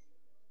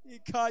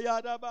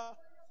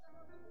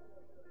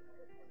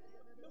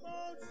 Come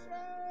on,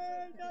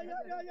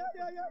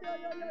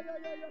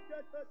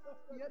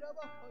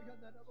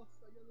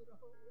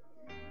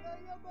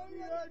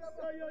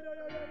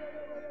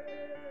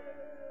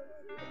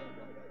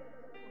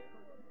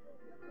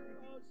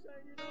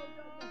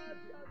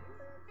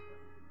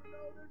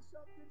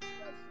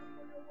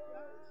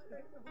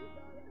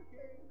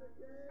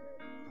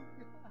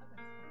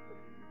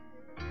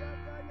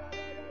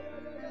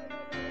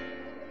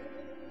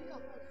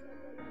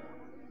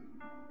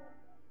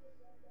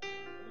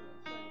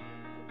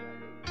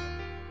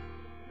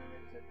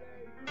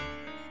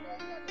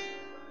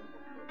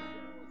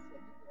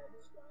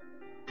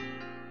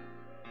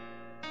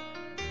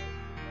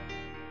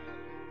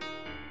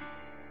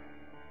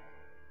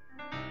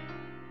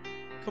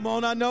 Come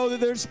on, I know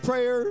that there's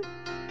prayer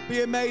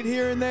being made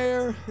here and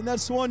there, and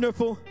that's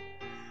wonderful.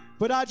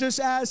 But I just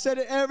ask that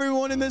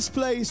everyone in this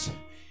place,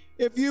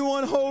 if you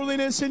want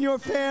holiness in your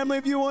family,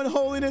 if you want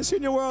holiness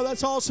in your world,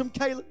 that's awesome,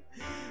 Caleb.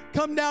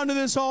 Come down to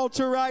this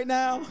altar right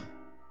now.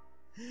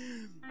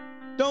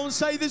 Don't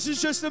say this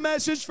is just a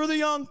message for the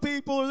young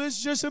people or this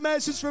is just a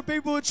message for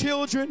people with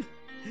children.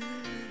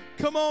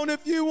 Come on,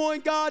 if you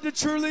want God to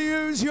truly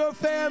use your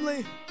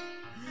family,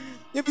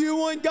 if you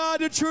want God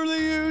to truly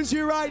use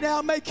you right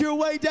now, make your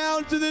way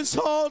down to this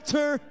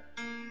altar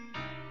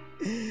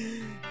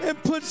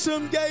and put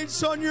some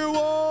gates on your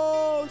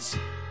walls.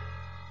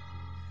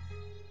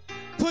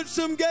 Put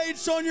some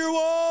gates on your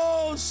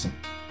walls.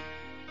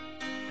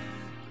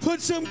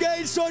 Put some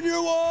gates on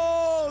your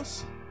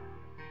walls.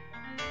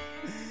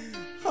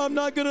 I'm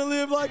not going to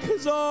live like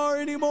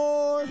Hazar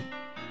anymore.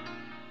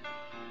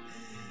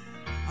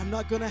 I'm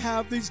not going to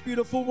have these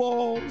beautiful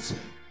walls.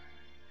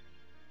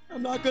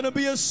 I'm not going to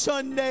be a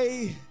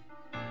Sunday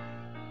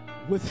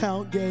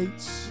without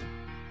gates.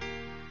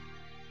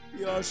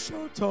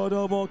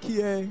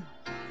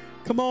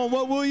 Come on,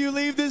 what will you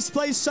leave this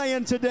place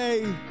saying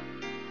today?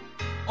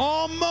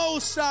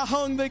 Almost I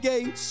hung the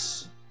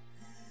gates.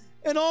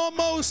 And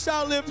almost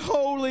I lived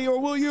holy.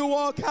 Or will you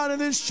walk out of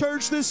this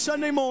church this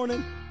Sunday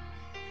morning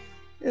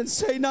and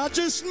say, not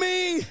just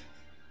me,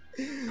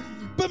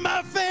 but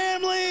my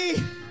family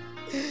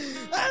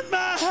and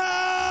my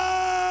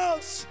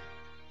house,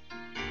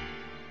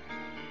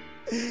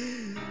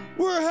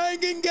 we're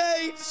hanging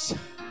gates.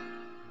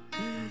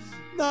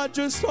 Not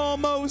just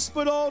almost,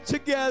 but all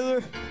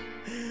together.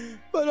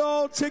 But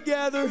all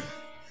together.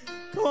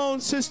 Come on,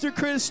 Sister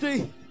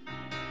Christy.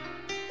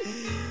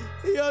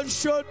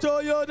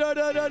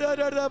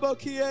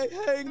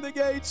 Hang the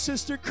gates,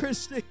 Sister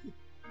Christy.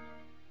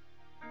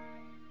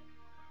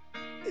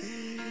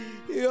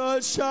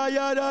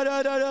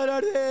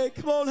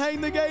 Come on,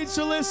 hang the gates,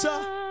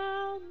 Alyssa.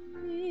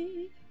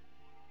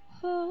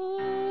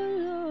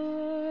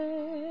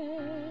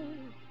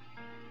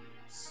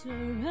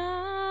 Surround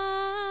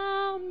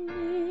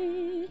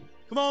me.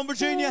 Come on,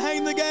 Virginia,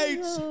 hang the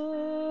gates.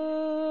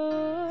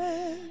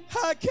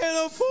 I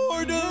can't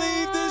afford to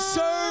leave this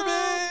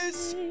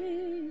service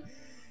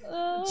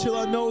until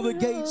I know the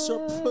gates are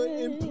put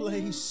in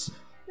place.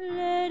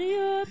 Let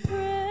your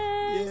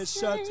presence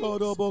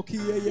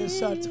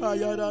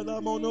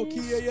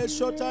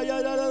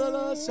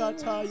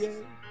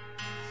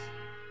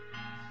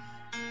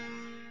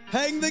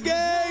hang the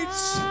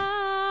gates.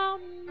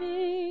 surround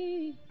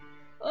me.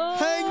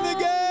 Hang the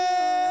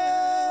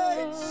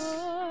gates.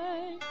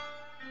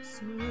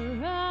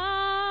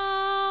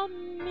 Surround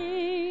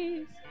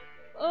me,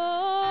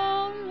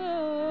 oh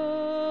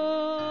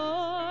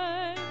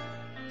Lord.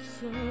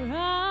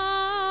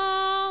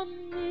 Surround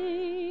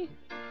me,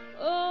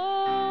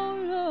 oh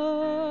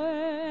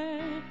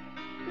Lord.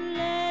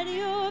 Let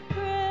your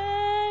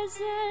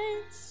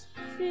presence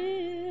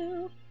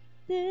fill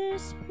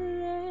this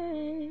place.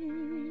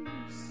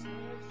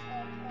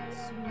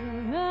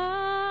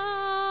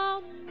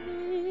 Surround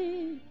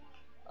me,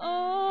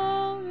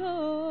 oh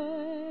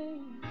Lord.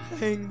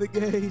 Hang the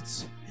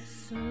gates.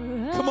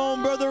 Come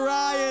on, Brother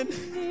Ryan.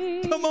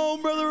 Come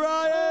on, Brother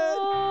Ryan.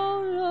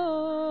 Oh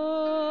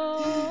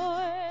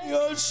Lord.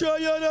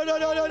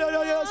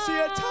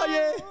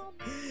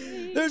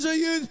 There's a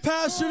youth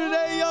pastor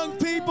today, young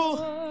people,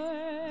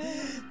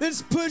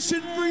 that's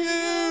pushing for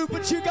you,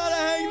 but you gotta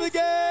hang the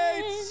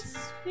gates.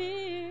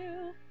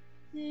 Fill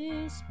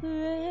this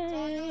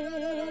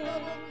place.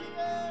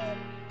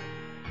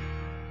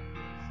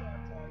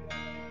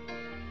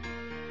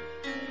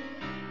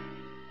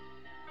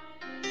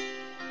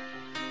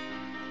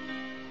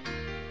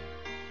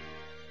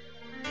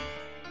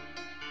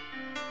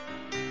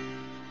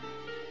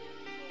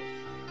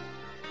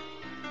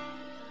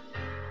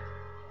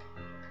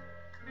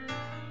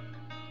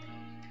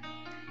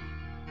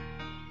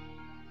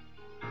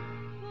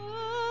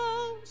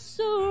 Oh,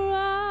 surround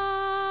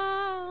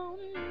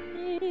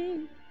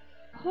me,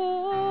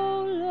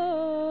 oh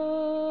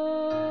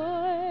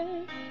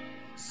Lord.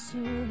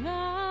 Surround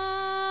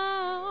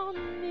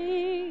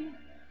me,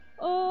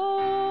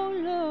 oh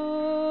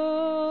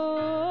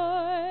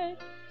Lord.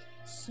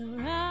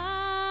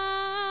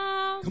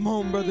 Surround Come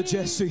on, Brother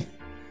Jesse.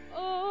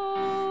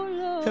 oh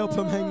Lord. Help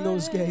him hang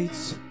those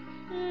gates.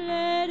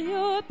 Let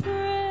your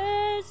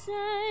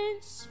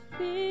presence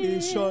fill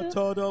this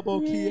place.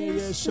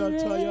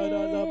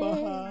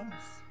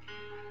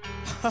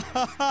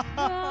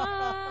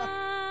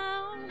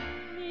 Surround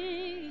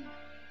me,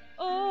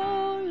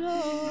 oh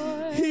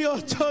Lord.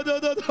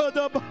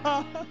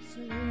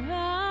 Surround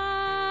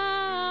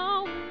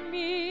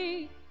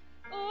me,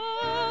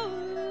 oh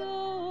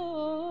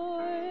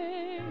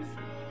Lord.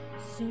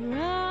 Surround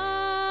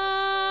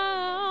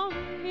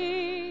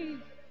me,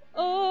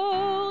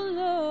 oh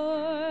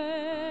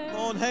Lord.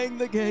 Come on, hang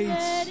the Let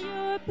gates.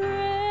 your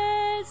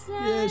presence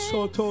Yes,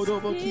 fill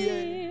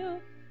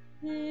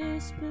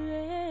this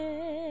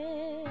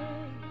place.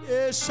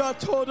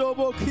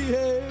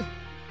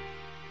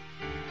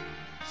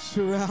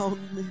 Surround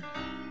me.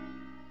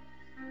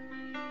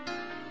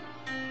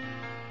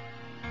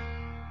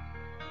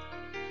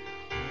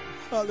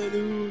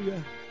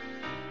 Hallelujah.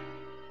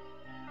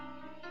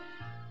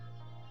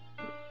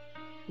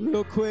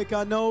 Real quick,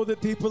 I know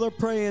that people are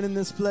praying in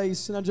this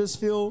place, and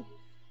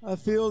I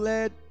feel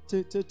led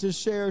to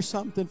share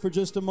something for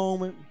just a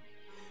moment.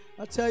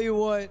 I tell you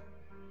what,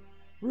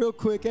 real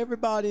quick,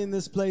 everybody in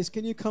this place,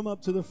 can you come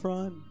up to the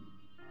front?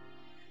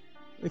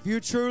 If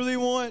you truly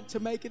want to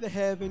make it to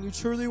heaven, you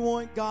truly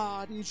want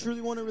God, and you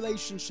truly want a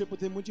relationship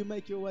with Him, would you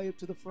make your way up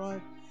to the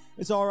front?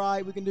 It's all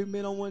right. We can do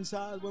men on one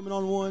side, women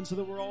on one, so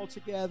that we're all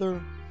together,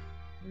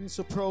 and it's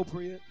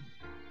appropriate.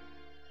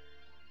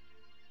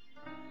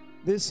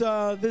 This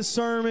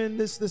sermon,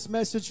 this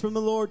message from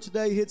the Lord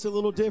today hits a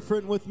little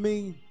different with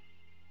me.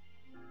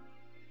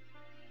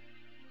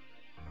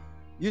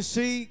 You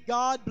see,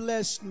 God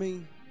blessed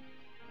me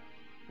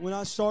when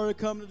I started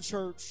coming to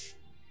church.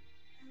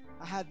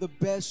 I had the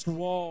best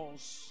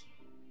walls.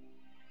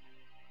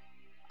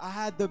 I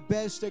had the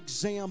best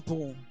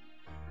example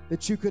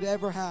that you could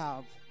ever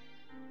have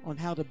on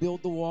how to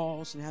build the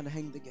walls and how to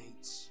hang the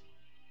gates.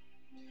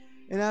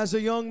 And as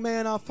a young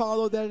man, I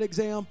followed that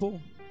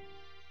example.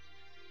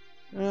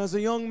 And as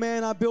a young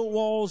man, I built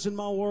walls in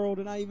my world,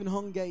 and I even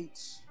hung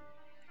gates.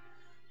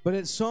 But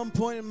at some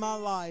point in my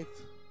life,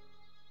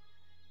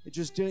 it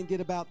just didn't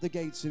get about the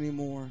gates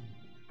anymore.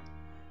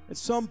 At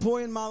some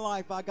point in my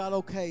life, I got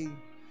okay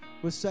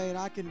with saying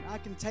I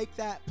can take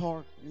that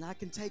part and I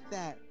can take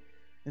that.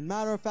 And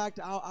matter of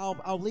fact,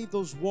 I'll leave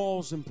those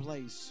walls in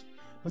place.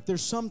 But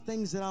there's some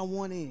things that I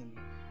want in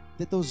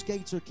that those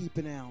gates are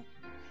keeping out.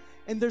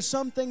 And there's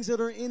some things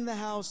that are in the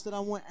house that I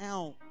want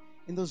out,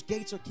 and those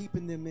gates are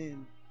keeping them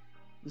in.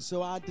 And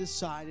so I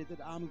decided that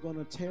I'm going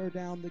to tear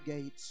down the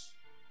gates.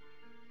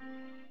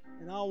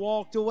 And I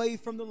walked away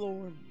from the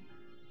Lord.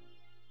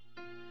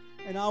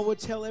 And I would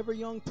tell every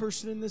young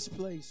person in this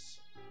place,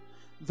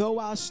 though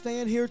I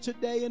stand here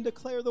today and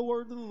declare the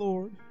word of the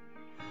Lord,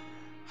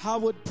 I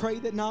would pray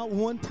that not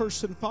one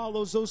person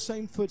follows those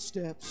same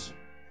footsteps.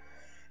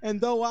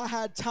 And though I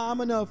had time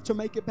enough to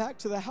make it back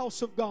to the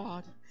house of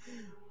God,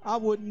 I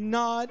would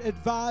not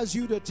advise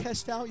you to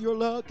test out your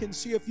luck and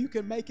see if you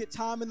can make it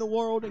time in the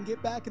world and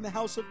get back in the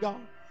house of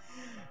God.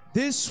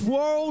 This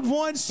world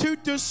wants to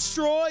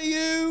destroy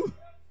you.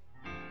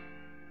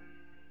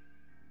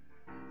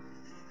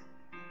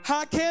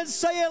 I can't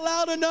say it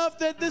loud enough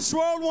that this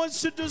world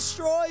wants to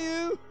destroy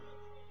you.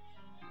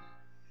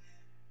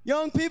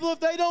 Young people,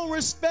 if they don't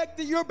respect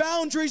your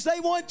boundaries,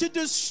 they want to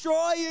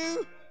destroy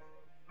you.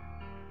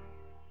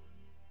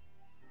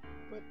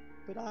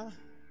 But I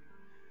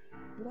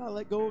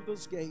let go of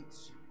those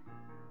gates.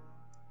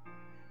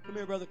 Come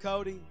here, Brother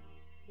Cody,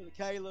 Brother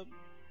Caleb.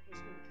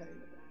 Let's go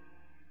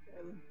to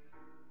Caleb.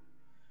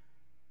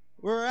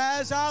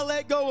 Whereas I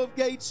let go of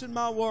gates in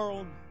my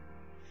world,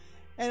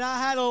 and I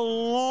had a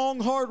long,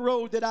 hard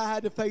road that I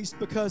had to face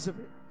because of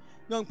it.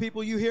 Young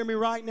people, you hear me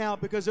right now,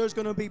 because there's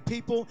going to be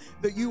people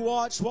that you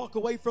watch walk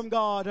away from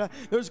God.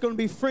 There's going to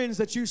be friends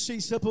that you see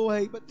slip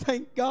away. But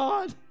thank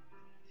God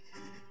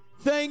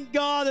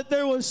that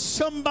there was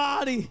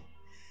somebody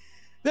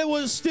that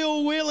was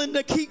still willing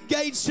to keep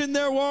gates in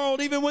their world,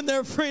 even when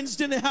their friends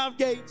didn't have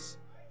gates.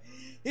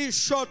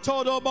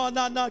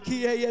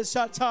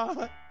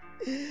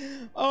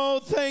 Oh,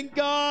 thank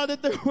God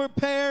that there were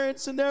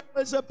parents and there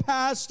was a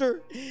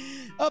pastor,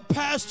 a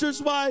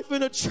pastor's wife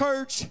in a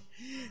church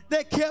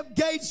that kept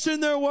gates in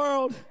their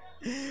world.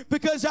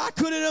 Because I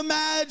couldn't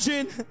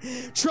imagine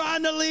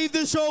trying to leave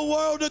this old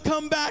world to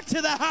come back to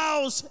the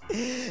house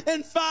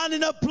and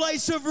finding a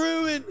place of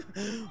ruin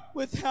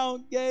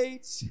without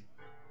gates.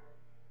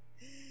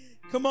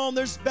 Come on,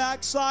 there's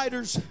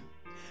backsliders.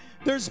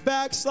 There's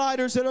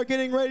backsliders that are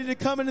getting ready to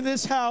come into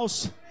this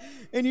house.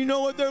 And you know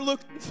what they're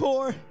looking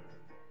for?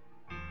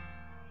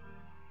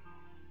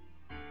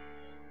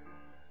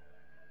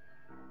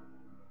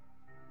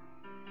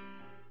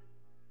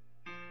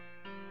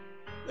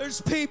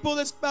 There's people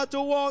that's about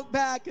to walk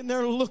back and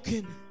they're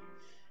looking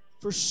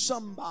for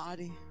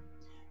somebody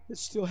that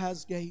still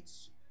has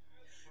gates.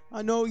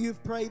 I know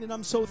you've prayed and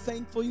I'm so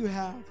thankful you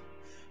have.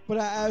 But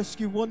I ask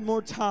you one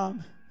more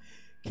time,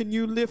 can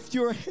you lift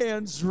your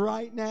hands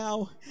right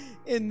now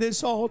in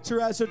this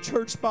altar as a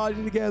church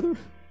body together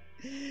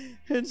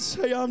and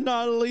say, I'm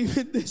not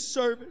leaving this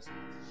service.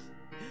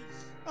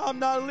 I'm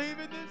not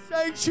leaving this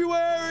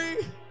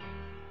sanctuary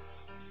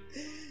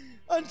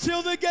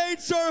until the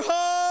gates are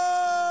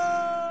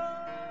hung.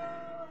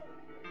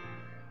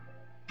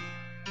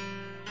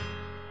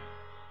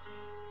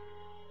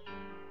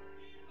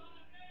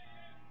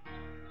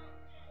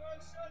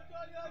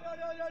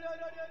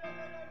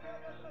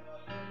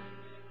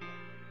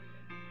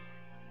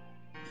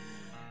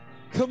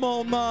 Come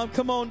on, Mom.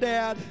 Come on,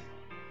 Dad.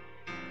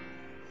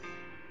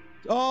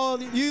 Oh,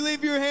 you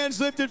leave your hands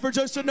lifted for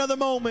just another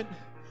moment,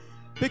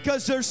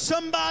 because there's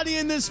somebody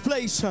in this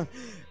place,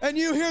 and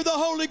you hear the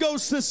Holy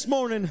Ghost this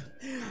morning.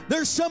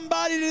 There's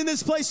somebody in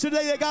this place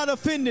today that got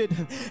offended,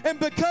 and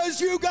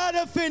because you got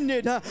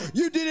offended,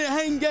 you didn't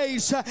hang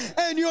gates,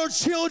 and your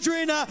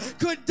children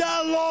could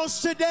die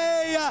lost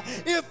today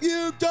if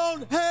you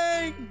don't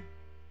hang.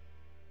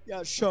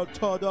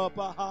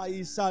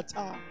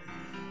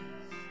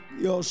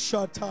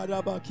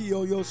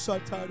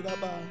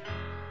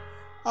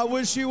 I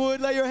wish you would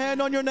lay your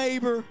hand on your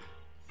neighbor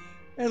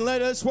and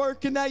let us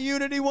work in that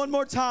unity one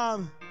more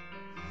time.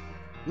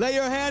 Lay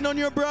your hand on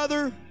your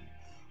brother,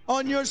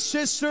 on your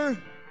sister,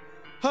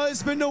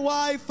 husband to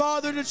wife,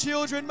 father to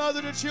children,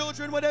 mother to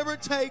children, whatever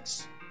it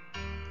takes.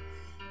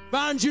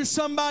 Find you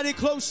somebody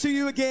close to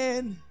you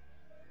again.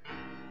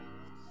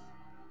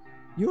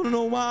 You want to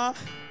know why?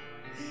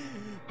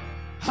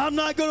 I'm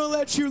not going to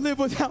let you live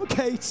without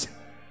gates.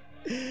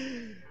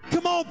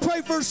 Come on,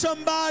 pray for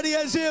somebody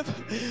as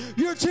if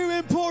you're too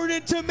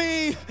important to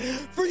me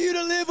for you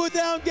to live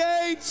without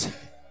gates.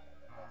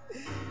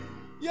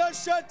 You're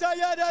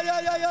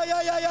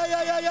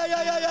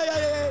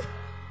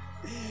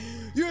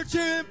too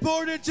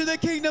important to the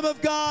kingdom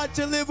of God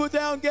to live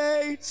without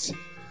gates.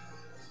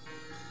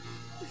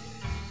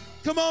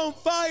 Come on,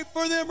 fight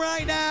for them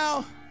right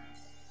now.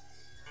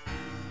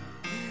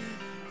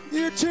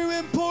 You're too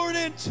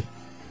important.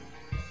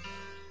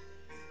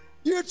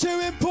 You're too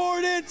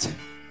important.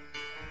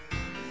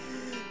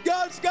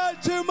 God's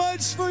got too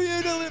much for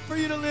you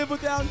to live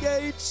without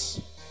gates.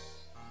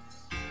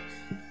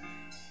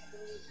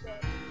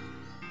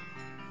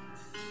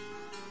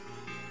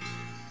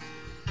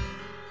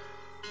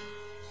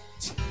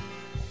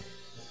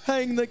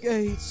 Hang the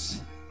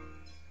gates.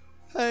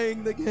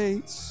 Hang the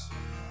gates.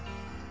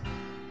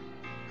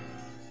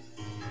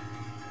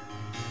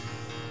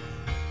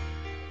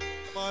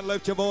 Come on,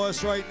 lift your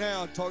voice right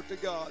now and talk to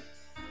God.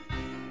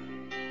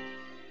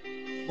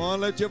 Come on,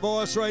 lift your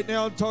voice right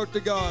now and talk to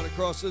God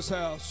across this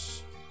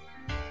house.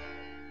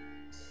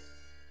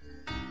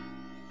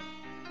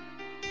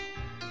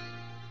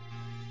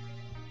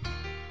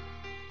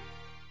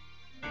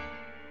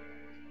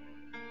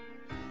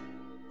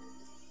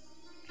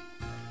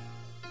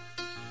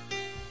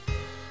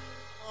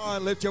 Come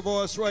on, lift your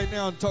voice right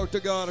now and talk to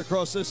God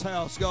across this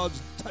house.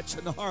 God's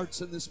touching the hearts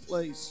in this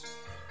place.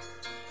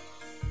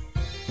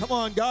 Come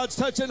on, God's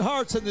touching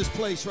hearts in this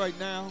place right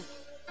now.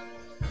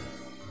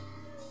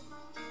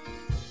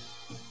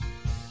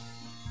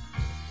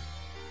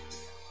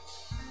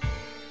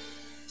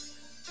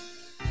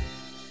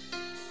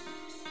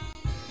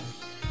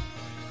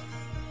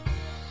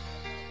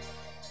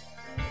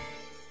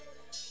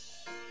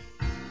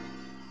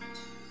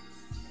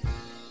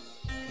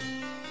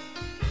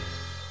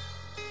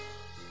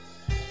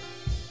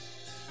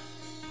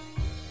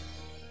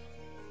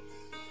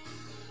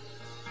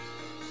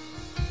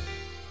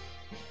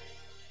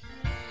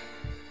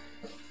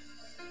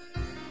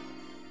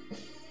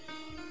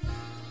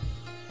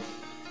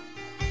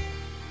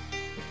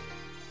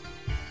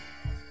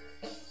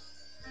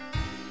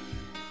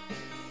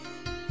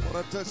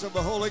 What a touch of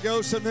the Holy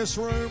Ghost in this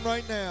room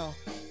right now.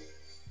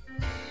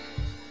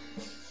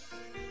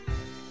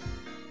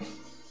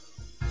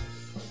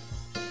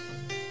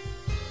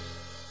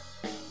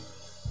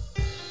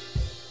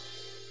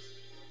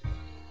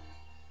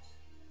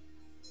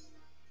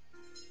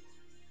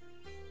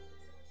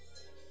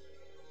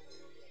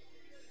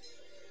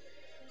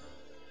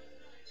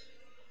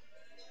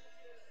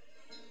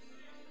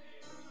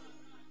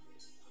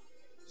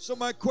 So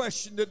my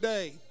question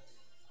today,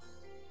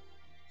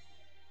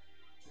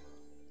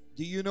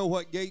 do you know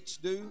what gates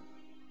do?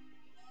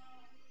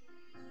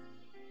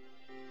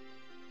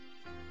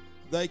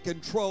 They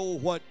control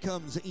what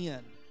comes in.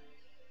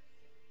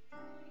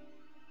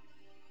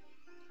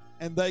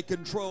 And they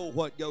control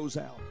what goes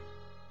out.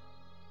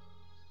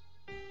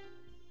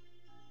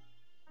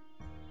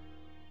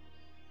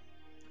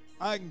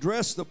 I can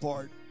dress the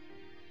part.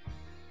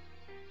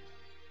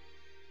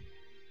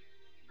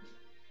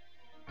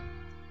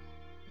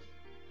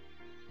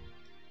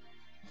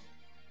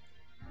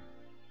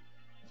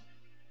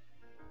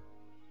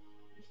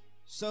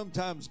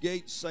 Sometimes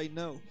gates say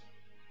no.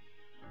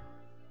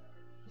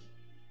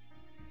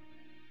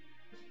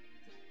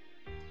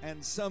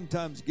 And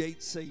sometimes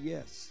gates say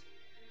yes.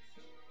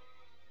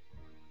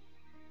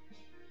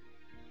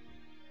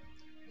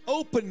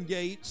 Open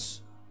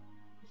gates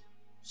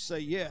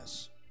say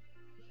yes.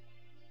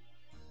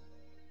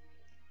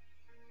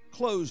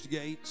 Closed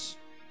gates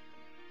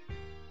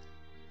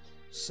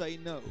say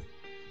no.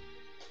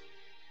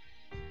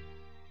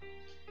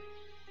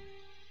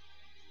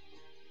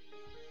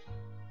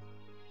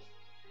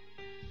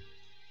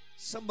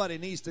 Somebody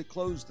needs to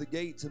close the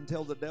gates and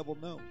tell the devil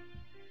no.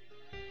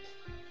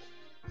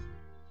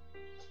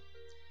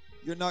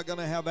 You're not going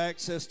to have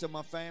access to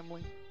my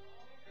family.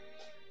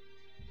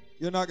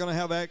 You're not going to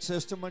have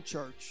access to my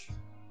church.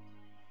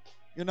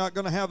 You're not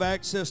going to have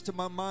access to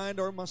my mind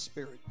or my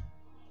spirit.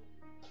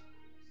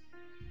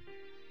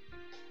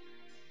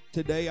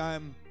 Today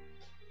I'm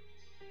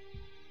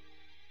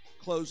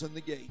closing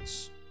the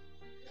gates.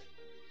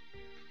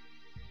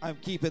 I'm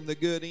keeping the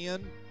good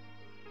in.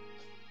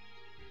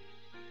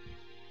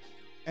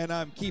 And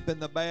I'm keeping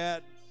the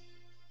bad.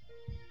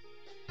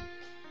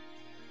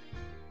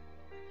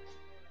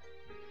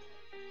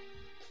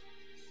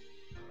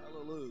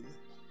 Hallelujah.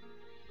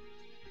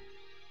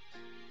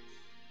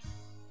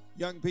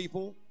 Young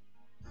people,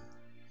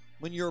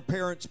 when your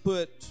parents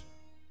put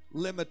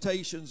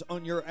limitations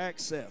on your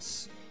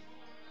access,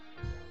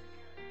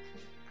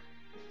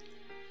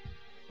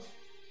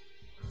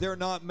 they're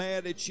not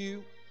mad at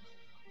you.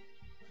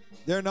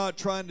 They're not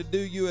trying to do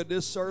you a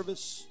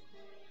disservice.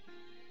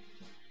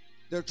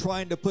 They're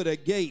trying to put a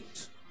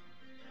gate,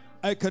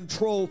 a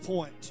control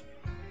point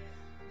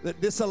that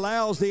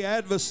disallows the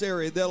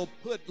adversary that'll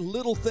put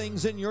little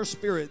things in your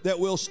spirit that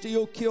will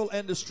steal, kill,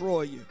 and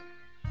destroy you.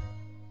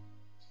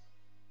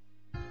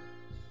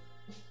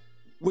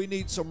 We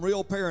need some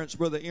real parents,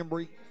 Brother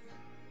Embry,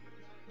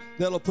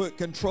 that'll put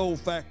control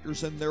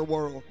factors in their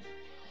world.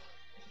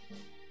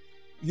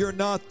 You're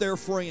not their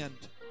friend.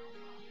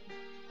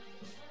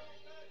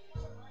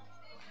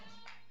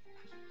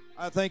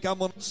 I think I'm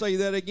going to say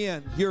that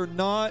again. You're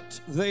not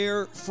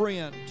their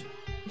friend.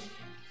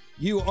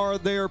 You are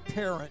their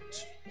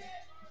parent.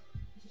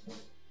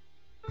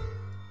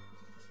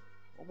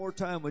 One more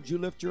time, would you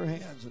lift your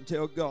hands and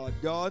tell God,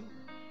 God,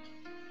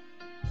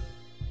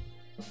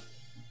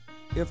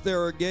 if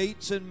there are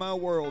gates in my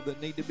world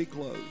that need to be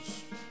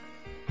closed,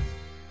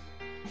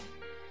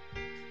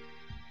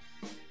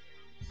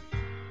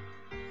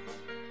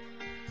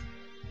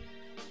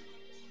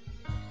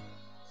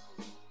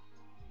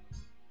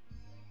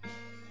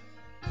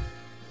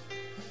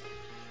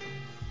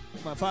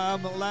 if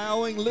I'm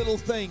allowing little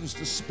things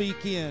to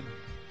speak in.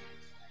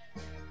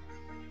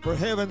 For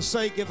heaven's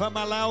sake, if I'm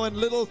allowing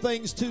little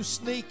things to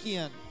sneak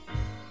in.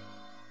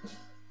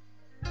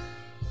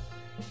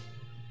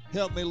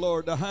 Help me,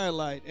 Lord, to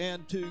highlight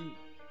and to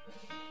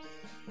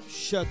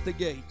shut the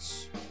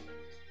gates.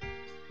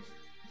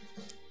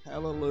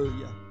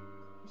 Hallelujah.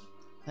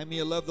 How many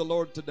of you love the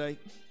Lord today?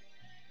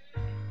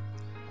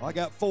 I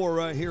got 4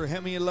 right here. How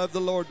many of you love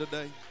the Lord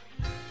today?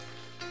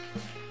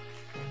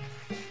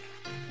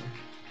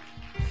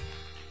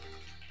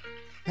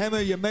 How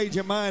many of you made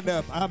your mind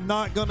up? I'm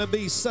not going to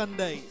be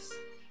Sundays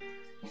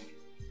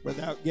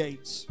without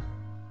gates.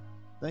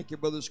 Thank you,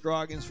 Brother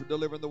Scroggins, for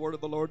delivering the word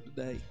of the Lord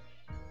today.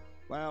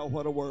 Wow,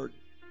 what a word.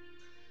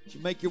 As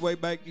you make your way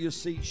back to your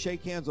seat,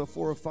 shake hands with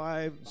 4 or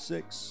 5,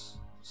 6,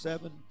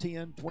 7,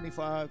 10,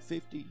 25,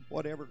 50,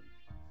 whatever.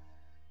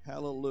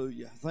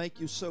 Hallelujah. Thank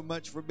you so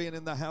much for being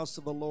in the house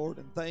of the Lord,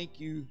 and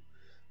thank you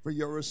for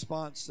your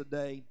response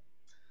today.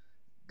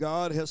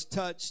 God has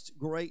touched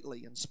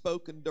greatly and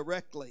spoken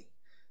directly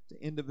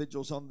to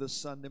individuals on this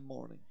Sunday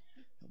morning.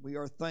 And we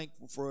are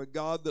thankful for a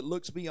God that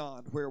looks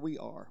beyond where we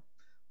are.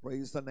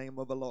 Praise the name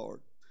of the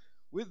Lord.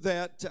 With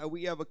that,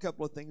 we have a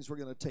couple of things we're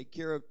going to take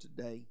care of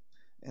today.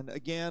 And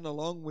again,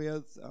 along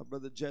with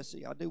Brother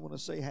Jesse, I do want to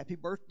say happy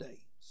birthday.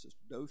 Sister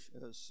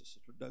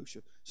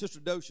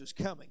Dosha's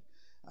coming.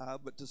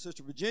 But to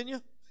Sister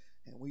Virginia,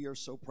 and we are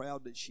so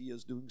proud that she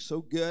is doing so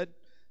good.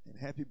 And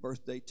happy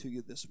birthday to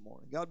you this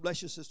morning. God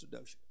bless you, Sister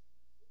Dosha.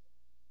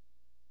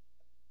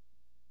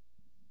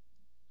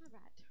 All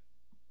right.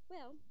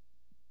 Well,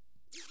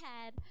 we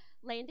had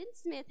Landon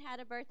Smith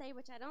had a birthday,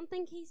 which I don't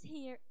think he's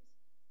here.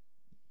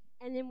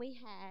 And then we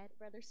had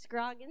Brother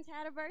Scroggins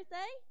had a birthday.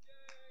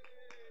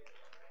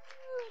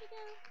 Ooh, where'd he go?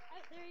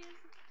 Oh, there he is.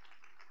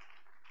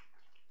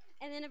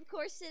 And then, of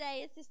course,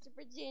 today is Sister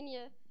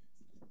Virginia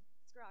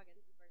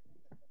Scroggins' birthday.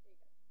 There you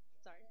go.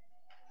 Sorry.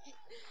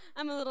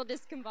 I'm a little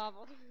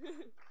discombobbled.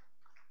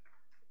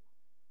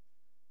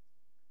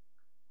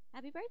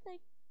 Happy birthday.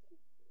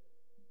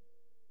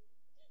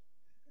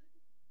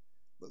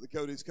 Brother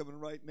Cody's coming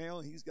right now.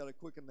 He's got a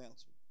quick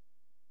announcement.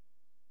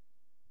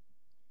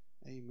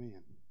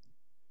 Amen.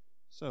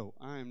 So,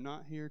 I am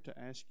not here to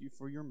ask you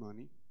for your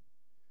money.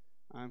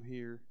 I'm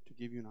here to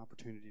give you an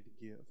opportunity to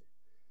give.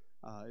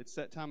 It's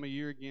that time of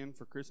year again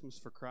for Christmas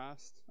for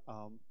Christ.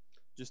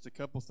 Just a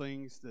couple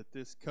things that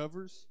this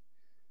covers.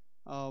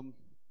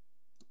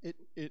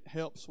 It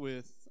helps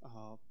with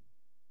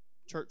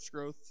church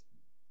growth,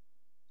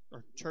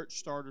 or church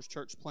starters,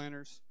 church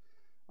planners.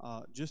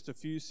 Just a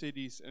few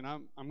cities, and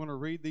I'm going to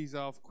read these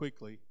off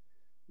quickly,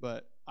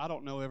 but I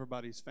don't know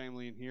everybody's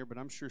family in here, but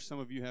I'm sure some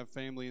of you have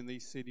family in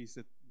these cities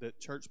that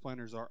church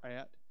planners are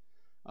at.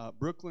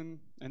 Brooklyn,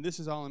 and this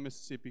is all in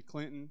Mississippi: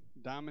 Clinton,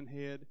 Diamond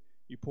Head,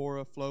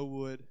 Eupora,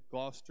 Flowood,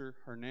 Gloucester,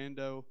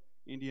 Hernando,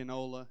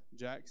 Indianola,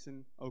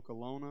 Jackson,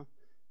 Okolona,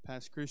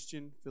 Pass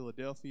Christian,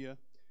 Philadelphia,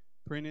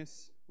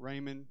 Prentice,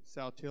 Raymond,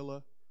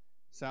 Saltillo,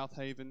 South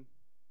Haven.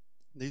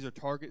 These are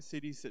target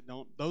cities that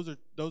don't. Those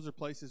are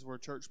places where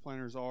church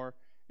planners are,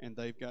 and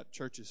they've got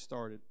churches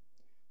started.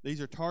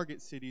 These are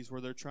target cities where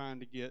they're trying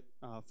to get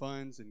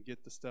funds and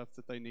get the stuff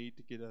that they need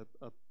to get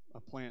a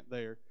plant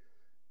there.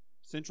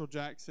 Central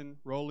Jackson,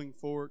 Rolling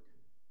Fork,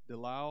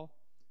 Delisle,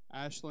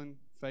 Ashland,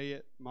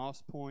 Fayette,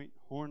 Moss Point,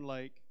 Horn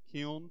Lake,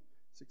 Kiln,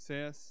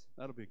 Success,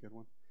 that'll be a good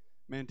one,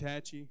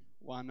 Mantachie,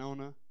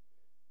 Winona,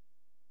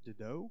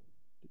 Dido,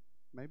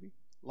 maybe,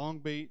 Long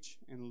Beach,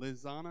 and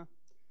Lizana.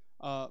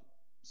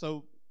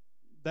 So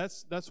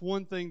that's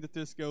one thing that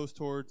this goes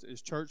towards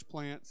is church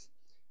plants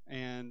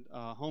and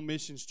home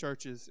missions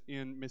churches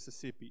in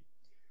Mississippi.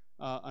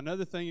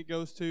 Another thing it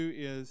goes to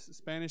is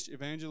Spanish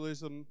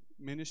evangelism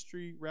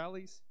ministry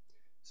rallies,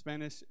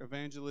 Spanish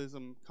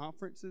evangelism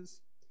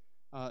conferences,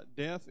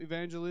 deaf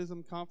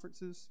evangelism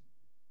conferences,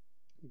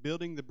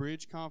 Building the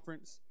Bridge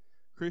Conference,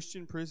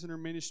 Christian prisoner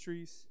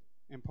ministries,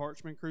 and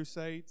Parchment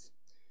crusades.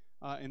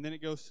 And then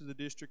it goes to the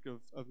District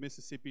of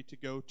Mississippi to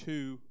go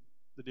to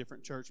the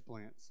different church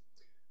plants.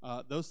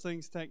 Those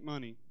things take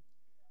money.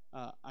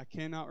 I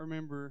cannot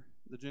remember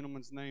the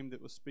gentleman's name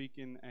that was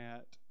speaking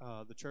at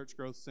the church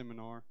growth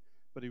seminar,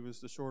 but he was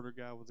the shorter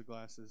guy with the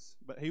glasses.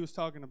 But he was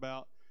talking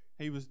about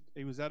he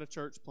was at a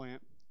church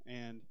plant,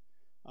 and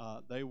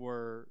they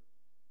were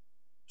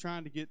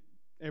trying to get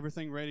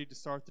everything ready to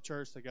start the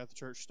church. They got the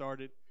church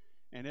started,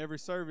 and every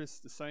service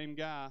the same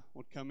guy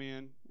would come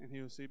in, and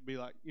he'd be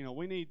like,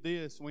 we need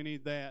this, we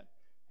need that.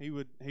 He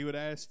would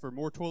ask for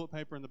more toilet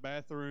paper in the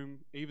bathroom,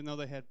 even though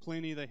they had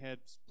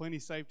plenty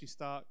safety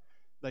stock.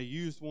 They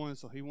used one,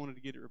 so he wanted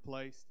to get it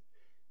replaced.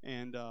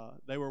 And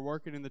they were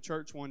working in the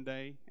church one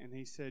day, and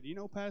he said,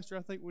 Pastor,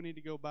 I think we need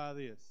to go buy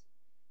this.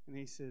 And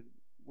he said,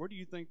 where do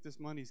you think this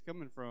money's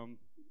coming from?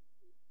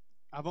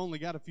 I've only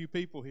got a few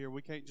people here.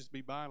 We can't just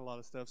be buying a lot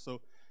of stuff.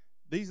 So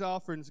these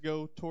offerings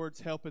go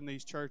towards helping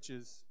these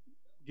churches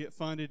get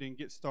funded and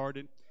get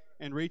started,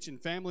 and reaching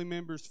family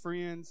members,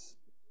 friends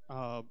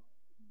of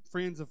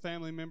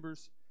family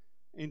members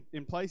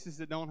in places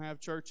that don't have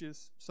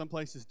churches. Some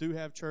places do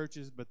have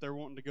churches, but they're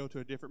wanting to go to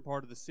a different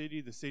part of the city.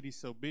 The city's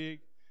so big,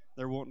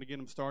 they're wanting to get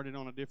them started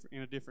on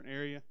in a different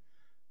area.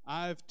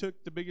 I've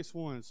took the biggest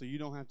one, so you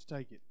don't have to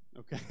take it,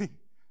 okay?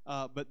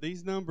 But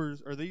these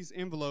numbers, or these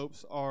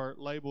envelopes, are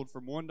labeled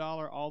from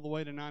 $1 all the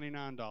way to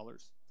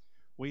 $99.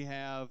 We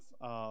have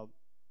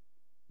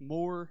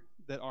more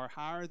that are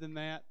higher than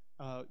that.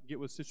 Get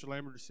with Sister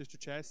Lambert or Sister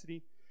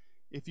Chastity.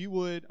 If you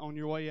would, on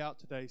your way out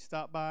today,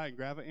 stop by and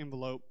grab an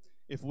envelope.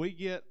 If we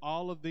get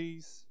all of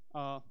these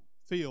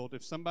filled,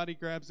 if somebody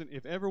grabs it,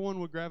 if everyone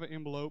would grab an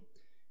envelope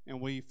and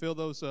we fill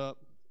those up,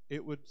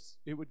 it would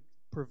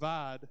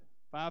provide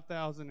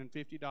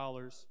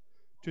 $5,050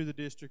 to the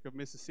District of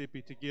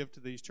Mississippi to give to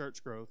these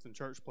church growth and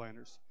church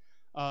planners.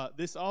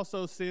 This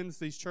also sends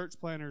these church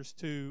planners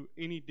to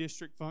any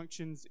district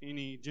functions,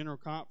 any general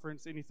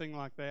conference, anything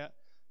like that,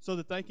 so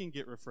that they can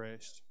get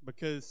refreshed.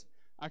 Because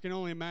I can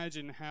only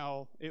imagine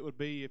how it would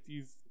be if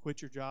you've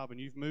quit your job and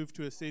you've moved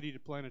to a city to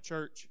plant a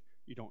church.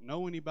 You don't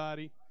know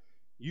anybody.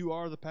 You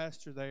are the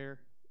pastor there.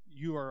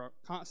 You are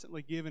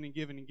constantly giving and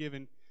giving and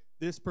giving.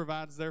 This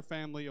provides their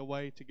family a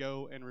way to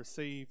go and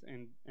receive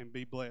and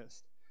be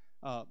blessed.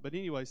 But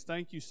anyways,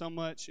 thank you so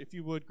much. If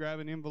you would, grab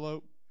an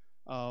envelope.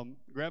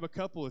 Grab a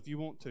couple if you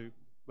want to.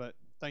 But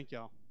thank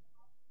y'all.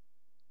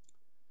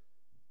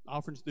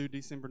 Offerings due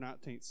December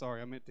 19th.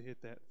 Sorry, I meant to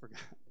hit that. Forgot.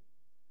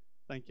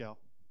 Thank y'all.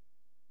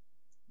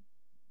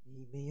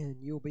 Amen.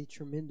 You'll be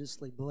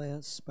tremendously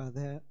blessed by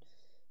that.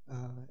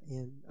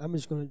 And I'm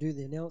just going to do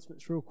the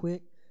announcements real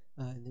quick.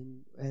 And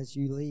then as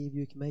you leave,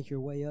 you can make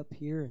your way up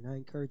here. And I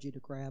encourage you to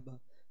grab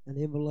an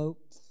envelope.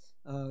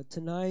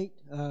 Tonight,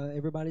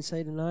 everybody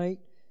say tonight,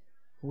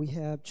 we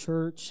have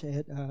church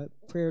at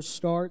prayer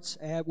starts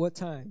at what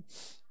time?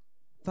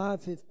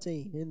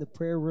 5:15 in the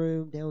prayer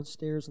room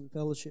downstairs in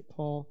Fellowship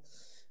Hall.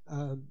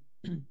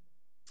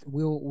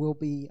 We'll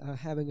be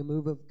having a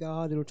move of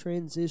God. It'll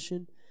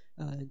transition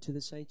into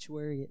the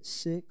sanctuary at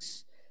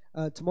 6.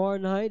 Tomorrow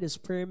night is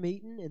prayer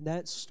meeting, and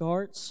that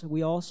starts.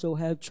 We also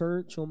have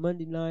church on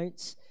Monday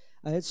nights.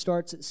 It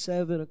starts at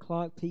 7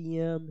 o'clock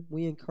p.m.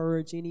 We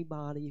encourage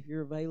anybody, if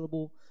you're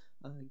available,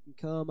 you can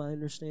come. I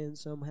understand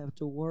some have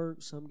to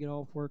work, some get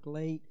off work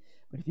late.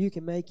 But if you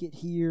can make it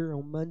here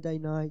on Monday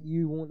night,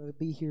 you want to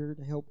be here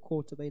to help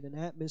cultivate an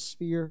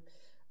atmosphere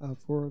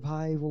for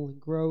revival and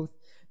growth.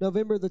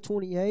 November the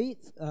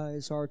 28th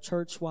is our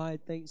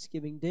church-wide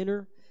Thanksgiving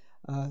dinner,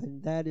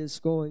 and that is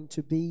going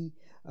to be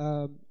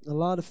a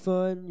lot of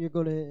fun. You're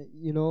going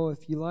to,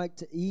 if you like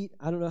to eat,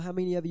 I don't know how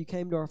many of you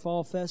came to our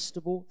fall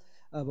festival,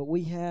 but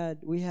we had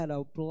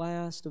a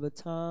blast of a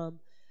time,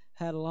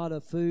 had a lot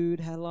of food,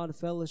 had a lot of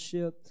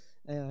fellowship,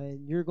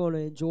 and you're going to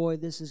enjoy.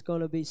 This is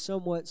going to be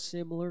somewhat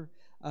similar,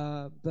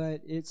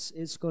 but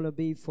it's going to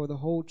be for the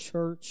whole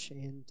church,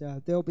 and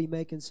they'll be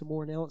making some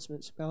more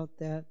announcements about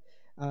that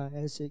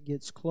as it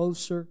gets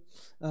closer.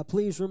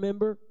 Please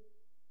remember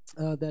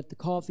that the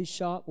coffee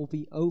shop will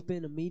be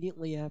open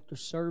immediately after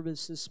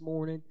service this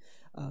morning.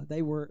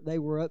 They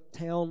were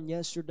uptown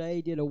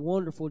yesterday, did a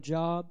wonderful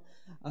job,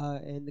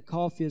 and the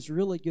coffee is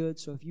really good.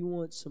 So if you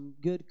want some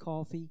good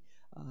coffee,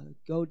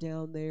 go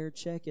down there,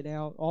 check it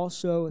out.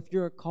 Also, if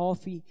you're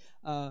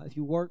if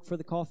you work for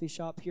the coffee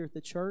shop here at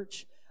the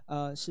church,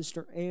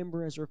 Sister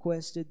Amber has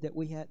requested that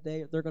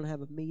they're going to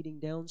have a meeting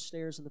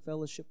downstairs in the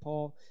fellowship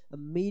hall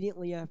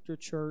immediately after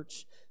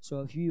church.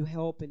 So if you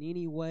help in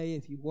any way,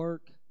 if you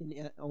work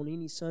on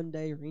any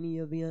Sunday or any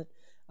event,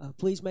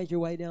 please make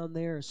your way down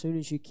there as soon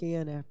as you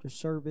can after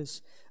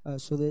service,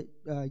 so that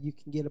you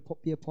can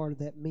be a part of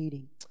that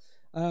meeting.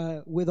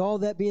 With all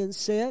that being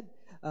said,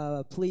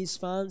 please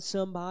find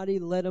somebody,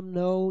 let them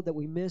know that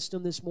we missed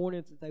them this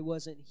morning if they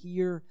wasn't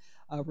here.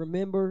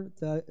 Remember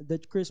the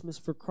Christmas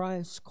for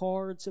Christ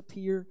cards up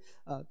here.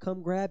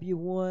 Come grab you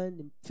one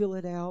and fill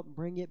it out and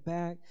bring it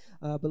back.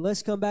 But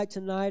let's come back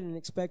tonight and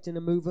expecting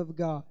a move of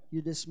God.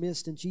 You're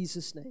dismissed in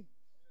Jesus' name.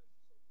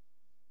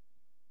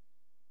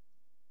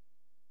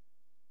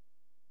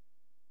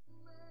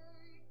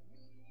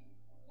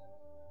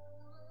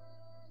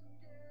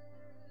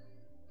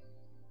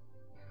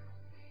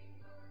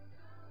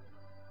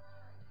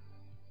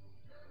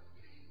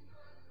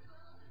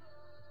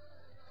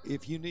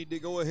 If you need to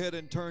go ahead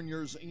and turn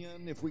yours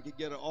in, if we could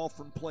get an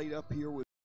offering plate up here with